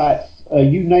 coffee pots,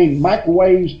 you name it,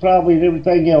 microwaves probably, and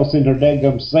everything else in their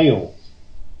daggum cells.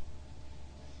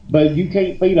 But you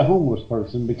can't feed a homeless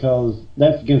person because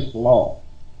that's against the law.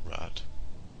 Right.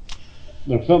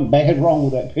 There's something bad wrong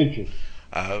with that picture.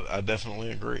 I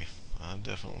definitely agree.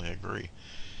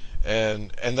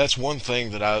 And that's one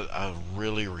thing that I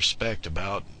really respect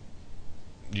about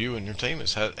you and your team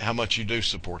is how much you do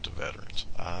support the veterans.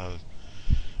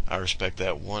 I respect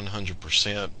that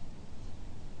 100%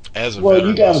 as a Well,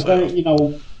 veteran you got to myself.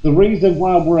 think, the reason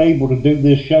why we're able to do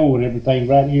this show and everything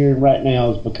right here and right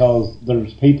now is because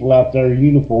there's people out there in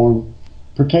uniform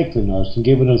protecting us and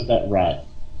giving us that right.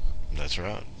 That's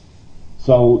right.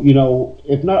 So,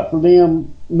 if not for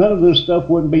them, none of this stuff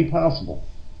wouldn't be possible.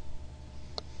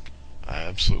 I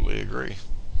absolutely agree.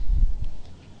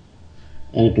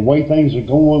 And if the way things are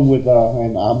going with,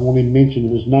 and I won't even mention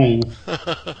his name,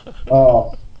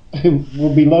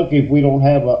 we'll be lucky if we don't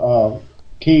have a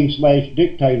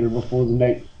king/dictator before the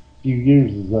next few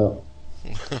years is up.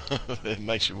 It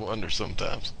makes you wonder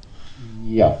sometimes.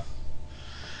 Yeah.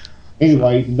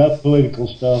 Anyway, enough political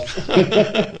stuff.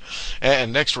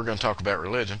 And next we're going to talk about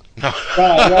religion. No.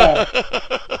 Right.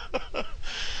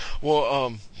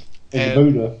 Well, And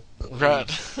Buddha. right.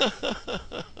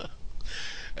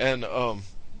 And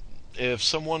if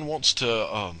someone wants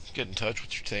to get in touch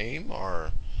with your team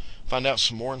or find out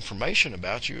some more information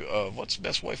about you, what's the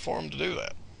best way for them to do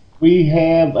that? We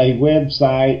have a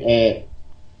website at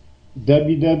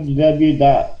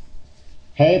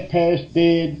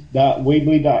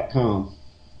www.halfpastdead.weebly.com.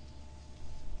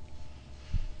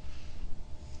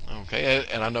 Okay,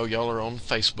 and I know y'all are on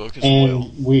Facebook as And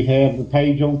well. we have the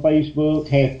page on Facebook,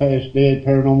 Half Past Dead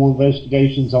Paranormal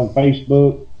Investigations on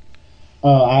Facebook.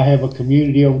 I have a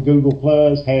community on Google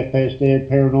Plus, Half Past Dead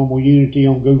Paranormal Unity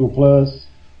on Google Plus.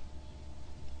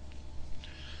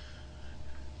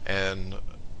 And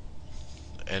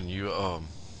you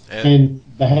And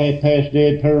the Half Past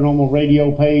Dead Paranormal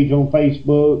Radio page on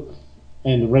Facebook,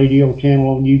 and the radio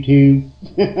channel on YouTube.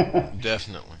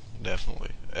 definitely,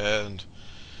 and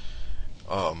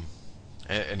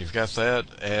you've got that.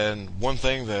 And one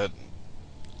thing that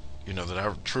that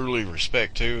I truly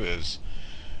respect too is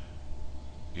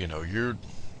you're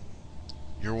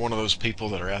one of those people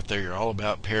that are out there. You're all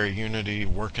about para-unity,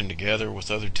 working together with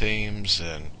other teams,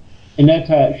 And that's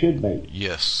how it should be.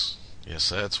 yes,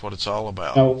 that's what it's all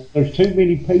about. There's too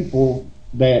many people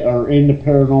that are in the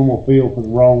paranormal field for the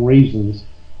wrong reasons,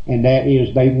 and that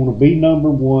is they want to be number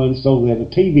one so that a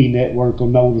TV network will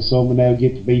notice them and they'll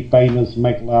get to be famous and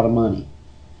make a lot of money.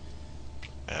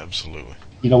 Absolutely.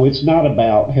 It's not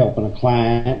about helping a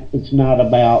client. It's not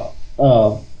about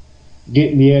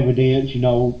getting the evidence,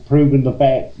 proving the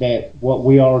fact that what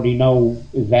we already know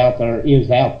is out there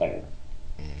is out there.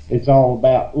 Mm-hmm. It's all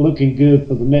about looking good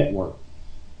for the network.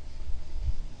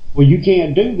 Well, you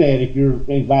can't do that if you're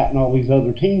inviting all these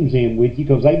other teams in with you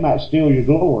because they might steal your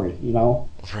glory,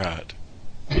 Right.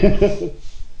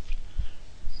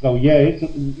 So yeah, it's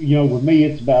with me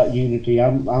it's about unity.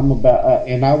 I'm about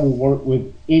and I will work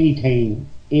with any team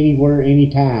anywhere,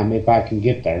 anytime if I can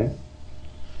get there.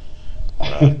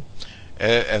 Right.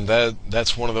 And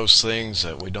that's one of those things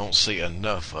that we don't see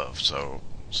enough of. So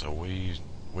we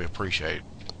appreciate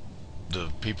the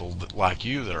people like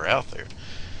you that are out there.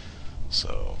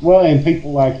 So well, and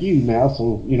people like you now.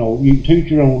 So you toot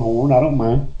your own horn. I don't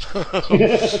mind.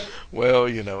 well,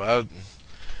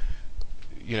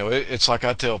 it's like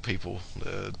I tell people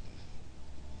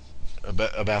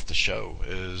about the show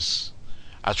is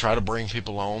I try to bring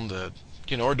people on that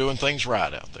are doing things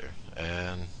right out there,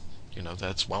 and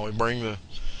that's why we bring the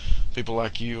people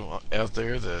like you out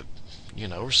there that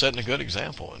are setting a good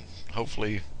example, and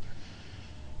hopefully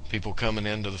people coming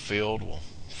into the field will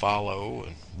follow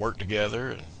and work together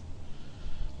and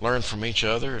learn from each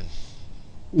other. And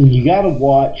you got to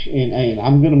watch, and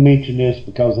I'm going to mention this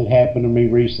because it happened to me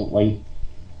recently.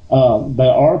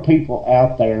 There are people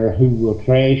out there who will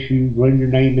trash you, run your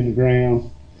name in the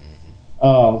ground,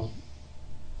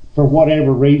 for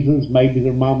whatever reasons. Maybe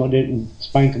their mama didn't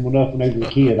spank them enough when they were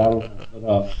a kid. I don't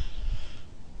know. But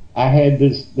I had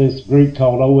this group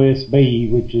called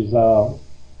OSB, which is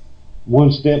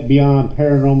One Step Beyond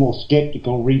Paranormal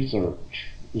Skeptical Research,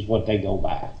 is what they go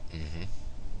by. Mm-hmm.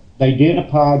 They did a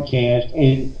podcast,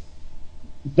 and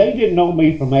they didn't know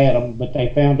me from Adam, but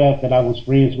they found out that I was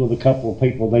friends with a couple of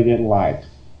people they didn't like.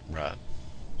 Right.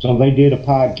 So they did a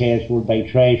podcast where they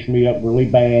trashed me up really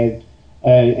bad,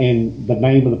 and the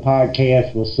name of the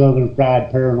podcast was Southern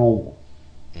Fried Paranormal,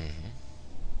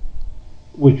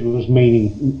 which was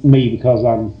meaning me because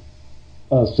I'm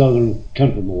a Southern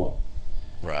country boy.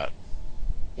 Right.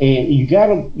 And you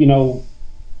gotta,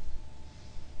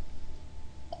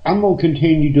 I'm gonna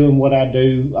continue doing what I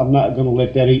do. I'm not gonna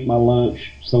let that eat my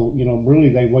lunch. So, really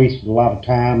they wasted a lot of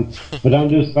time. But I'm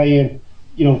just saying,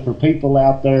 for people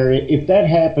out there, if that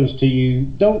happens to you,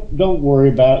 don't worry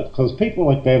about it because people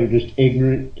like that are just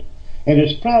ignorant. And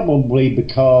it's probably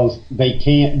because they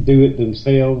can't do it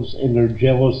themselves and they're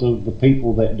jealous of the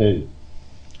people that do.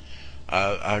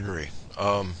 I agree.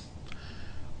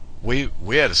 We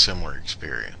had a similar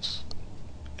experience,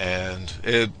 and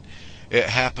it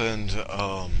happened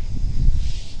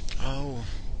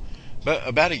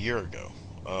about a year ago.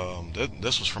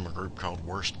 This was from a group called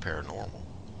Worst Paranormal,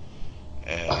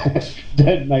 and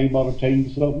that name ought to tell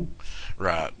you something.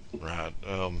 Right.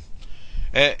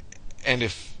 And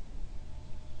if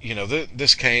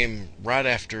this came right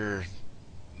after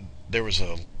there was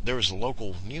a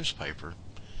local newspaper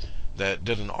that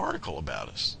did an article about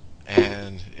us,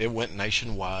 and it went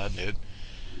nationwide. It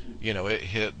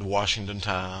hit the Washington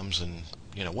Times and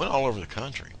went all over the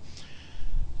country.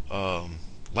 I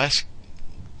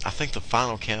think the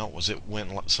final count was it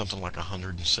went something like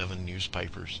 107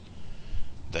 newspapers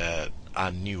that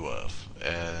I knew of,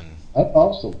 and that's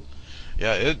awesome.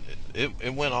 Yeah,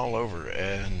 it went all over,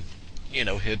 and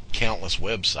hit countless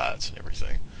websites and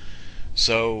everything.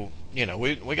 So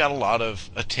we got a lot of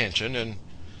attention, and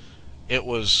it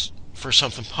was for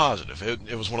something positive.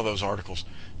 It was one of those articles.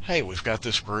 Hey, we've got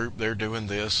this group. They're doing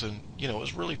this, and it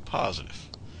was really positive.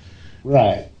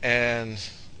 Right. And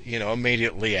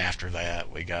immediately after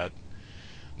that, we got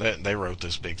that they wrote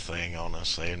this big thing on us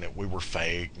saying that we were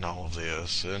fake and all of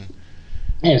this, and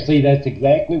yeah, see, that's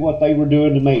exactly what they were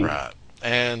doing to me. Right.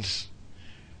 And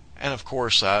of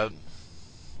course, they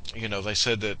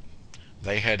said that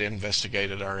they had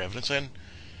investigated our evidence, and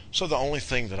so the only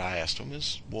thing that I asked them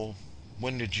is, well,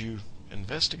 when did you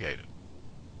investigate it?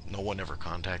 No one ever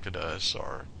contacted us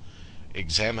or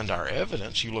examined our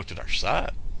evidence. You looked at our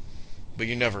site, but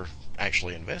you never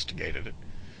actually investigated it.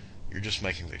 You're just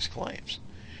making these claims.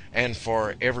 And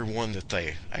for everyone that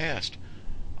they asked,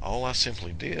 all I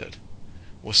simply did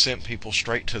was sent people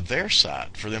straight to their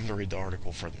site for them to read the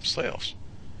article for themselves.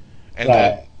 And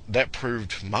right. that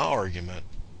proved my argument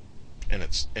in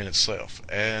itself.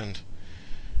 And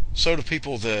so to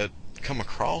people that come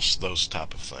across those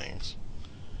type of things,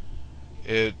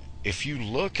 if you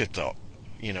look at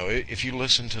if you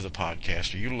listen to the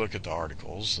podcast or you look at the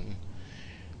articles, and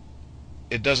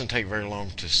it doesn't take very long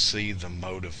to see the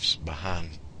motives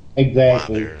behind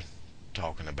exactly why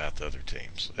talking about the other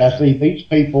teams. Now, see, these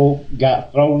people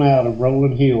got thrown out of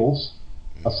Rolling Hills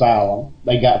Asylum.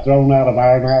 They got thrown out of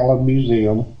Iron Island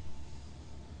Museum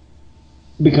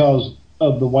because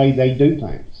of the way they do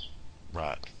things.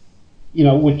 Right. You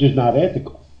know, which is not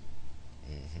ethical.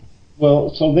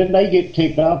 Well, so then they get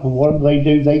ticked off, and what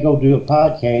do? They go do a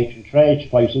podcast and trash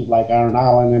places like Iron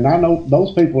Island, and I know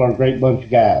those people are a great bunch of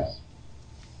guys.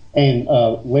 And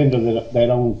Linda, that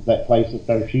owns that place up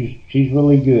there, she's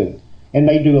really good, and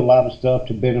they do a lot of stuff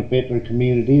to benefit their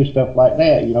community and stuff like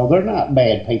that. You know, they're not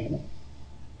bad people,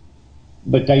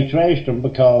 but they trashed them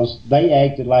because they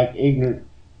acted like ignorant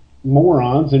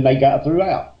morons, and they got threw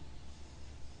out.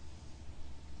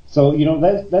 So you know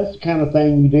that's the kind of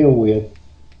thing you deal with.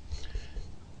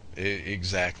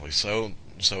 Exactly. So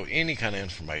any kind of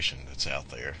information that's out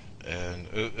there, and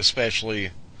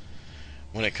especially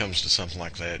when it comes to something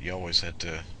like that, you always have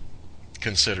to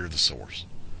consider the source.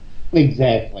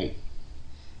 Exactly.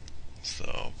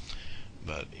 So,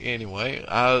 but anyway,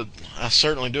 I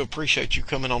certainly do appreciate you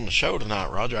coming on the show tonight,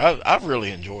 Roger. I've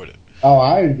really enjoyed it. Oh,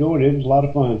 I enjoyed it. It was a lot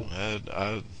of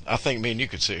fun. I think me and you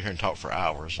could sit here and talk for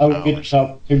hours. I don't get to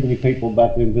talk to too many people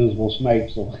about the invisible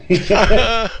snake, so.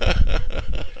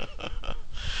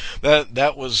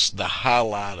 That was the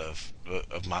highlight of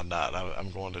my night.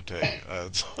 I'm going to tell you.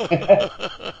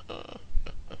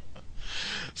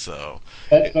 So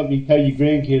that's something you tell your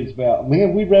grandkids about.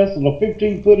 Man, we wrestled a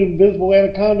 15-foot invisible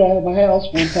anaconda out of my house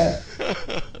one time.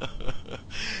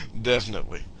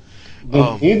 Definitely.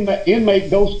 The inmate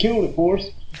ghost killed it for us.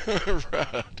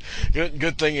 Right.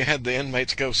 Good thing you had the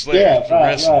inmates ghost there. Yeah,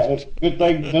 right. Good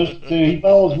thing he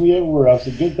follows me everywhere. I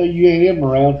said, good thing you ain't him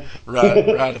around.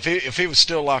 Right. If he was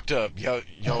still locked up, y'all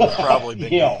would probably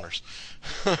been owners.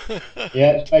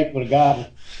 Yeah, Snake would have got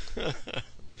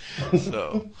him.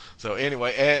 So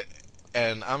anyway,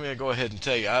 and I'm gonna go ahead and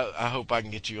tell you, I hope I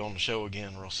can get you on the show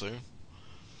again real soon.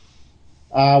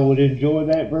 I would enjoy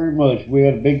that very much. We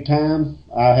had a big time.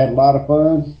 I had a lot of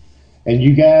fun. And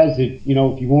you guys, if you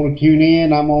want to tune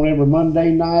in, I'm on every Monday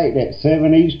night at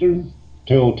 7 Eastern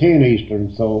till 10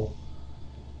 Eastern. So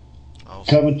awesome.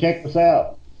 Come and check us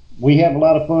out. We have a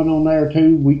lot of fun on there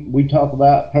too. We talk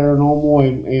about paranormal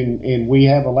and we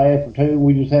have a laugh or two.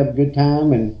 We just have a good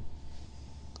time and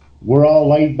we're all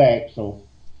laid back. So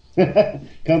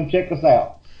come check us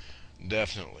out.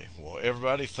 Definitely. Well,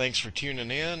 everybody, thanks for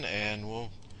tuning in, and we'll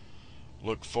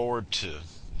look forward to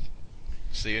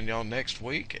seeing y'all next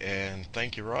week. And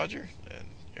thank you, Roger. And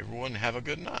everyone, have a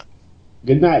good night.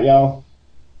 Good night, y'all.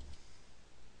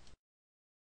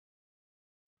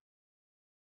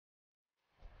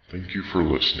 Thank you for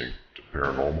listening to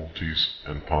Paranormalities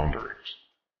and Ponderings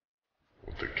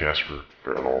with the Casper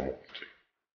Paranormal Team.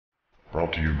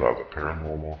 Brought to you by the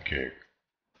Paranormal King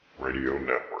Radio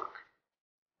Network.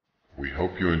 We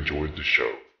hope you enjoyed the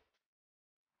show,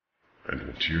 and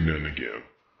will tune in again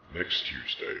next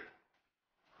Tuesday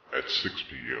at 6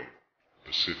 p.m.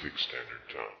 Pacific Standard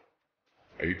Time,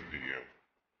 8 p.m.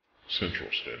 Central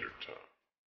Standard Time.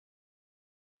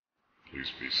 Please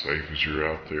be safe as you're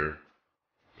out there,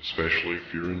 especially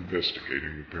if you're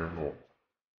investigating the paranormal.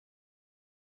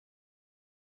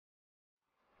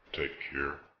 Take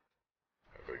care,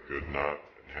 have a good night,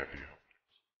 and happy holidays.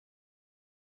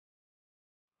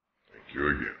 Thank you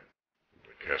again,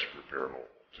 the Casper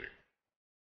Paranormal.